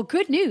 well,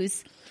 good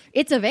news.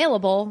 It's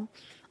available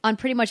on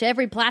pretty much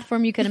every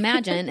platform you can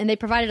imagine, and they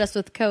provided us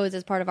with codes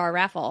as part of our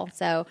raffle.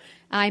 So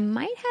I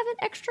might have an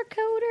extra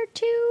code or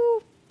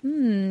two.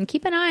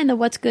 Keep an eye on the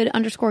What's Good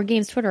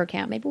 _Games Twitter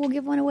account. Maybe we'll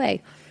give one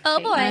away. Oh,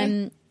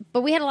 boy.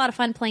 But we had a lot of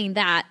fun playing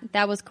that.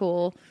 That was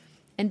cool.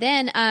 And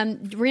then,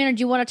 Rihanna,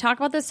 do you want to talk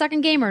about the second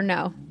game or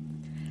no?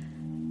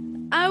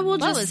 I will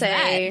just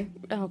say...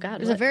 Oh, God.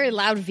 There's a very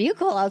loud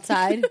vehicle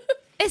outside.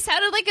 It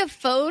sounded like a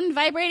phone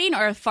vibrating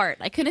or a fart.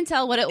 I couldn't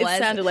tell what it was. It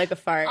sounded like a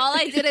fart. All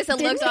I did is I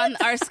looked on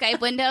our Skype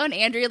window, and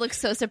Andrea looked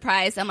so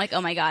surprised. I'm like,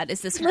 oh, my God,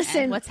 is this her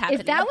end? What's happening?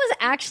 If that was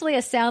actually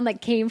a sound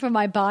that came from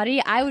my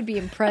body, I would be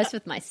impressed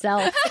with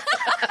myself.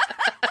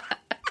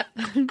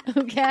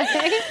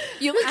 Okay?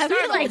 You look I'd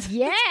be like,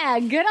 yeah,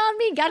 good on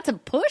me. Got to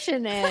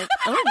pushing it.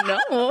 Oh,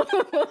 no.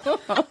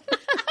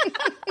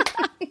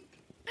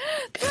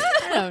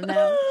 I don't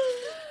know.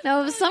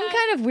 No, it was some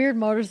kind of weird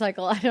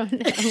motorcycle. I don't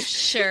know.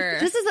 Sure.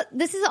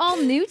 This is all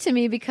new to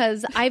me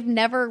because I've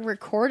never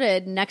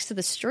recorded next to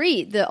the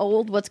street. The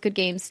old What's Good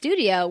Games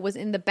studio was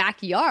in the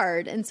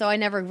backyard, and so I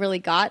never really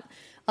got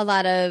a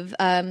lot of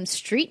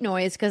street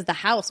noise because the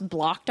house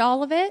blocked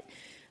all of it.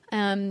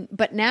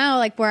 But now,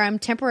 like where I'm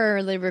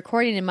temporarily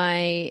recording in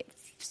my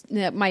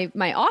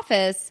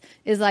office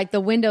is like the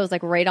window's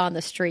like right on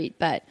the street,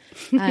 but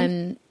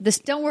don't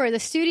worry, the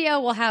studio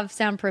will have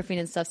soundproofing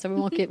and stuff, so we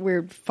won't get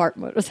weird fart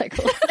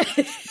motorcycles.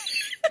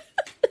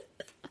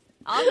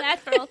 All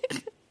natural.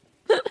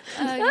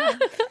 Yeah.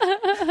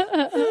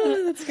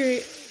 That's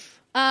great.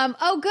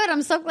 Oh, good.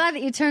 I'm so glad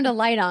that you turned a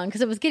light on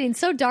because it was getting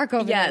so dark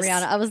over there,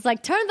 Rihanna. I was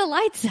like, turn the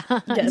lights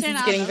on. Yes,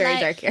 it's getting very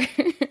dark here.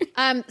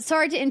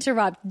 Sorry to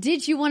interrupt.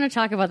 Did you want to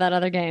talk about that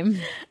other game?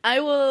 I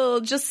will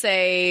just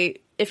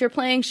say, if you're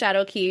playing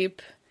Shadowkeep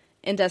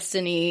in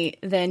Destiny,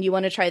 then you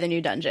want to try the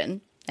new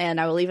dungeon.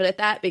 And I will leave it at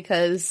that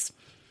because,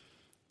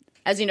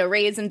 as you know,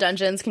 raids and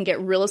dungeons can get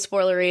real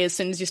spoilery as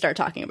soon as you start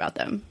talking about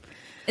them.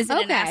 Is it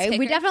an ass kicker?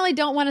 We definitely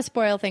don't want to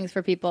spoil things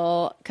for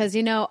people because,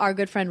 you know, our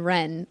good friend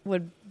Ren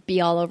would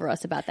be all over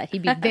us about that.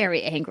 He'd be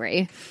very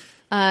angry.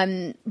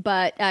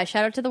 But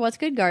shout out to the What's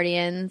Good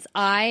Guardians.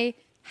 I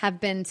have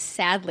been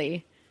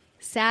sadly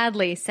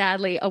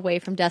away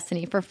from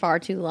Destiny for far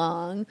too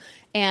long.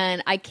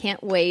 And I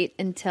can't wait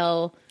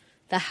until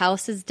the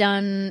house is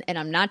done and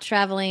I'm not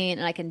traveling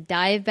and I can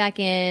dive back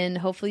in.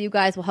 Hopefully you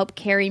guys will help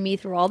carry me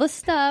through all the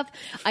stuff.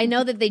 I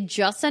know that they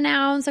just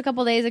announced a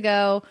couple days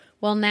ago.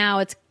 Well, now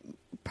it's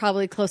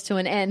probably close to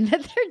an end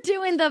that they're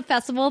doing the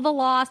Festival of the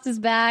Lost is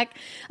back.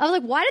 I was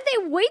like, why did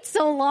they wait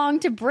so long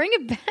to bring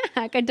it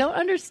back? I don't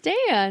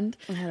understand.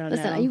 I don't know.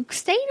 Listen, are you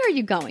staying or are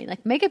you going?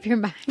 Like, make up your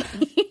mind.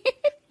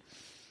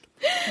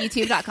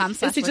 YouTube.com/.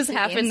 Is he just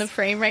half in the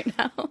frame right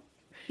now?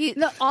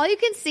 All you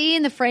can see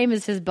in the frame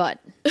is his butt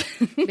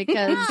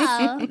because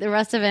the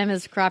rest of him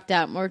is cropped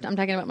out. I'm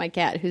talking about my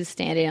cat who's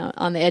standing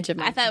on the edge of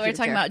my I thought we were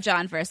talking chair. about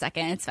John for a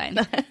second. It's fine.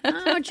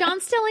 Oh,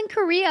 John's still in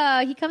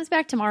Korea. He comes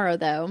back tomorrow,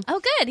 though. Oh,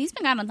 good. He's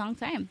been gone a long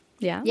time.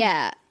 Yeah.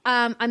 Yeah.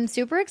 I'm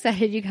super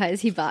excited, you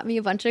guys. He bought me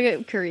a bunch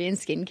of Korean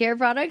skincare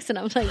products, and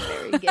I'm like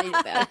very giddy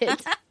about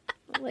it.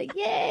 I'm like,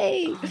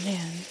 yay! Oh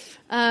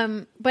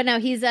man. But no,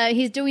 he's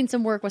doing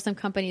some work with some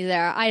company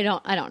there. I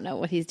don't know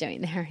what he's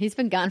doing there. He's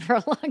been gone for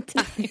a long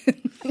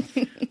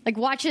time. Like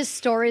watches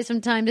stories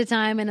from time to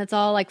time, and it's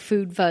all like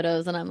food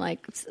photos. And I'm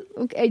like,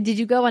 okay, did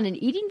you go on an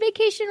eating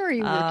vacation or are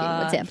you working?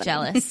 What's happening?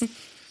 Jealous.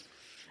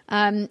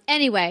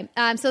 Anyway,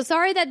 so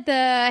sorry that the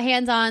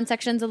hands-on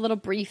section's a little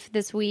brief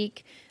this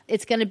week.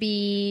 It's going to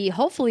be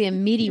hopefully a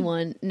meaty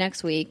one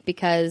next week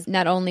because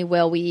not only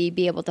will we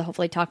be able to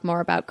hopefully talk more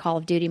about Call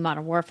of Duty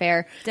Modern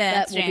Warfare,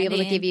 but we'll be able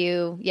to give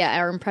you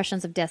our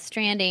impressions of Death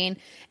Stranding.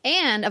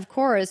 And, of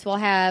course, we'll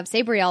have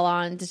Sabrielle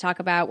on to talk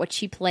about what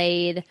she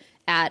played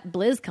at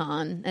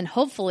BlizzCon. And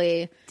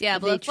hopefully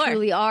Diablo they 4.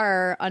 truly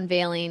are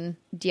unveiling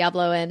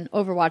Diablo and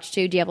Overwatch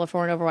 2, Diablo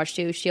 4 and Overwatch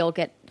 2. She'll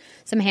get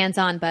some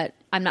hands-on, but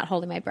I'm not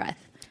holding my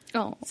breath.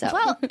 Oh, So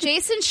Well,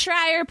 Jason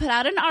Schreier put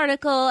out an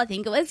article, I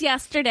think it was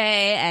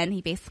yesterday, and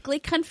he basically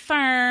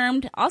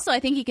confirmed. Also, I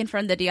think he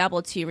confirmed the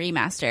Diablo 2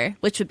 remaster,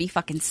 which would be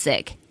fucking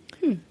sick.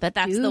 But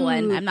that's the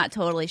one I'm not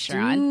totally sure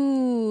on.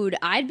 dude,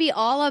 I'd be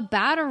all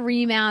about a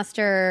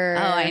remaster.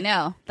 Oh, I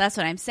know. That's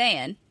what I'm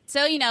saying.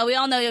 So, we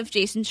all know if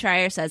Jason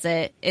Schreier says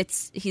it,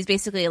 he's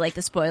basically like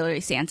the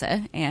spoilery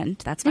Santa, and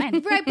that's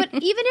fine. Right, but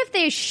even if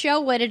they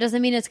show it, it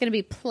doesn't mean it's going to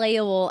be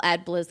playable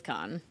at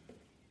BlizzCon.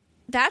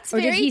 That's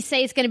Or did he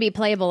say it's going to be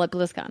playable at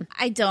BlizzCon?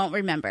 I don't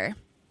remember.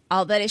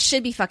 But it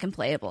should be fucking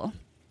playable.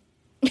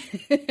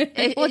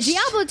 Well,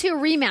 Diablo 2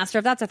 remaster,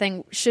 if that's a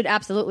thing, should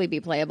absolutely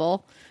be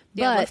playable.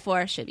 Diablo But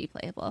 4 should be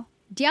playable.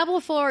 Diablo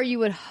 4, you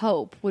would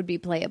hope, would be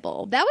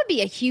playable. That would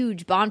be a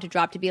huge bomb to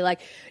drop, to be like,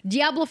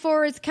 Diablo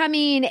 4 is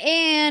coming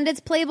and it's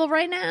playable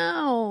right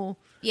now.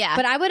 Yeah.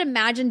 But I would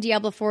imagine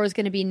Diablo 4 is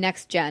going to be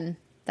next gen.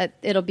 That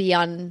it'll be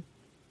on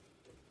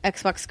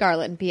Xbox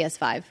Scarlet and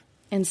PS5.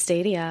 and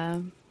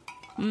Stadia.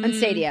 And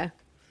Stadia.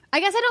 I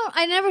guess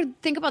I never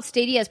think about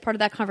Stadia as part of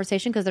that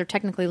conversation because they're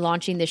technically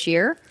launching this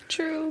year.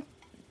 True.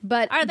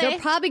 But Are they're they?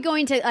 probably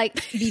going to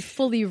be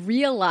fully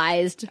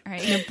realized. All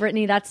right. You know,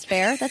 Brittany, that's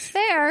fair. That's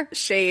fair.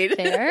 Shade.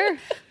 Fair.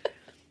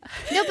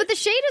 No, but the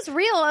shade is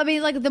real. I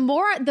mean, like the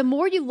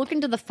more you look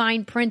into the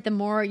fine print, the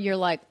more you're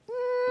like,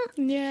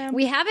 Yeah.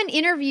 We have an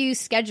interview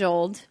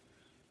scheduled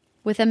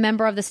with a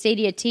member of the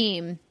Stadia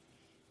team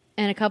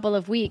in a couple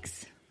of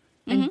weeks.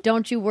 And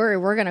don't you worry,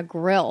 we're gonna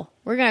grill.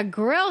 We're gonna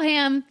grill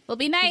him. Will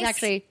be nice.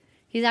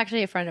 He's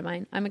actually a friend of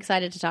mine. I'm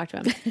excited to talk to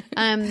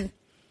him.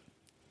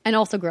 And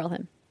also grill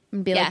him.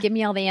 And be Yeah. like, give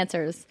me all the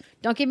answers.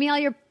 Don't give me all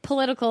your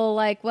political,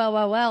 like,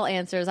 well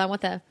answers. I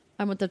want the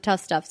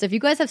tough stuff. So if you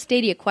guys have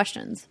Stadia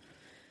questions,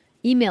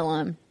 email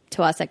them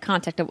to us at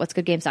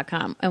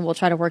contact@whatsgoodgames.com and we'll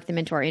try to work them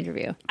into our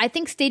interview. I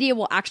think Stadia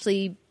will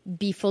actually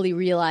be fully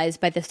realized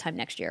by this time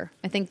next year.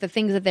 I think the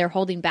things that they're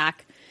holding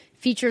back,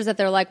 features that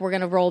they're like, we're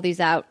going to roll these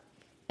out,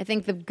 I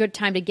think the good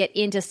time to get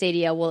into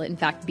Stadia will in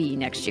fact be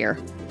next year.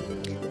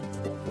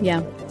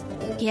 Yeah.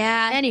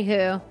 Yeah.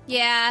 Anywho,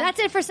 Yeah. that's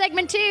it for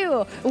segment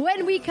 2.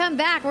 When we come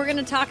back, we're going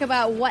to talk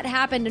about what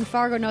happened in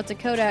Fargo, North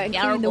Dakota,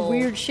 including the Yargle.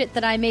 weird shit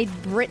that I made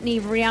Brittany,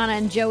 Brianna,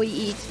 and Joey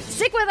eat.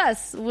 Stick with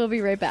us. We'll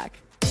be right back.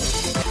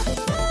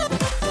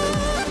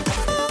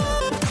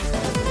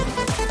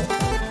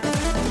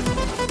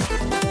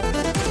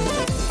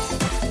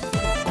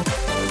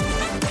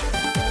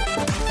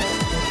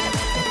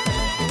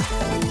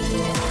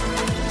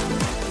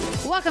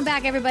 Welcome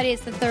back, everybody.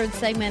 It's the third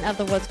segment of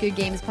the What's Good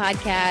Games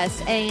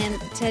podcast. And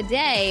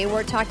today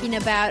we're talking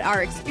about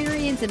our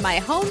experience in my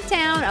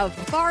hometown of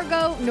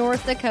Fargo,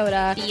 North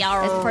Dakota as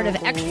part of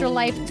Extra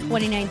Life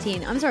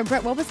 2019. I'm sorry,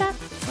 Brett, what was that?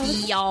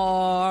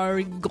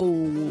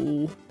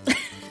 Yargo.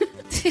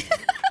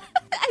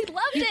 I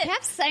loved You it.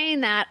 kept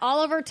saying that all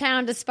over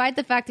town despite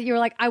the fact that you were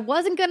like, I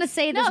wasn't going to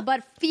say this, No.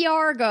 but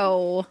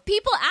Fiargo.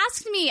 People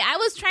asked me. I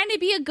was trying to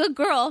be a good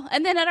girl,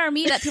 and then at our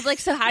meetup, people were like,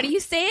 "So how do you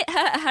say it?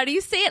 How do you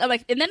say it?" I'm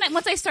like, and then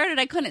once I started,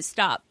 I couldn't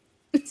stop.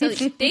 So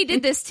they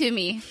did this to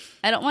me.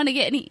 I don't want to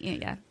get any.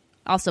 Yeah.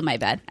 Also, my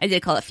bad. I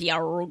did call it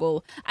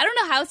Fiargo. I don't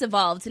know how it's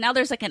evolved. Now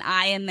there's like an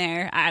I in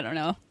there. I don't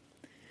know.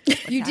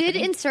 You did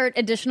insert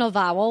additional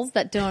vowels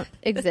that don't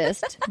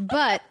exist,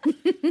 but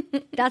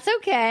that's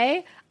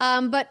okay.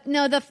 But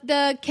no,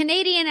 the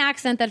Canadian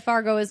accent that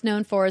Fargo is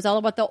known for is all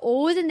about the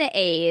O's and the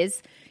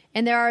A's.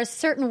 And there are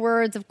certain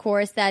words, of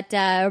course, that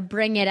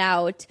bring it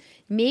out.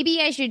 Maybe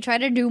I should try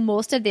to do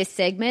most of this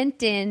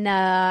segment in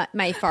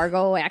my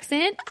Fargo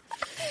accent.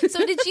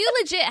 So did you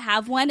legit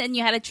have one, and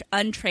you had to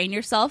untrain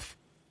yourself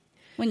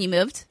when you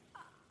moved?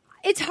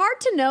 It's hard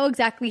to know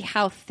exactly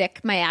how thick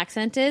my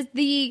accent is.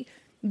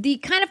 The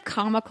kind of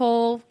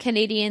comical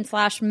Canadian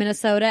 /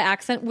 Minnesota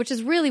accent, which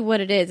is really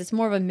what it is. It's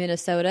more of a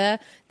Minnesota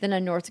than a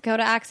North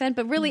Dakota accent.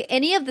 But really,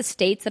 any of the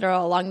states that are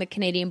along the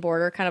Canadian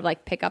border kind of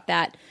like pick up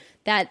that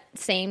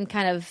same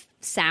kind of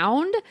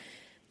sound.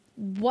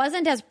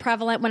 Wasn't as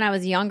prevalent when I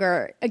was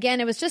younger.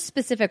 Again, it was just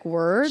specific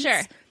words.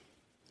 Sure.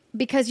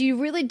 Because you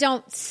really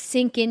don't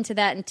sink into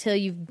that until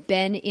you've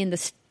been in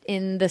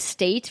the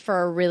state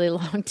for a really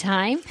long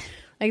time.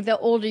 Like the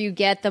older you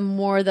get, the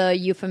more the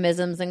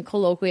euphemisms and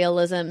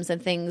colloquialisms and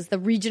things, the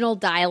regional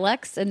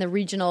dialects and the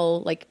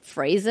regional like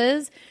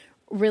phrases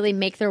really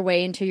make their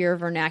way into your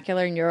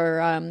vernacular and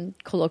your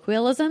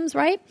colloquialisms,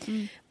 right?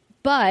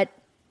 But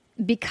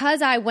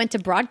because I went to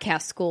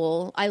broadcast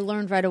school, I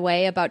learned right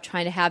away about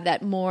trying to have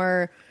that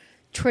more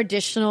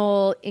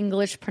traditional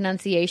English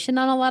pronunciation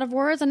on a lot of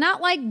words, and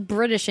not like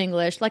British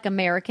English, like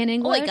American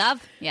English. Holy gov.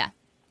 Yeah.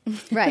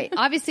 Right.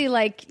 Obviously,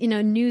 like, you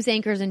know, news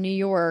anchors in New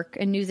York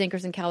and news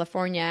anchors in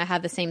California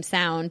have the same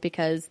sound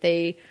because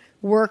they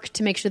work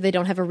to make sure they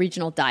don't have a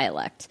regional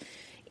dialect.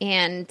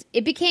 And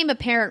it became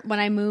apparent when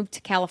I moved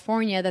to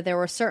California that there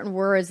were certain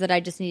words that I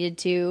just needed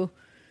to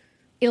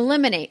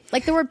eliminate,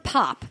 like the word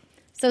pop.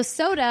 So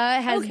soda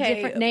has Okay,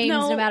 different names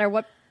no matter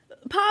what.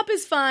 Pop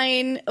is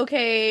fine.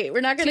 Okay,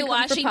 we're not going to Two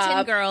come for Washington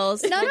pop.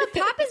 girls. No,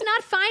 pop is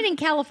not fine in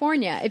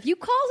California. If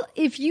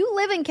you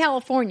live in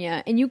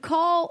California and you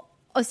call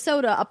a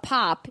soda a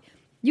pop,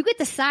 You get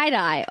the side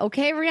eye,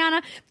 okay,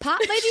 Rihanna? Pop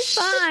may be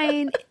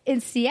fine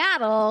in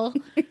Seattle,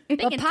 but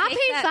Pop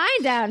ain't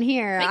fine down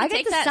here. I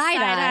get the side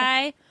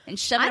eye and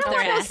shove it up their ass.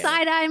 I don't want no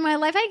side eye in my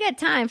life. I ain't got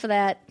time for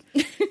that.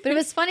 But it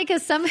was funny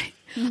because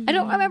I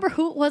don't remember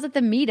who it was at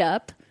the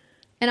meetup.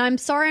 And I'm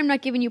sorry I'm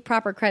not giving you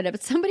proper credit,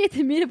 but somebody at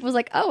the meetup was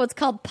like, "Oh, it's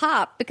called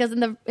pop because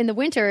in the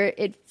winter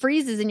it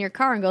freezes in your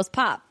car and goes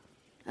pop."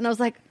 And I was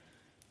like,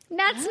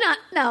 "That's not.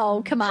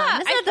 No, come on.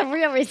 That's not the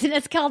real reason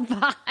it's called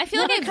pop." I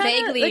feel like I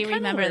vaguely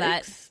remember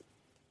that.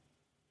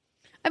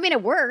 I mean,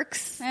 it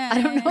works.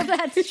 I don't know if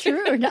that's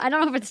true or not. I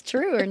don't know if it's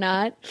true or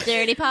not.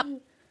 Dirty pop.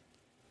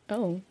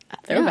 Oh,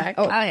 they're back.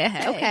 Oh, yeah.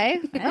 Hey.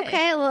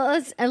 Okay.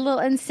 A little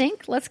in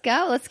sync. Let's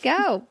go.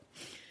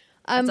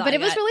 But it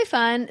was really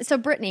fun. So,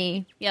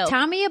 Brittany,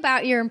 tell me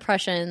about your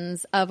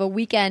impressions of a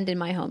weekend in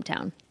my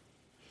hometown.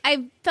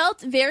 I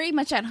felt very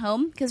much at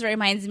home because it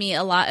reminds me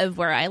a lot of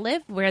where I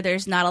live, where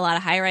there's not a lot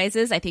of high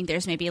rises. I think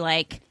there's maybe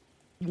like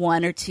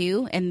one or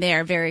two, and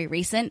they're very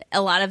recent.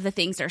 A lot of the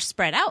things are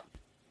spread out.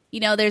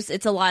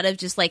 It's a lot of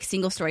just like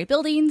single story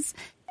buildings,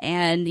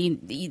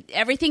 and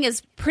everything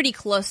is pretty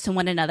close to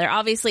one another.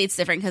 Obviously, it's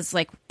different because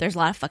like there's a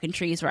lot of fucking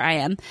trees where I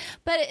am,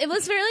 but it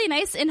was really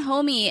nice and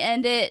homey,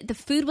 and the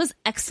food was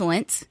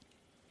excellent.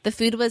 The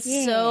food was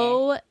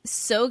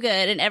so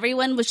good, and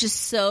everyone was just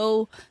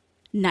so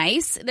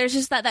nice. There's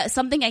just that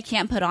something I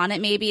can't put on it.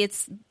 Maybe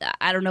it's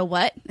I don't know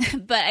what,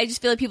 but I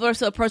just feel like people are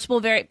so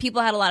approachable.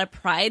 People had a lot of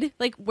pride,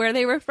 like where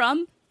they were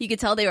from. You could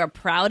tell they were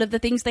proud of the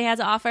things they had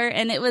to offer,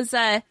 and it was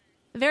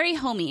very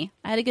homey.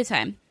 I had a good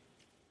time.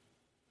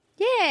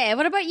 Yeah.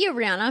 What about you,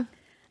 Rihanna?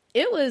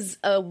 It was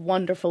a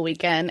wonderful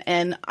weekend,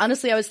 and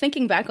honestly, I was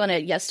thinking back on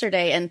it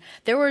yesterday, and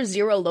there were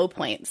 0 low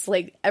points.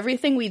 Like,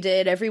 everything we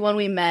did, everyone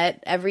we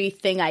met,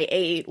 everything I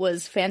ate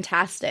was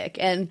fantastic,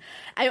 and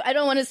I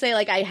don't want to say,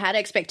 like, I had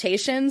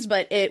expectations,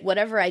 but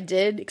whatever I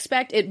did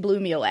expect, it blew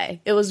me away.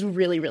 It was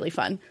really, really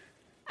fun.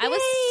 I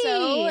was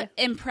so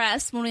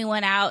impressed when we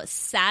went out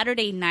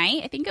Saturday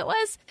night, I think it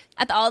was,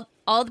 at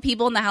all the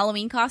people in the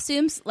Halloween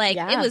costumes. Like,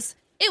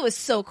 it was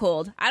so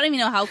cold. I don't even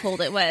know how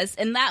cold it was.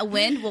 And that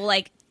wind will,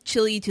 like,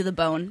 chill you to the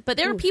bone. But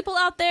there were people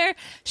out there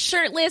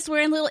shirtless,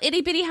 wearing little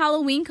itty-bitty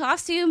Halloween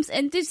costumes,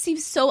 and just seemed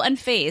so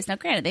unfazed. Now,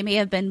 granted, they may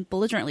have been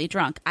belligerently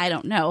drunk. I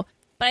don't know.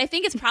 But I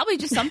think it's probably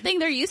just something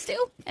they're used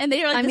to. And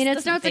they were like,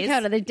 it's North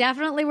Dakota. They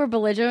definitely were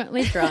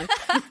belligerently drunk.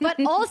 But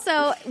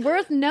also,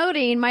 worth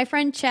noting, my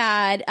friend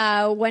Chad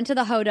went to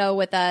the Hodo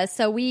with us.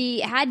 So we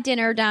had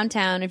dinner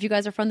downtown. If you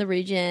guys are from the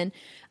region,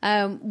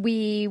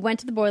 we went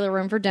to the Boiler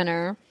Room for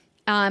dinner.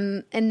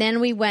 And then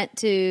we went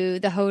to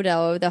the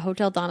Hodo, the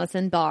Hotel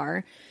Donaldson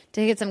bar,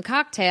 to get some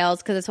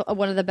cocktails because it's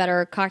one of the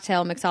better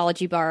cocktail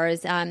mixology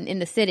bars in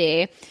the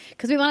city.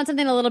 Because we wanted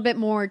something a little bit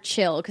more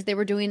chill because they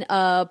were doing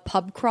a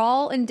pub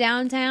crawl in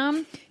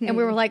downtown. And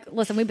we were like,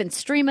 listen, we've been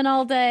streaming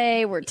all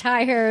day. We're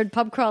tired.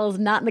 Pub crawl is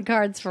not in the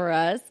cards for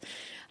us.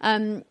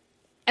 And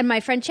my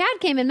friend Chad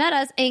came and met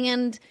us,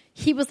 and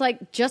he was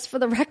like, just for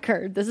the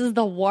record, this is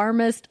the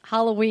warmest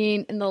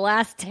Halloween in the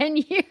last 10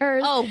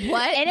 years. Oh,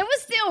 what? And it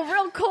was still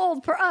real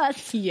cold for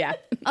us. Yeah.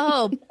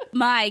 Oh,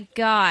 my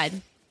God.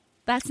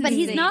 That's insane. But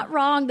he's not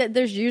wrong that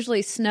there's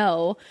usually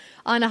snow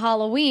on a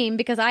Halloween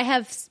because I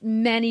have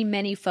many,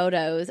 many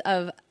photos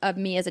of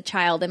me as a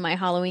child in my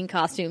Halloween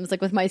costumes, like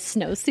with my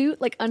snowsuit,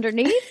 like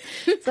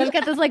underneath. So I've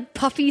got this like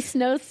puffy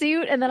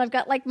snowsuit, and then I've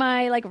got like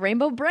my like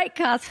Rainbow Bright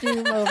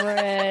costume over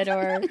it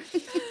or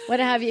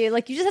what have you.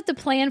 Like you just have to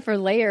plan for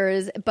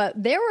layers. But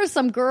there were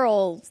some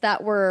girls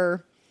that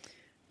were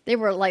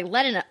like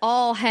letting it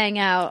all hang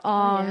out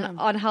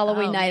on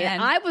Halloween night. Man.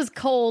 And I was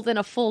cold in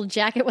a full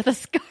jacket with a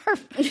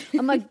scarf.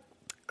 I'm like,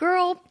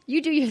 girl,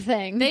 you do your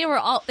thing. They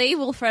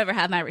will forever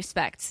have my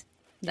respect.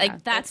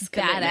 Like that's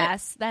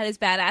badass. That is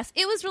badass.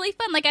 It was really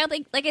fun.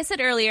 Like I said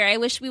earlier, I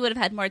wish we would have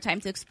had more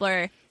time to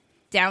explore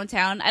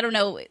downtown. I don't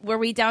know, were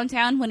we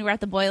downtown when we were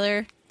at the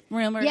Boiler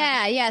Room? Or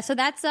yeah. So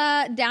that's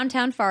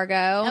downtown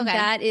Fargo. Okay.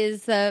 That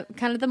is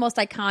kind of the most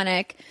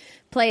iconic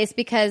place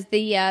because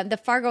the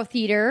Fargo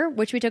Theater,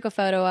 which we took a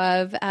photo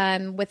of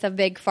with a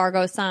big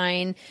Fargo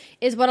sign,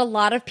 is what a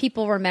lot of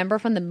people remember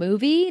from the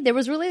movie. There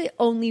was really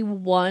only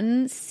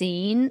one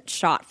scene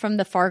shot from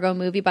the Fargo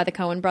movie by the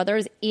Coen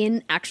brothers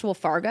in actual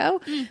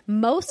Fargo.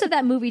 Most of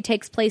that movie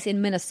takes place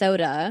in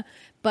Minnesota.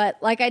 But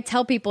like I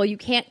tell people, you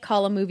can't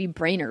call a movie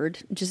Brainerd.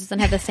 It just doesn't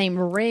have the same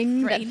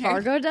ring that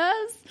Fargo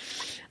does.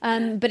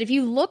 But if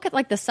you look at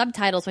like the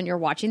subtitles when you're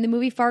watching the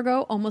movie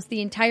Fargo, almost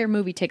the entire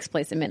movie takes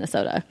place in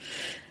Minnesota.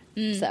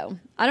 So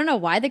I don't know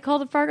why they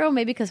called it Fargo.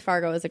 Maybe because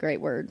Fargo is a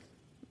great word.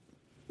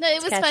 No,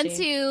 it was fun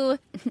to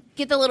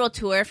get the little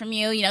tour from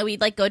you. You know,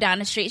 we'd like go down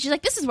the street. She's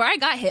like, "This is where I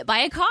got hit by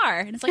a car,"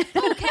 and it's like,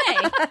 "Okay,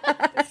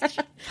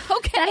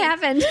 okay, that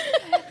happened."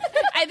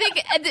 I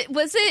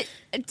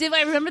think did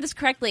I remember this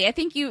correctly? I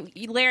think you,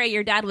 Larry,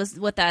 your dad was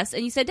with us,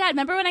 and you said, "Dad,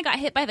 remember when I got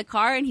hit by the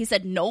car?" And he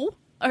said, "No,"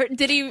 or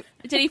did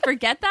he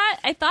forget that?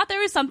 I thought there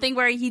was something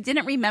where he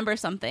didn't remember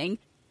something.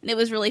 And it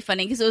was really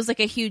funny because it was like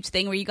a huge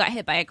thing where you got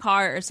hit by a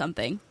car or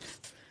something.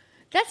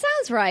 That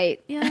sounds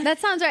right. Yeah. That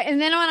sounds right.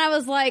 And then when I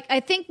was like, I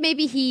think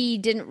maybe he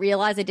didn't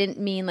realize I didn't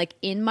mean like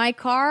in my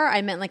car.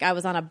 I meant like I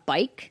was on a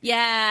bike.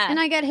 Yeah. And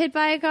I got hit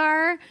by a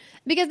car.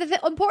 Because the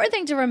important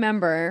thing to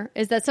remember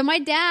is that, so my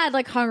dad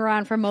like hung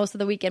around for most of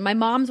the weekend. My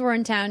moms were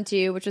in town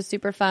too, which was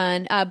super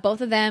fun. Both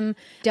of them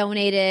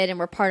donated and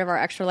were part of our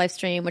Extra Life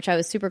stream, which I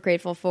was super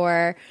grateful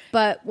for.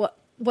 But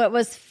what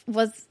was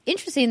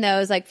interesting though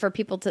is like for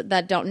people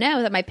that don't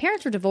know that my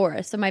parents were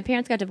divorced. So my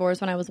parents got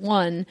divorced when I was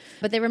 1,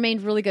 but they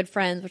remained really good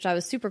friends, which I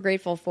was super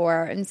grateful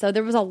for. And so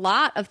there was a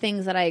lot of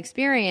things that I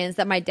experienced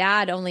that my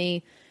dad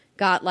only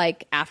got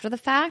like after the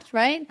fact,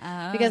 right?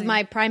 Oh, because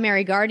my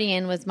primary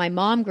guardian was my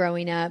mom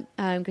growing up,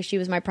 because she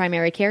was my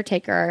primary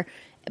caretaker.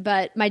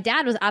 But my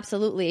dad was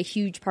absolutely a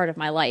huge part of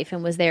my life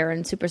and was there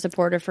and super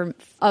supportive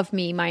of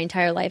me my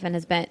entire life, and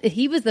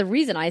he was the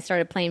reason I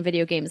started playing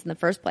video games in the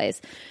first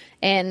place.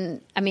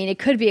 And I mean, it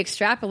could be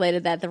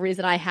extrapolated that the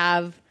reason I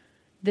have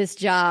this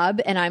job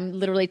and I'm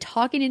literally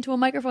talking into a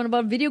microphone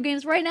about video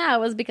games right now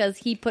was because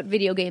he put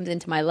video games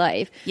into my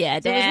life. Yeah,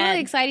 so it was Dad.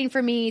 really exciting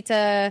for me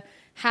to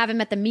have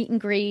him at the meet and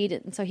greet,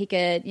 and so he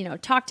could,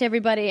 talk to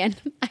everybody. And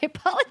I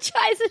apologize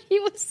that he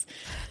was,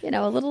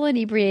 a little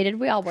inebriated.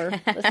 We all were.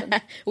 Listen,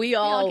 We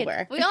all could-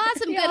 were. We all had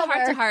some We good all were.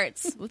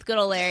 heart-to-hearts with good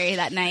old Larry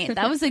that night.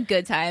 That was a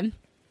good time.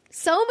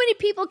 so many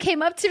people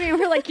came up to me and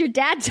were like, "Your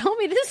dad told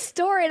me this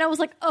story," and I was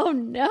like, "Oh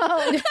no!"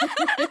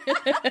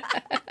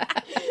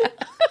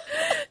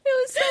 It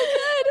was so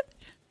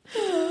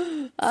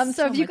good.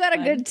 So if you much got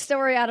fun. a good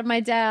story out of my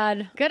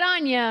dad, good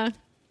on you.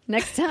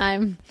 Next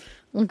time,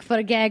 we'll put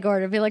a gag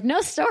order. Be like,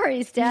 "No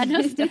stories, Dad.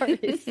 No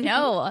stories."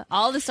 No,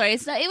 all the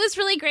stories. No, it was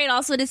really great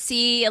also to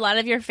see a lot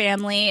of your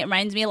family. It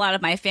reminds me a lot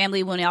of my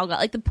family when we all got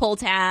like the pull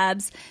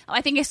tabs. Oh,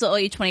 I think I still owe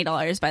you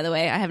 $20, by the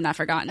way. I have not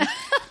forgotten.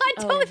 I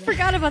totally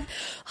forgot about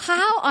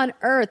how on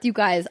earth, you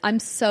guys. I'm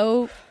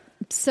so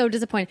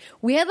disappointed.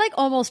 We had like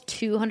almost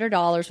 $200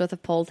 worth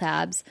of pull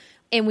tabs,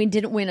 and we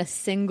didn't win a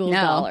single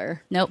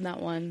dollar. Nope.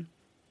 Not one.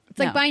 It's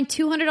like No. buying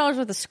 $200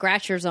 worth of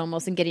scratchers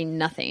almost and getting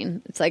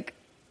nothing. It's like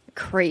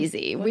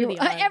crazy. What are the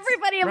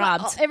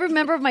odds? Every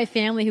member of my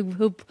family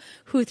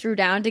who threw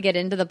down to get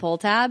into the pull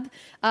tab,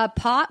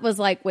 Pot was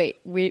like, "Wait,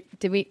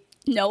 did we?"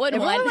 No one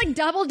Everyone won. like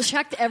double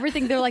checked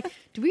everything. They're like,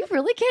 "Do we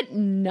really get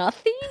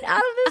nothing out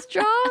of this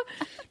draw?"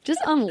 Just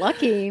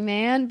unlucky,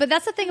 man. But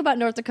that's the thing about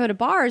North Dakota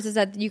bars is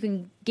that you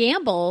can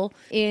gamble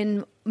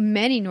in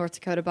many North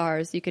Dakota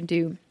bars. You can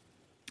do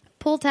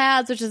pull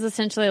tabs, which is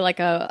essentially like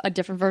a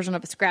different version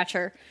of a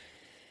scratcher.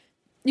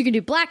 You can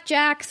do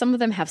blackjack. Some of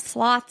them have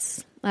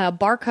slots.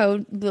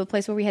 Barcode, the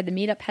place where we had the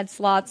meetup, had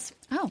slots.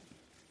 Oh.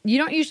 You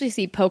don't usually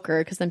see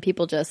poker because then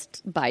people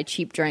just buy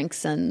cheap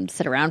drinks and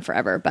sit around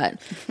forever. But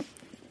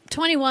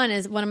 21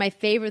 is one of my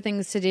favorite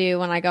things to do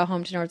when I go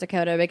home to North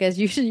Dakota because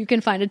usually you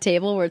can find a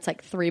table where it's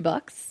like $3.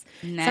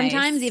 Nice.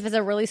 Sometimes if it's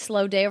a really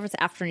slow day or if it's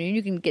afternoon,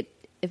 you can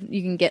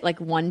get like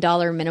 $1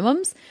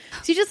 minimums.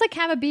 So you just like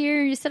have a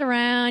beer, you sit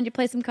around, you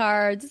play some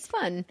cards. It's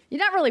fun. You're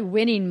not really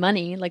winning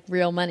money, like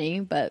real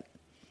money, but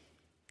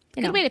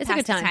Good way to it's pass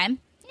a good the time.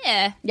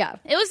 Yeah. Yeah.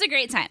 It was a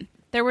great time.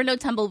 There were no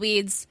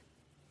tumbleweeds.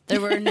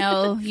 There were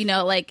no,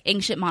 like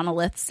ancient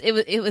monoliths. It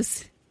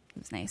was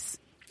nice.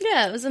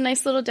 Yeah, it was a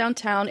nice little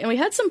downtown, and we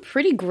had some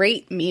pretty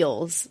great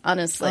meals,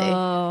 honestly.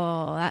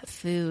 Oh, that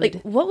food.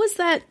 Like, what was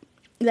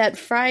that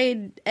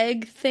fried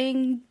egg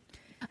thing?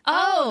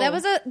 Oh, that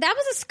was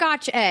a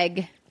Scotch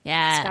egg.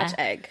 yeah. Scotch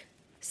egg.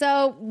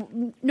 So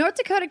North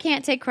Dakota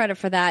can't take credit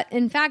for that.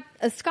 In fact,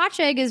 a Scotch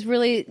egg is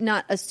really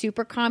not a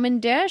super common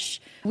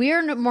dish. We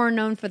are more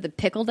known for the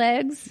pickled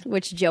eggs,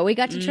 which Joey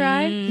got to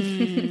try.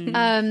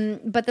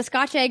 But the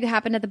Scotch egg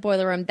happened at the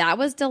Boiler Room. That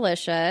was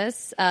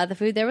delicious. The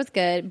food there was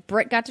good.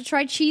 Britt got to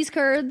try cheese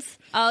curds.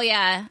 Oh,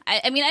 yeah.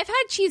 I mean, I've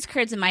had cheese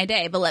curds in my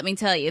day, but let me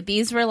tell you,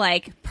 these were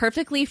like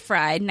perfectly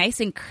fried, nice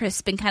and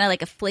crisp, and kind of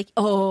like a flake.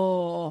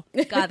 Oh,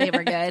 God, they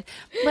were good.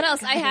 What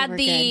else? I had were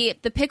the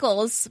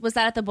pickles. Was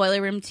that at the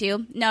Boiler Room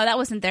too? No, that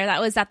wasn't there. That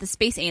was at the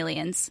Space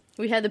Aliens.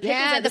 We had the pickles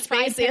Yeah, at the the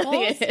fried Space pickles.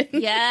 Alien.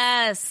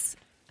 Yes.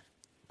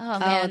 Oh, Oh,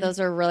 man. those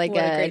are really What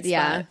a good. great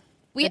Yeah. spot.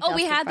 we The dusted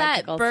had fried that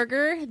pickles.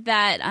 burger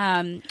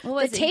that what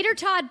was The it? tater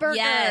tot burger.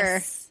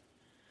 Yes.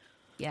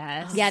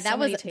 Yes. Yeah, So that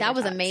many was tater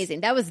tots.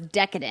 amazing. That was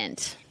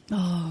decadent.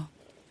 Oh.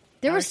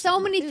 There were so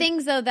many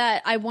things though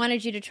that I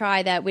wanted you to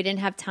try that we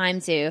didn't have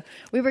time to.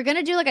 We were going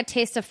to do like a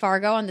taste of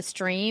Fargo on the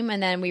stream,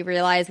 and then we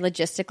realized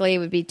logistically it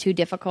would be too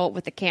difficult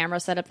with the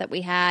camera setup that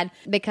we had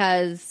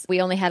because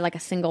we only had like a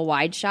single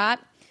wide shot.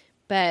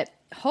 But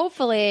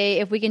hopefully,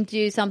 if we can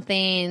do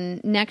something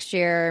next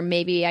year,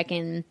 maybe I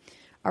can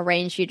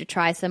arrange you to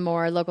try some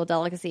more local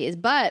delicacies.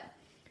 But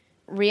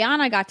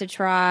Rihanna got to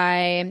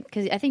try,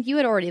 because I think you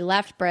had already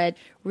left, Brett.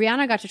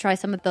 Rihanna got to try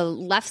some of the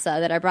lefse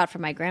that I brought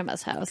from my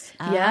grandma's house.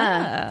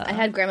 Yeah, I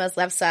had grandma's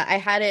lefse. I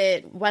had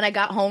it when I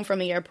got home from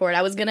the airport.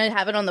 I was going to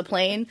have it on the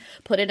plane,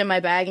 put it in my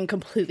bag, and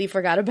completely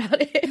forgot about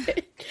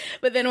it.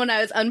 But then when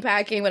I was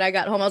unpacking, when I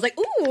got home, I was like,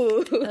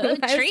 ooh, I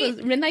have treat.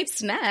 some midnight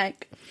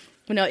snack.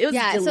 But no, it was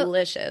Yeah, so-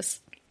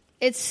 delicious.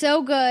 It's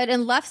so good.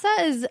 And lefse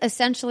is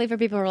essentially, for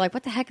people who are like,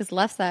 what the heck is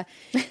lefse?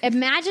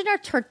 Imagine a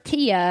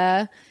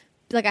tortilla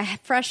like a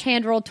fresh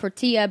hand-rolled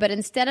tortilla, but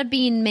instead of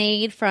being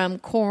made from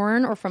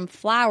corn or from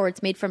flour,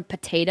 it's made from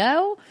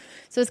potato.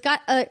 So it's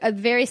got a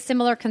very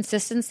similar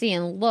consistency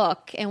and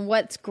look. And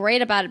what's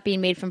great about it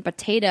being made from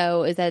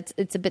potato is that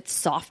it's a bit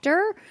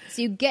softer.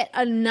 So you get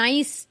a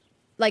nice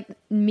like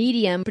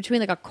medium between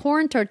like a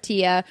corn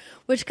tortilla,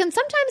 which can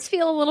sometimes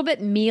feel a little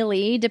bit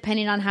mealy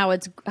depending on how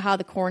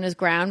the corn is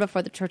ground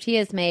before the tortilla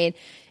is made,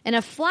 and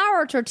a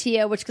flour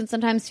tortilla, which can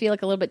sometimes feel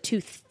like a little bit too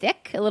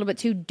thick, a little bit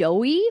too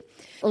doughy.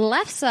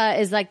 Lefse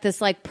is like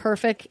this like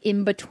perfect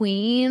in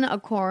between a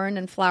corn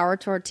and flour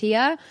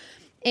tortilla.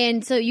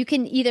 And so you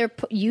can either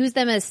use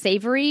them as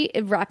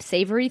wrap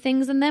savory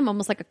things in them,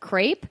 almost like a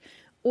crepe.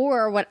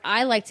 Or what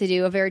I like to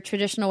do, a very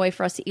traditional way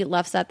for us to eat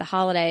lefse at the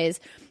holidays,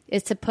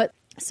 is to put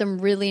some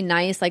really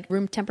nice, like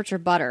room temperature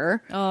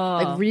butter,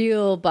 like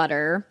real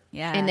butter.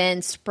 Yeah. And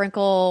then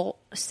sprinkle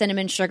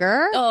cinnamon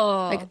sugar.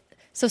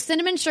 So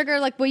cinnamon sugar,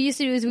 like what we used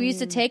to do is we used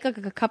to take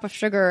like a cup of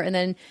sugar and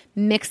then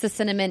mix the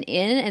cinnamon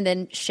in and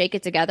then shake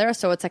it together.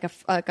 So it's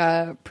like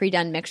a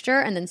pre-done mixture,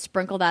 and then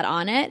sprinkle that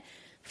on it.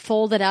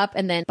 Fold it up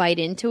and then bite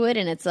into it,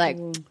 and it's like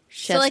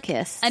chef's like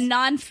kiss. A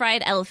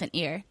non-fried elephant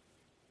ear.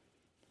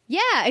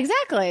 Yeah,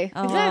 exactly.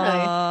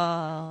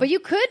 But you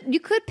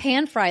could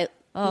pan fry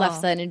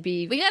lefse and it'd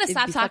be. We gotta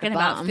stop talking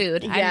about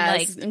food.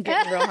 Yes, I'm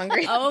getting real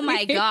hungry. Oh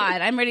my god,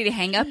 I'm ready to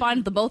hang up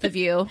on the both of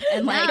you.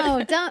 And like,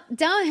 no,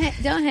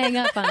 don't hang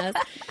up on us.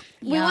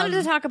 We wanted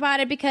to talk about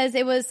it because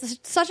it was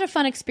such a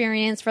fun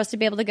experience for us to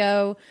be able to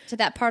go to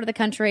that part of the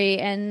country.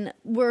 And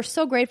we're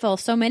so grateful.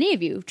 So many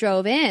of you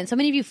drove in. So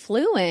many of you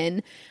flew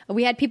in.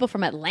 We had people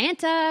from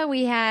Atlanta.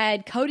 We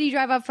had Cody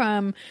drive up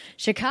from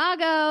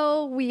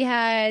Chicago. We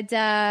had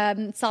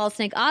Solid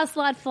Snake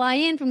Ocelot fly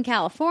in from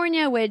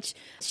California, which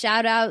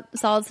shout out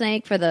Solid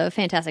Snake for the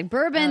fantastic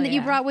bourbon that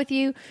you brought with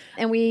you.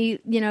 And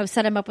we,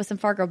 set him up with some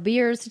Fargo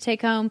beers to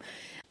take home.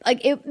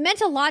 Like, it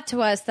meant a lot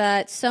to us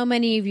that so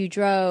many of you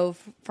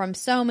drove from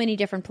so many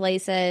different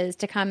places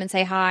to come and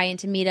say hi and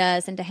to meet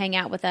us and to hang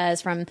out with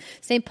us from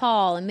St.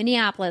 Paul and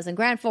Minneapolis and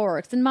Grand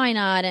Forks and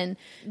Minot. And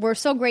we're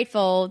so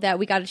grateful that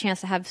we got a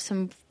chance to have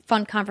some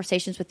fun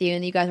conversations with you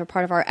and you guys were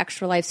part of our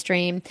Extra Life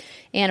stream.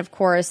 And of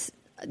course,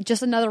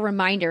 just another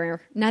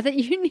reminder, not that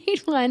you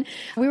need one,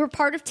 we were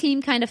part of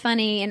Team Kinda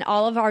Funny, and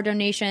all of our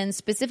donations,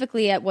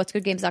 specifically at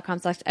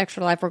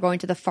what'sgoodgames.com/extra life, we're going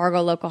to the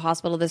Fargo Local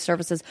Hospital that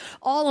services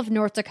all of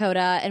North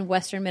Dakota and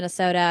Western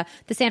Minnesota,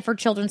 the Sanford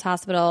Children's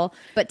Hospital.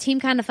 But Team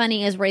Kinda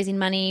Funny is raising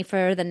money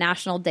for the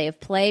National Day of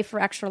Play for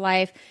Extra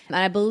Life. And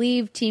I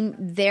believe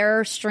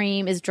their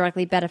stream is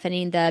directly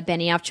benefiting the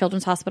Benioff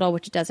Children's Hospital,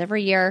 which it does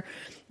every year.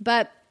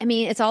 But I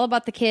mean, it's all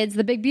about the kids,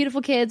 the big, beautiful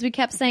kids. We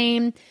kept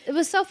saying it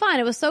was so fun.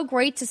 It was so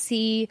great to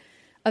see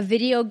a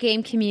video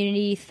game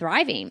community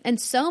thriving. And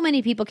so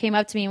many people came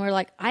up to me and were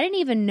like, I didn't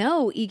even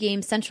know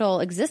eGames Central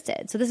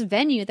existed. So this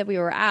venue that we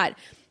were at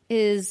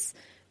is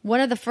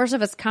one of the first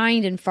of its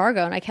kind in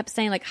Fargo. And I kept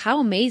saying, like, how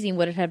amazing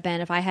would it have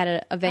been if I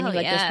had a venue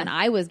like this when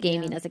I was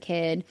gaming as a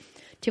kid,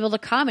 to be able to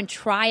come and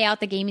try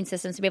out the gaming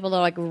systems, to be able to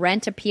like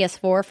rent a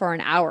PS4 for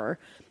an hour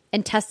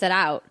and test it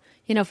out.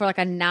 For like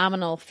a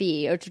nominal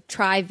fee, or to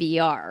try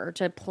VR, or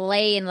to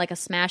play in like a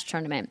Smash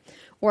tournament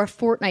or a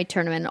Fortnite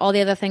tournament, all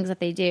the other things that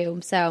they do.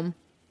 So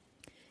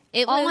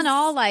it all was in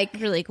all, like,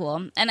 really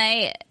cool. And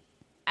I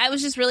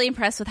was just really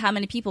impressed with how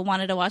many people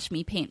wanted to watch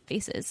me paint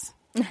faces.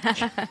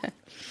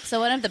 So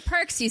one of the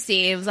perks you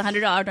see, it was a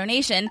 $100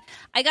 donation.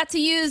 I got to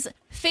use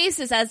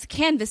faces as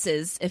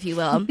canvases, if you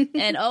will.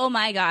 And oh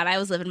my God, I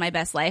was living my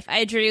best life.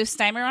 I drew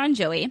Steimer on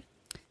Joey.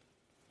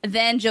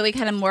 Then Joey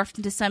kind of morphed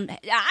into some.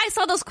 I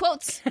saw those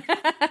quotes. You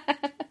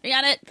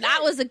got it.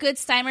 That was a good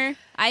Steimer.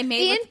 I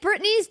made. In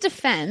Brittany's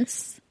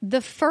defense, the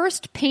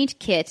first paint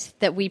kit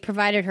that we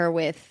provided her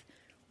with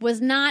was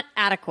not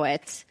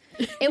adequate.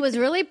 It was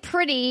really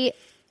pretty,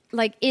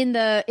 like in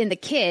the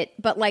kit,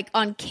 but like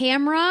on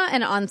camera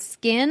and on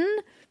skin,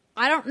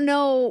 I don't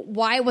know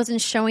why it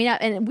wasn't showing up.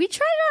 And we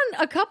tried it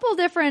on a couple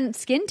different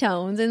skin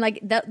tones, and like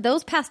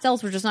those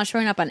pastels were just not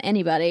showing up on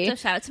anybody. So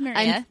shout out to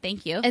Maria.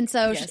 Thank you. And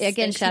so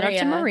again, shout out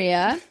to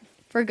Maria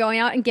for going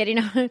out and getting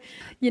on.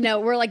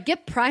 We're like,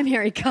 get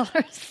primary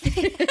colors.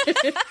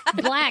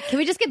 Black. Can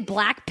we just get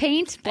black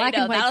paint? Black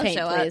and white paint,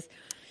 please.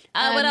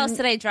 What else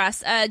did I draw?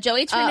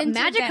 Joey turned into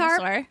Magikarp. a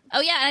dinosaur.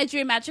 Oh yeah, and I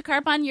drew a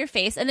Magikarp on your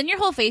face, and then your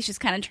whole face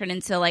just kind of turned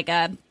into like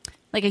a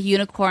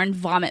unicorn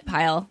vomit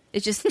pile.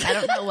 It just, I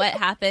don't know what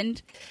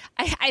happened.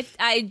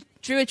 I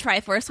drew a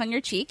Triforce on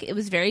your cheek. It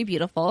was very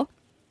beautiful.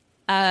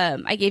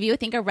 I gave you, I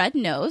think, a red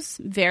nose.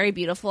 Very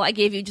beautiful. I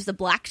gave you just a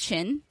black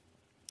chin.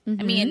 Mm-hmm.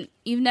 I mean,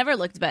 you've never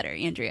looked better,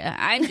 Andrea.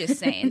 I'm just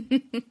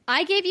saying.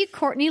 I gave you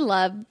Courtney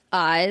Love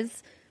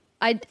eyes.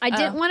 I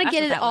didn't want to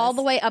get it all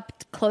the way up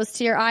close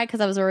to your eye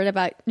because I was worried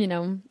about,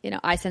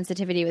 eye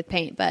sensitivity with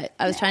paint. But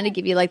I was trying to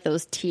give you like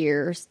those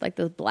tears, like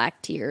those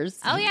black tears.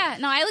 Oh, yeah.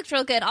 No, I looked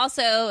real good.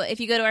 Also, if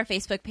you go to our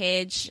Facebook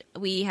page,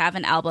 we have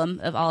an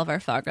album of all of our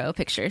Fargo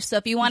pictures. So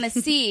if you want to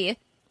see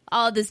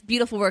all of this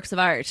beautiful works of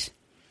art,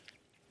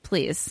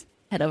 please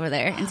head over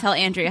there and tell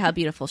Andrea how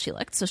beautiful she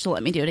looked. So she'll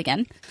let me do it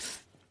again.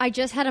 I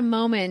just had a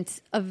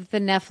moment of the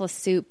Nefla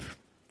soup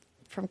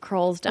from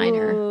Kroll's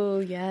Diner. Oh,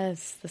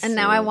 yes. And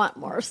now I want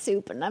more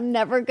soup, and I'm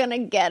never going to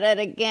get it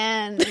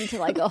again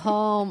until I go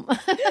home.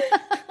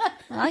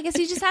 Well, I guess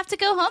you just have to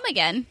go home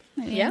again.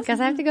 Yeah,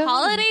 because I have to go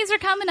Holidays are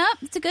coming up.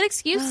 It's a good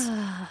excuse.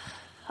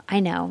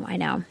 I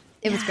know.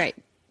 It was great.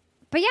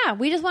 But yeah,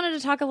 we just wanted to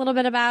talk a little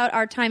bit about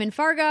our time in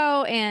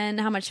Fargo and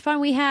how much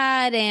fun we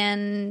had.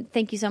 And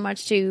thank you so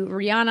much to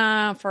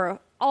Rihanna for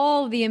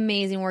all the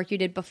amazing work you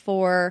did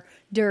before,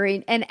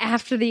 during, and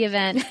after the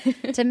event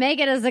to make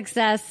it a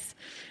success.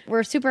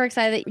 We're super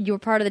excited that you were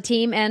part of the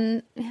team.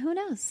 And who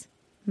knows?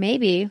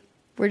 Maybe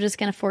we're just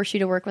going to force you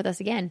to work with us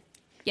again.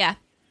 Yeah.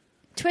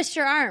 Twist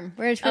your arm.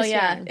 We're going to twist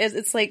your arm.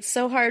 It's like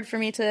so hard for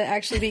me to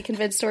actually be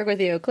convinced to work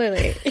with you,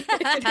 clearly.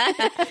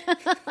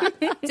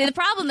 See, the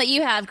problem that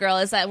you have, girl,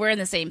 is that we're in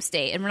the same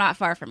state and we're not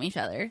far from each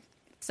other.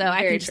 So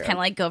I can just kind of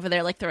like go over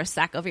there, like throw a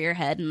sack over your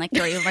head and like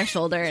throw you over my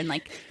shoulder and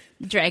like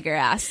drag your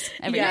ass.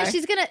 Yeah,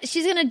 she's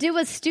gonna do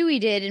what Stewie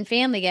did in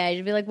Family Guy.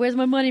 She'll be like, "Where's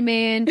my money,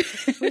 man?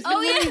 Where's my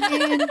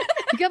money, man?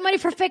 You got money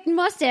for fake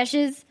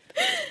mustaches?"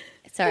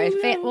 Sorry,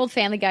 old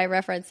Family Guy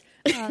reference.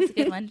 Oh, that's a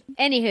good one.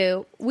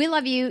 Anywho, we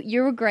love you.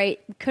 You were great.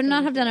 Could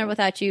not have done it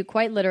without you,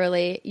 quite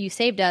literally. You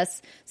saved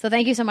us. So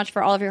thank you so much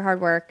for all of your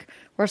hard work.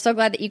 We're so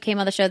glad that you came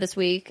on the show this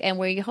week, and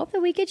we hope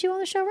that we get you on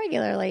the show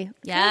regularly.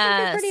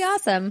 Yes. Pretty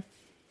awesome.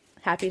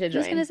 Happy to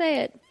join. Just going to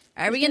say it.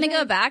 Are we going to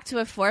go back to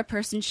a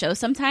 4-person show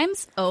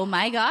sometimes? Oh,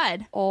 my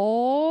God.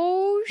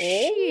 Oh,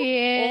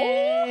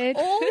 shit.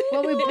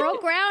 Well, we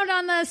broke ground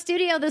on the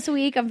studio this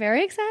week. I'm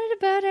very excited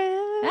about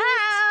it.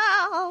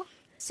 Ow.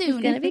 Soon.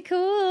 It's going to be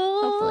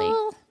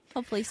cool.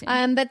 Hopefully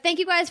soon. But thank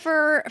you guys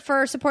for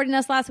supporting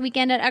us last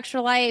weekend at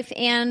Extra Life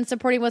and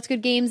supporting What's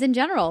Good Games in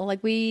general.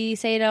 Like, we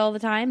say it all the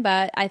time,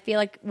 but I feel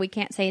like we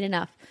can't say it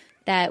enough.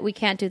 That we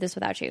can't do this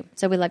without you.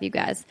 So we love you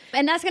guys.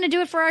 And that's going to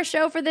do it for our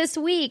show for this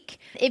week.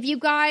 If you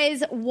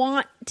guys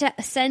want to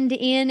send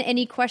in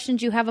any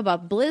questions you have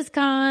about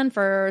BlizzCon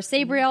for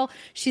Sabriel,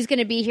 she's going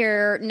to be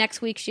here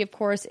next week. She, of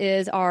course,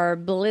 is our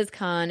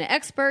BlizzCon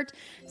expert.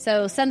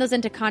 So send those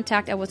into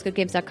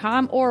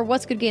contact@whatsgoodgames.com or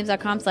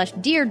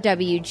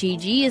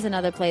whatsgoodgames.com/DearWGG is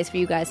another place for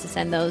you guys to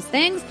send those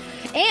things.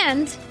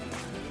 And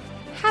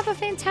have a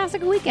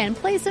fantastic weekend.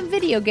 Play some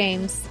video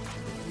games.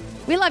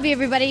 We love you,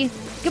 everybody.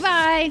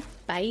 Goodbye.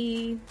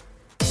 Bye.